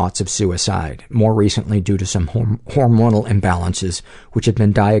fleeting thoughts of suicide, more recently due to some hormonal imbalances which have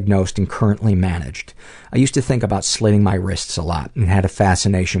been diagnosed and currently managed. I used to think about slitting my wrists a lot and had a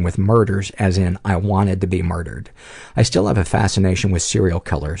fascination with murders, as in I wanted to be murdered. I still have a fascination with serial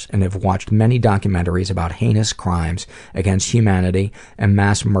killers and have watched many documentaries about heinous crimes against humanity and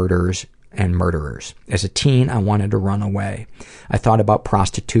mass murderers and murderers. As a teen, I wanted to run away. I thought about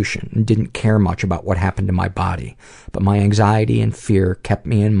prostitution and didn't care much about what happened to my body. But my anxiety and fear kept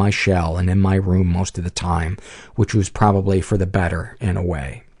me in my shell and in my room most of the time, which was probably for the better in a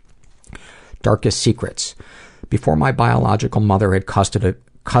way. Darkest secrets. Before my biological mother had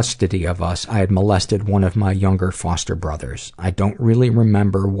custody of us, I had molested one of my younger foster brothers. I don't really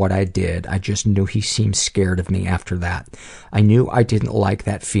remember what I did. I just knew he seemed scared of me after that. I knew I didn't like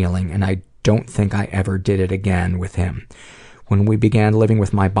that feeling, and I don't think I ever did it again with him. When we began living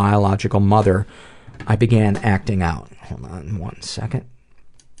with my biological mother, I began acting out. Hold on one second.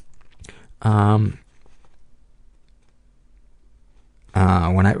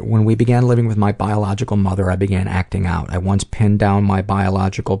 When we began living with my biological mother, I began acting out. I once pinned down my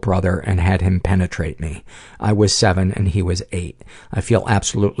biological brother and had him penetrate me. I was 7 and he was 8. I feel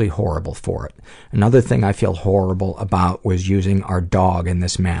absolutely horrible for it. Another thing I feel horrible about was using our dog in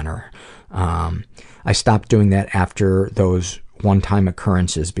this manner. I stopped doing that after those one-time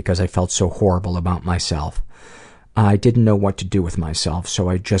occurrences because I felt so horrible about myself. I didn't know what to do with myself, so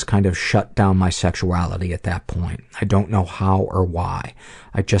I just kind of shut down my sexuality at that point. I don't know how or why.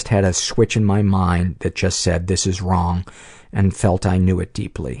 I just had a switch in my mind that just said this is wrong and felt I knew it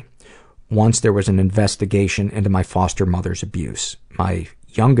deeply. Once there was an investigation into my foster mother's abuse. My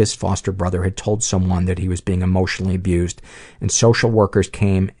youngest foster brother had told someone that he was being emotionally abused, and social workers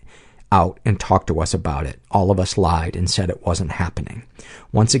came out and talked to us about it. All of us lied and said it wasn't happening.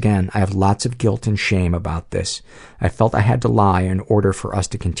 Once again, I have lots of guilt and shame about this. I felt I had to lie in order for us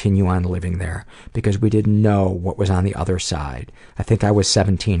to continue on living there, because we didn't know what was on the other side. I think I was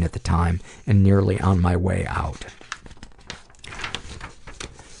 17 at the time and nearly on my way out.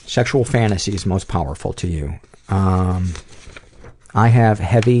 Sexual fantasies most powerful to you. I have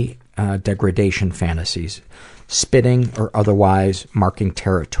heavy degradation fantasies. Spitting or otherwise marking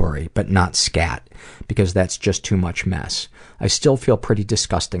territory, but not scat, because that's just too much mess. I still feel pretty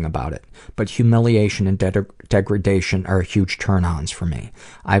disgusting about it, but humiliation and degradation are huge turn-ons for me.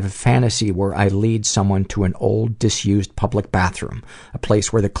 I have a fantasy where I lead someone to an old, disused public bathroom, a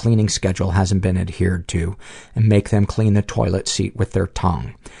place where the cleaning schedule hasn't been adhered to, and make them clean the toilet seat with their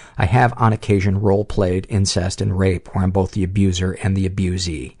tongue. I have on occasion role-played incest and rape where I'm both the abuser and the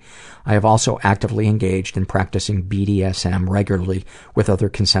abusee. I have also actively engaged in practicing BDSM regularly with other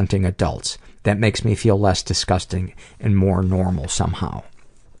consenting adults. That makes me feel less disgusting and more normal somehow.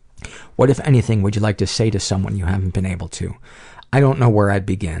 What, if anything, would you like to say to someone you haven't been able to? I don't know where I'd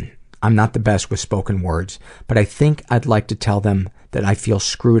begin. I'm not the best with spoken words, but I think I'd like to tell them that I feel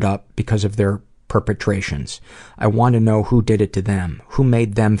screwed up because of their perpetrations. I want to know who did it to them, who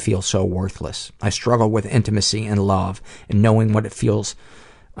made them feel so worthless. I struggle with intimacy and love and knowing what it feels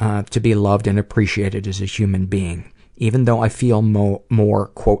to be loved and appreciated as a human being. Even though I feel more,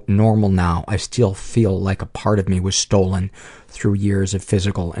 quote, normal now, I still feel like a part of me was stolen through years of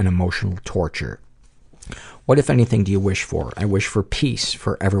physical and emotional torture. What, if anything, do you wish for? I wish for peace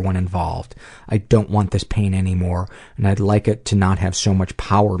for everyone involved. I don't want this pain anymore, and I'd like it to not have so much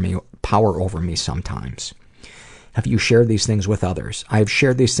power over me sometimes. Have you shared these things with others? I have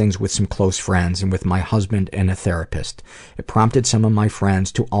shared these things with some close friends and with my husband and a therapist. It prompted some of my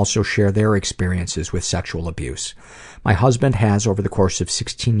friends to also share their experiences with sexual abuse. My husband has, over the course of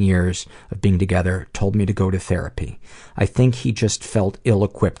 16 years of being together, told me to go to therapy. I think he just felt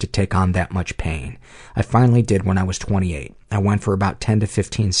ill-equipped to take on that much pain. I finally did when I was 28. I went for about 10 to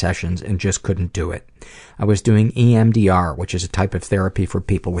 15 sessions and just couldn't do it. I was doing EMDR, which is a type of therapy for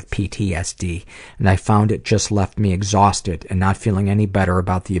people with PTSD, and I found it just left me exhausted and not feeling any better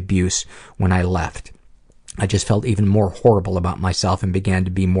about the abuse when I left. I just felt even more horrible about myself and began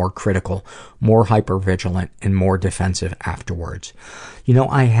to be more critical, more hypervigilant, and more defensive afterwards. You know,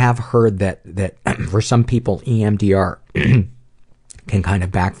 I have heard that for some people, EMDR can kind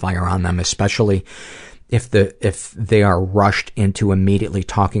of backfire on them, especially if they are rushed into immediately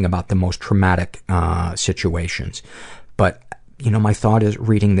talking about the most traumatic situations. But, you know, my thought is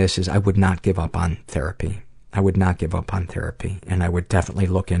reading this is I would not give up on therapy. I would not give up on therapy, and I would definitely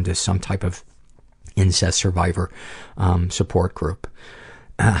look into some type of incest survivor support group.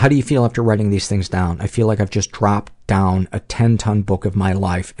 How do you feel after writing these things down? I feel like I've just dropped down a 10-ton book of my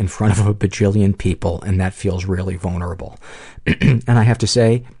life in front of a bajillion people, and that feels really vulnerable. And I have to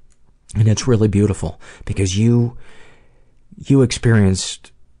say, and it's really beautiful, because you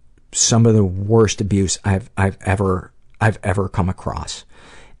experienced some of the worst abuse I've ever come across,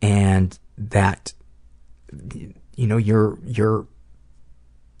 and that, you know, you're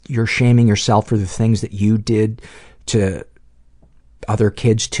shaming yourself for the things that you did to other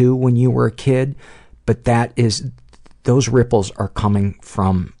kids too when you were a kid, but those ripples are coming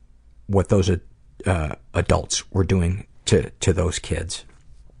from what those adults were doing to those kids.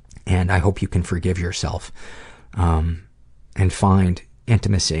 And I hope you can forgive yourself and find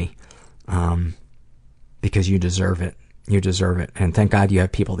intimacy because you deserve it. You deserve it. And thank God you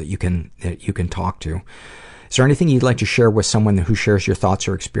have people that you can talk to. Is there anything you'd like to share with someone who shares your thoughts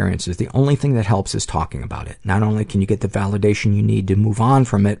or experiences? The only thing that helps is talking about it. Not only can you get the validation you need to move on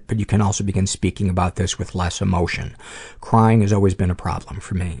from it, but you can also begin speaking about this with less emotion. Crying has always been a problem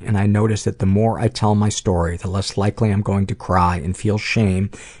for me, and I notice that the more I tell my story, the less likely I'm going to cry and feel shame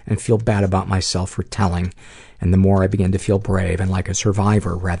and feel bad about myself for telling, and the more I begin to feel brave and like a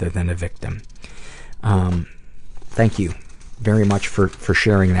survivor rather than a victim. Thank you very much for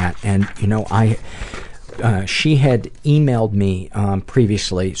sharing that. And, you know, she had emailed me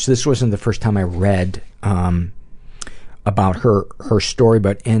previously, so this wasn't the first time I read about her story,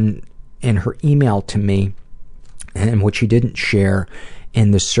 but in her email to me, and what she didn't share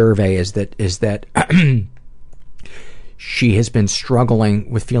in the survey is that she has been struggling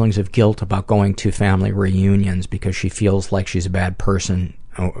with feelings of guilt about going to family reunions because she feels like she's a bad person,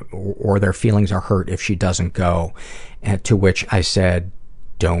 or their feelings are hurt if she doesn't go. And to which I said,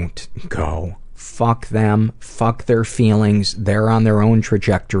 don't go. Fuck them. Fuck their feelings. They're on their own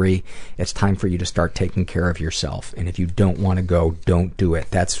trajectory. It's time for you to start taking care of yourself. And if you don't want to go, don't do it.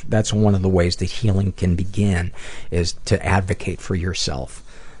 That's one of the ways that healing can begin, is to advocate for yourself.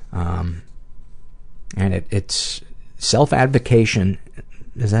 And it's self-advocation.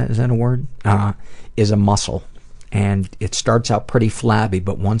 Is that a word? Is a muscle. And it starts out pretty flabby,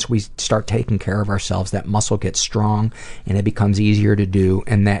 but once we start taking care of ourselves, that muscle gets strong and it becomes easier to do,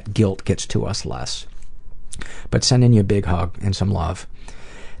 and that guilt gets to us less. But sending you a big hug and some love.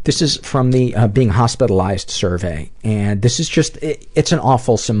 This is from the being hospitalized survey, and this is just, it's an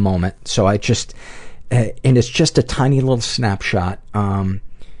awfulsome moment, so and it's just a tiny little snapshot,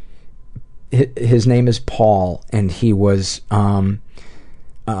 his name is Paul, and he was on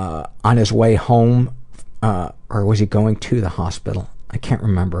his way home, or was he going to the hospital? I can't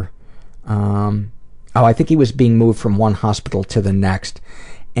remember. I think he was being moved from one hospital to the next.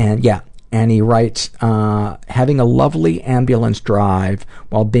 And yeah, and he writes, having a lovely ambulance drive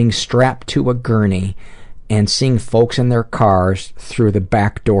while being strapped to a gurney and seeing folks in their cars through the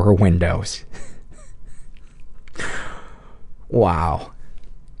back door windows. Wow.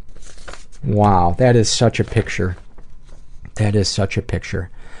 Wow, that is such a picture. That is such a picture.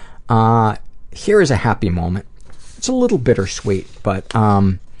 Here is a happy moment. It's a little bittersweet, but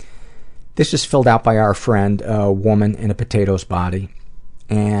this is filled out by our friend, a woman in a potato's body.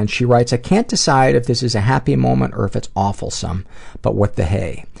 And she writes, I can't decide if this is a happy moment or if it's awfulsome, but what the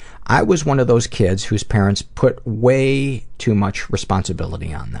hey. I was one of those kids whose parents put way too much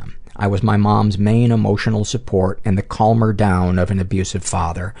responsibility on them. I was my mom's main emotional support and the calmer down of an abusive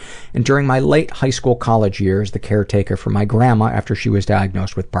father. And during my late high school college years, the caretaker for my grandma after she was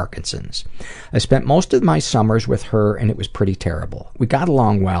diagnosed with Parkinson's. I spent most of my summers with her, and it was pretty terrible. We got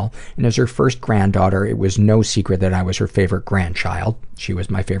along well, and as her first granddaughter, it was no secret that I was her favorite grandchild. She was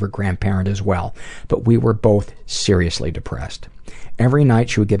my favorite grandparent as well, but we were both seriously depressed. Every night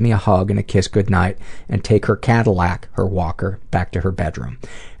she would give me a hug and a kiss goodnight and take her Cadillac, her walker, back to her bedroom.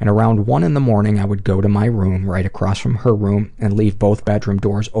 And around 1 a.m, I would go to my room right across from her room and leave both bedroom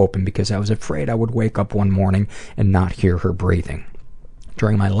doors open because I was afraid I would wake up one morning and not hear her breathing.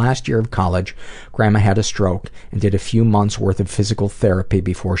 During my last year of college, Grandma had a stroke and did a few months' worth of physical therapy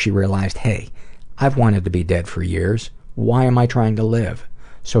before she realized, hey, I've wanted to be dead for years. Why am I trying to live?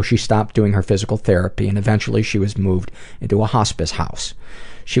 So she stopped doing her physical therapy, and eventually she was moved into a hospice house.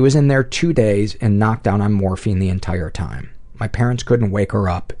 She was in there 2 days and knocked out on morphine the entire time. My parents couldn't wake her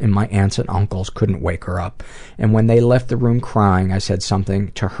up, and my aunts and uncles couldn't wake her up. And when they left the room crying, I said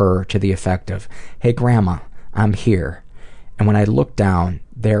something to her to the effect of, hey, Grandma, I'm here. And when I looked down,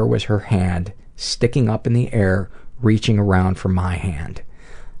 there was her hand sticking up in the air, reaching around for my hand.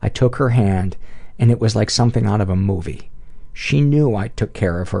 I took her hand, and it was like something out of a movie. She knew I took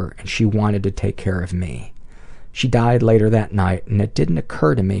care of her, and she wanted to take care of me. She died later that night, and it didn't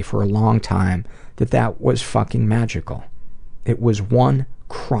occur to me for a long time that that was fucking magical. It was one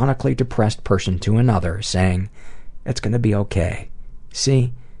chronically depressed person to another saying, it's going to be okay.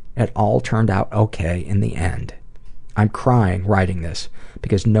 See, it all turned out okay in the end. I'm crying writing this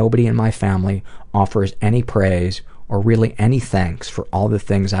because nobody in my family offers any praise or really any thanks for all the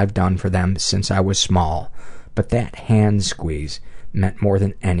things I've done for them since I was small. But that hand squeeze meant more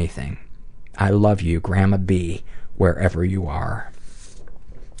than anything. I love you, Grandma B, wherever you are.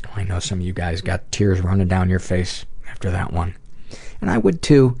 I know some of you guys got tears running down your face after that one. And I would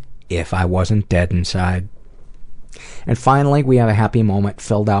too, if I wasn't dead inside. And finally, we have a happy moment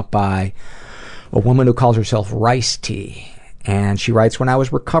filled out by a woman who calls herself Rice Tea. And she writes, when I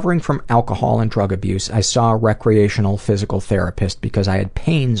was recovering from alcohol and drug abuse, I saw a recreational physical therapist because I had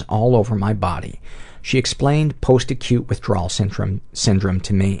pains all over my body. She explained post-acute withdrawal syndrome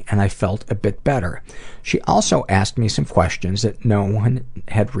to me, and I felt a bit better. She also asked me some questions that no one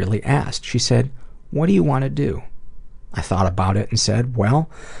had really asked. She said, what do you want to do? I thought about it and said,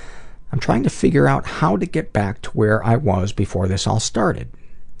 well, I'm trying to figure out how to get back to where I was before this all started.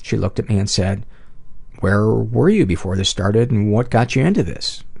 She looked at me and said, where were you before this started, and what got you into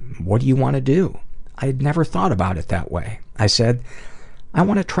this? What do you want to do? I had never thought about it that way. I said, I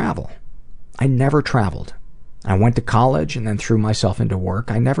want to travel. I never traveled. I went to college and then threw myself into work.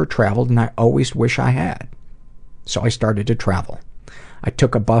 I never traveled, and I always wish I had. So I started to travel. I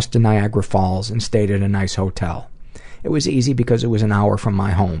took a bus to Niagara Falls and stayed at a nice hotel. It was easy because it was an hour from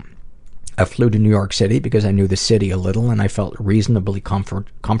my home. I flew to New York City because I knew the city a little and I felt reasonably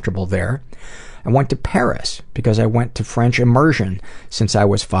comfortable there. I went to Paris because I went to French immersion since I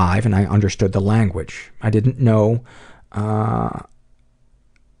was 5 and I understood the language. I didn't know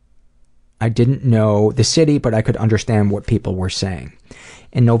the city, but I could understand what people were saying.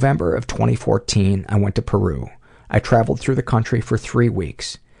 In November of 2014, I went to Peru. I traveled through the country for 3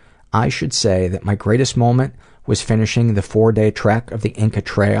 weeks. I should say that my greatest moment was finishing the 4-day trek of the Inca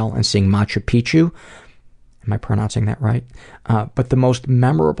Trail and seeing Machu Picchu. Am I pronouncing that right? But the most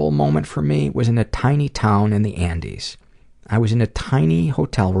memorable moment for me was in a tiny town in the Andes. I was in a tiny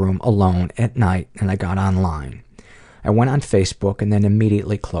hotel room alone at night, and I got online. I went on Facebook and then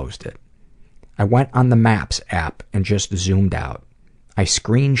immediately closed it. I went on the Maps app and just zoomed out. I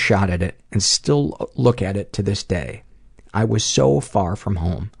screenshotted it and still look at it to this day. I was so far from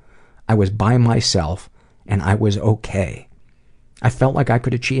home. I was by myself, and I was okay. I felt like I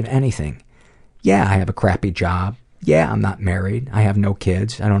could achieve anything. Yeah, I have a crappy job, Yeah, I'm not married. I have no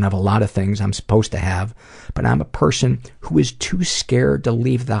kids. I don't have a lot of things I'm supposed to have. But I'm a person who is too scared to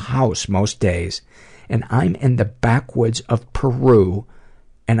leave the house most days. And I'm in the backwoods of Peru,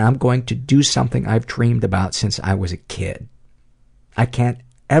 and I'm going to do something I've dreamed about since I was a kid. I can't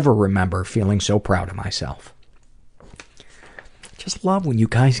ever remember feeling so proud of myself. Just love when you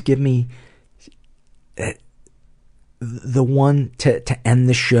guys give me the one to end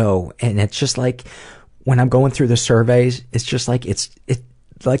the show, and it's just like when I'm going through the surveys, it's just like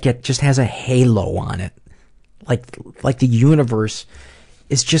it just has a halo on it, like the universe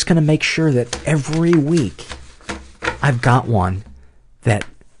is just going to make sure that every week I've got one that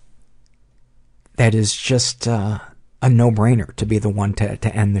is just a no-brainer to be the one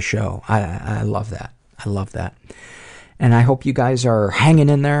to end the show. I love that. I love that. And I hope you guys are hanging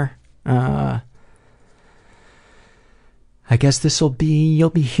in there. I guess you'll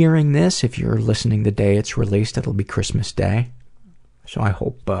be hearing this if you're listening the day it's released. It'll be Christmas Day. So I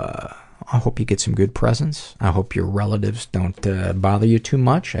hope you get some good presents. I hope your relatives don't bother you too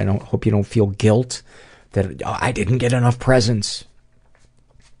much. I hope you don't feel guilt that I didn't get enough presents.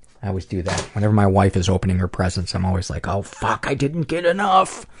 I always do that. Whenever my wife is opening her presents, I'm always like, oh fuck, I didn't get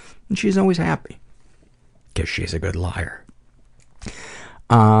enough. And she's always happy. Because she's a good liar.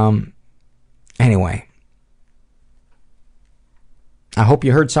 Anyway. I hope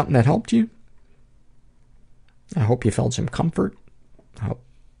you heard something that helped you. I hope you felt some comfort. I hope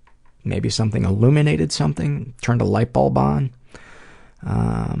maybe something illuminated something, turned a light bulb on.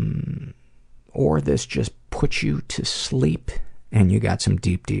 Or this just put you to sleep and you got some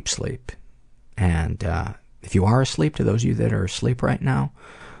deep, deep sleep. And if you are asleep, to those of you that are asleep right now,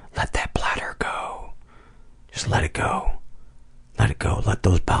 let that bladder go. Just let it go. Let it go. Let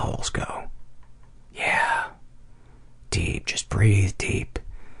those bowels go. Yeah. Deep. Just breathe deep.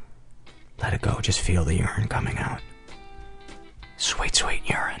 Let it go. Just feel the urine coming out. Sweet, sweet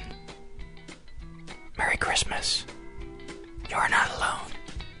urine. Merry Christmas. You're not alone.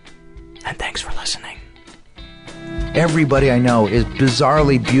 And thanks for listening. Everybody I know is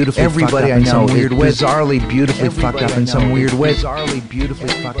bizarrely beautifully Everybody I know is bizarrely beautifully fucked up in some weird way. Bizarrely beautifully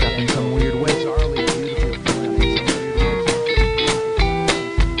fucked up in some weird way.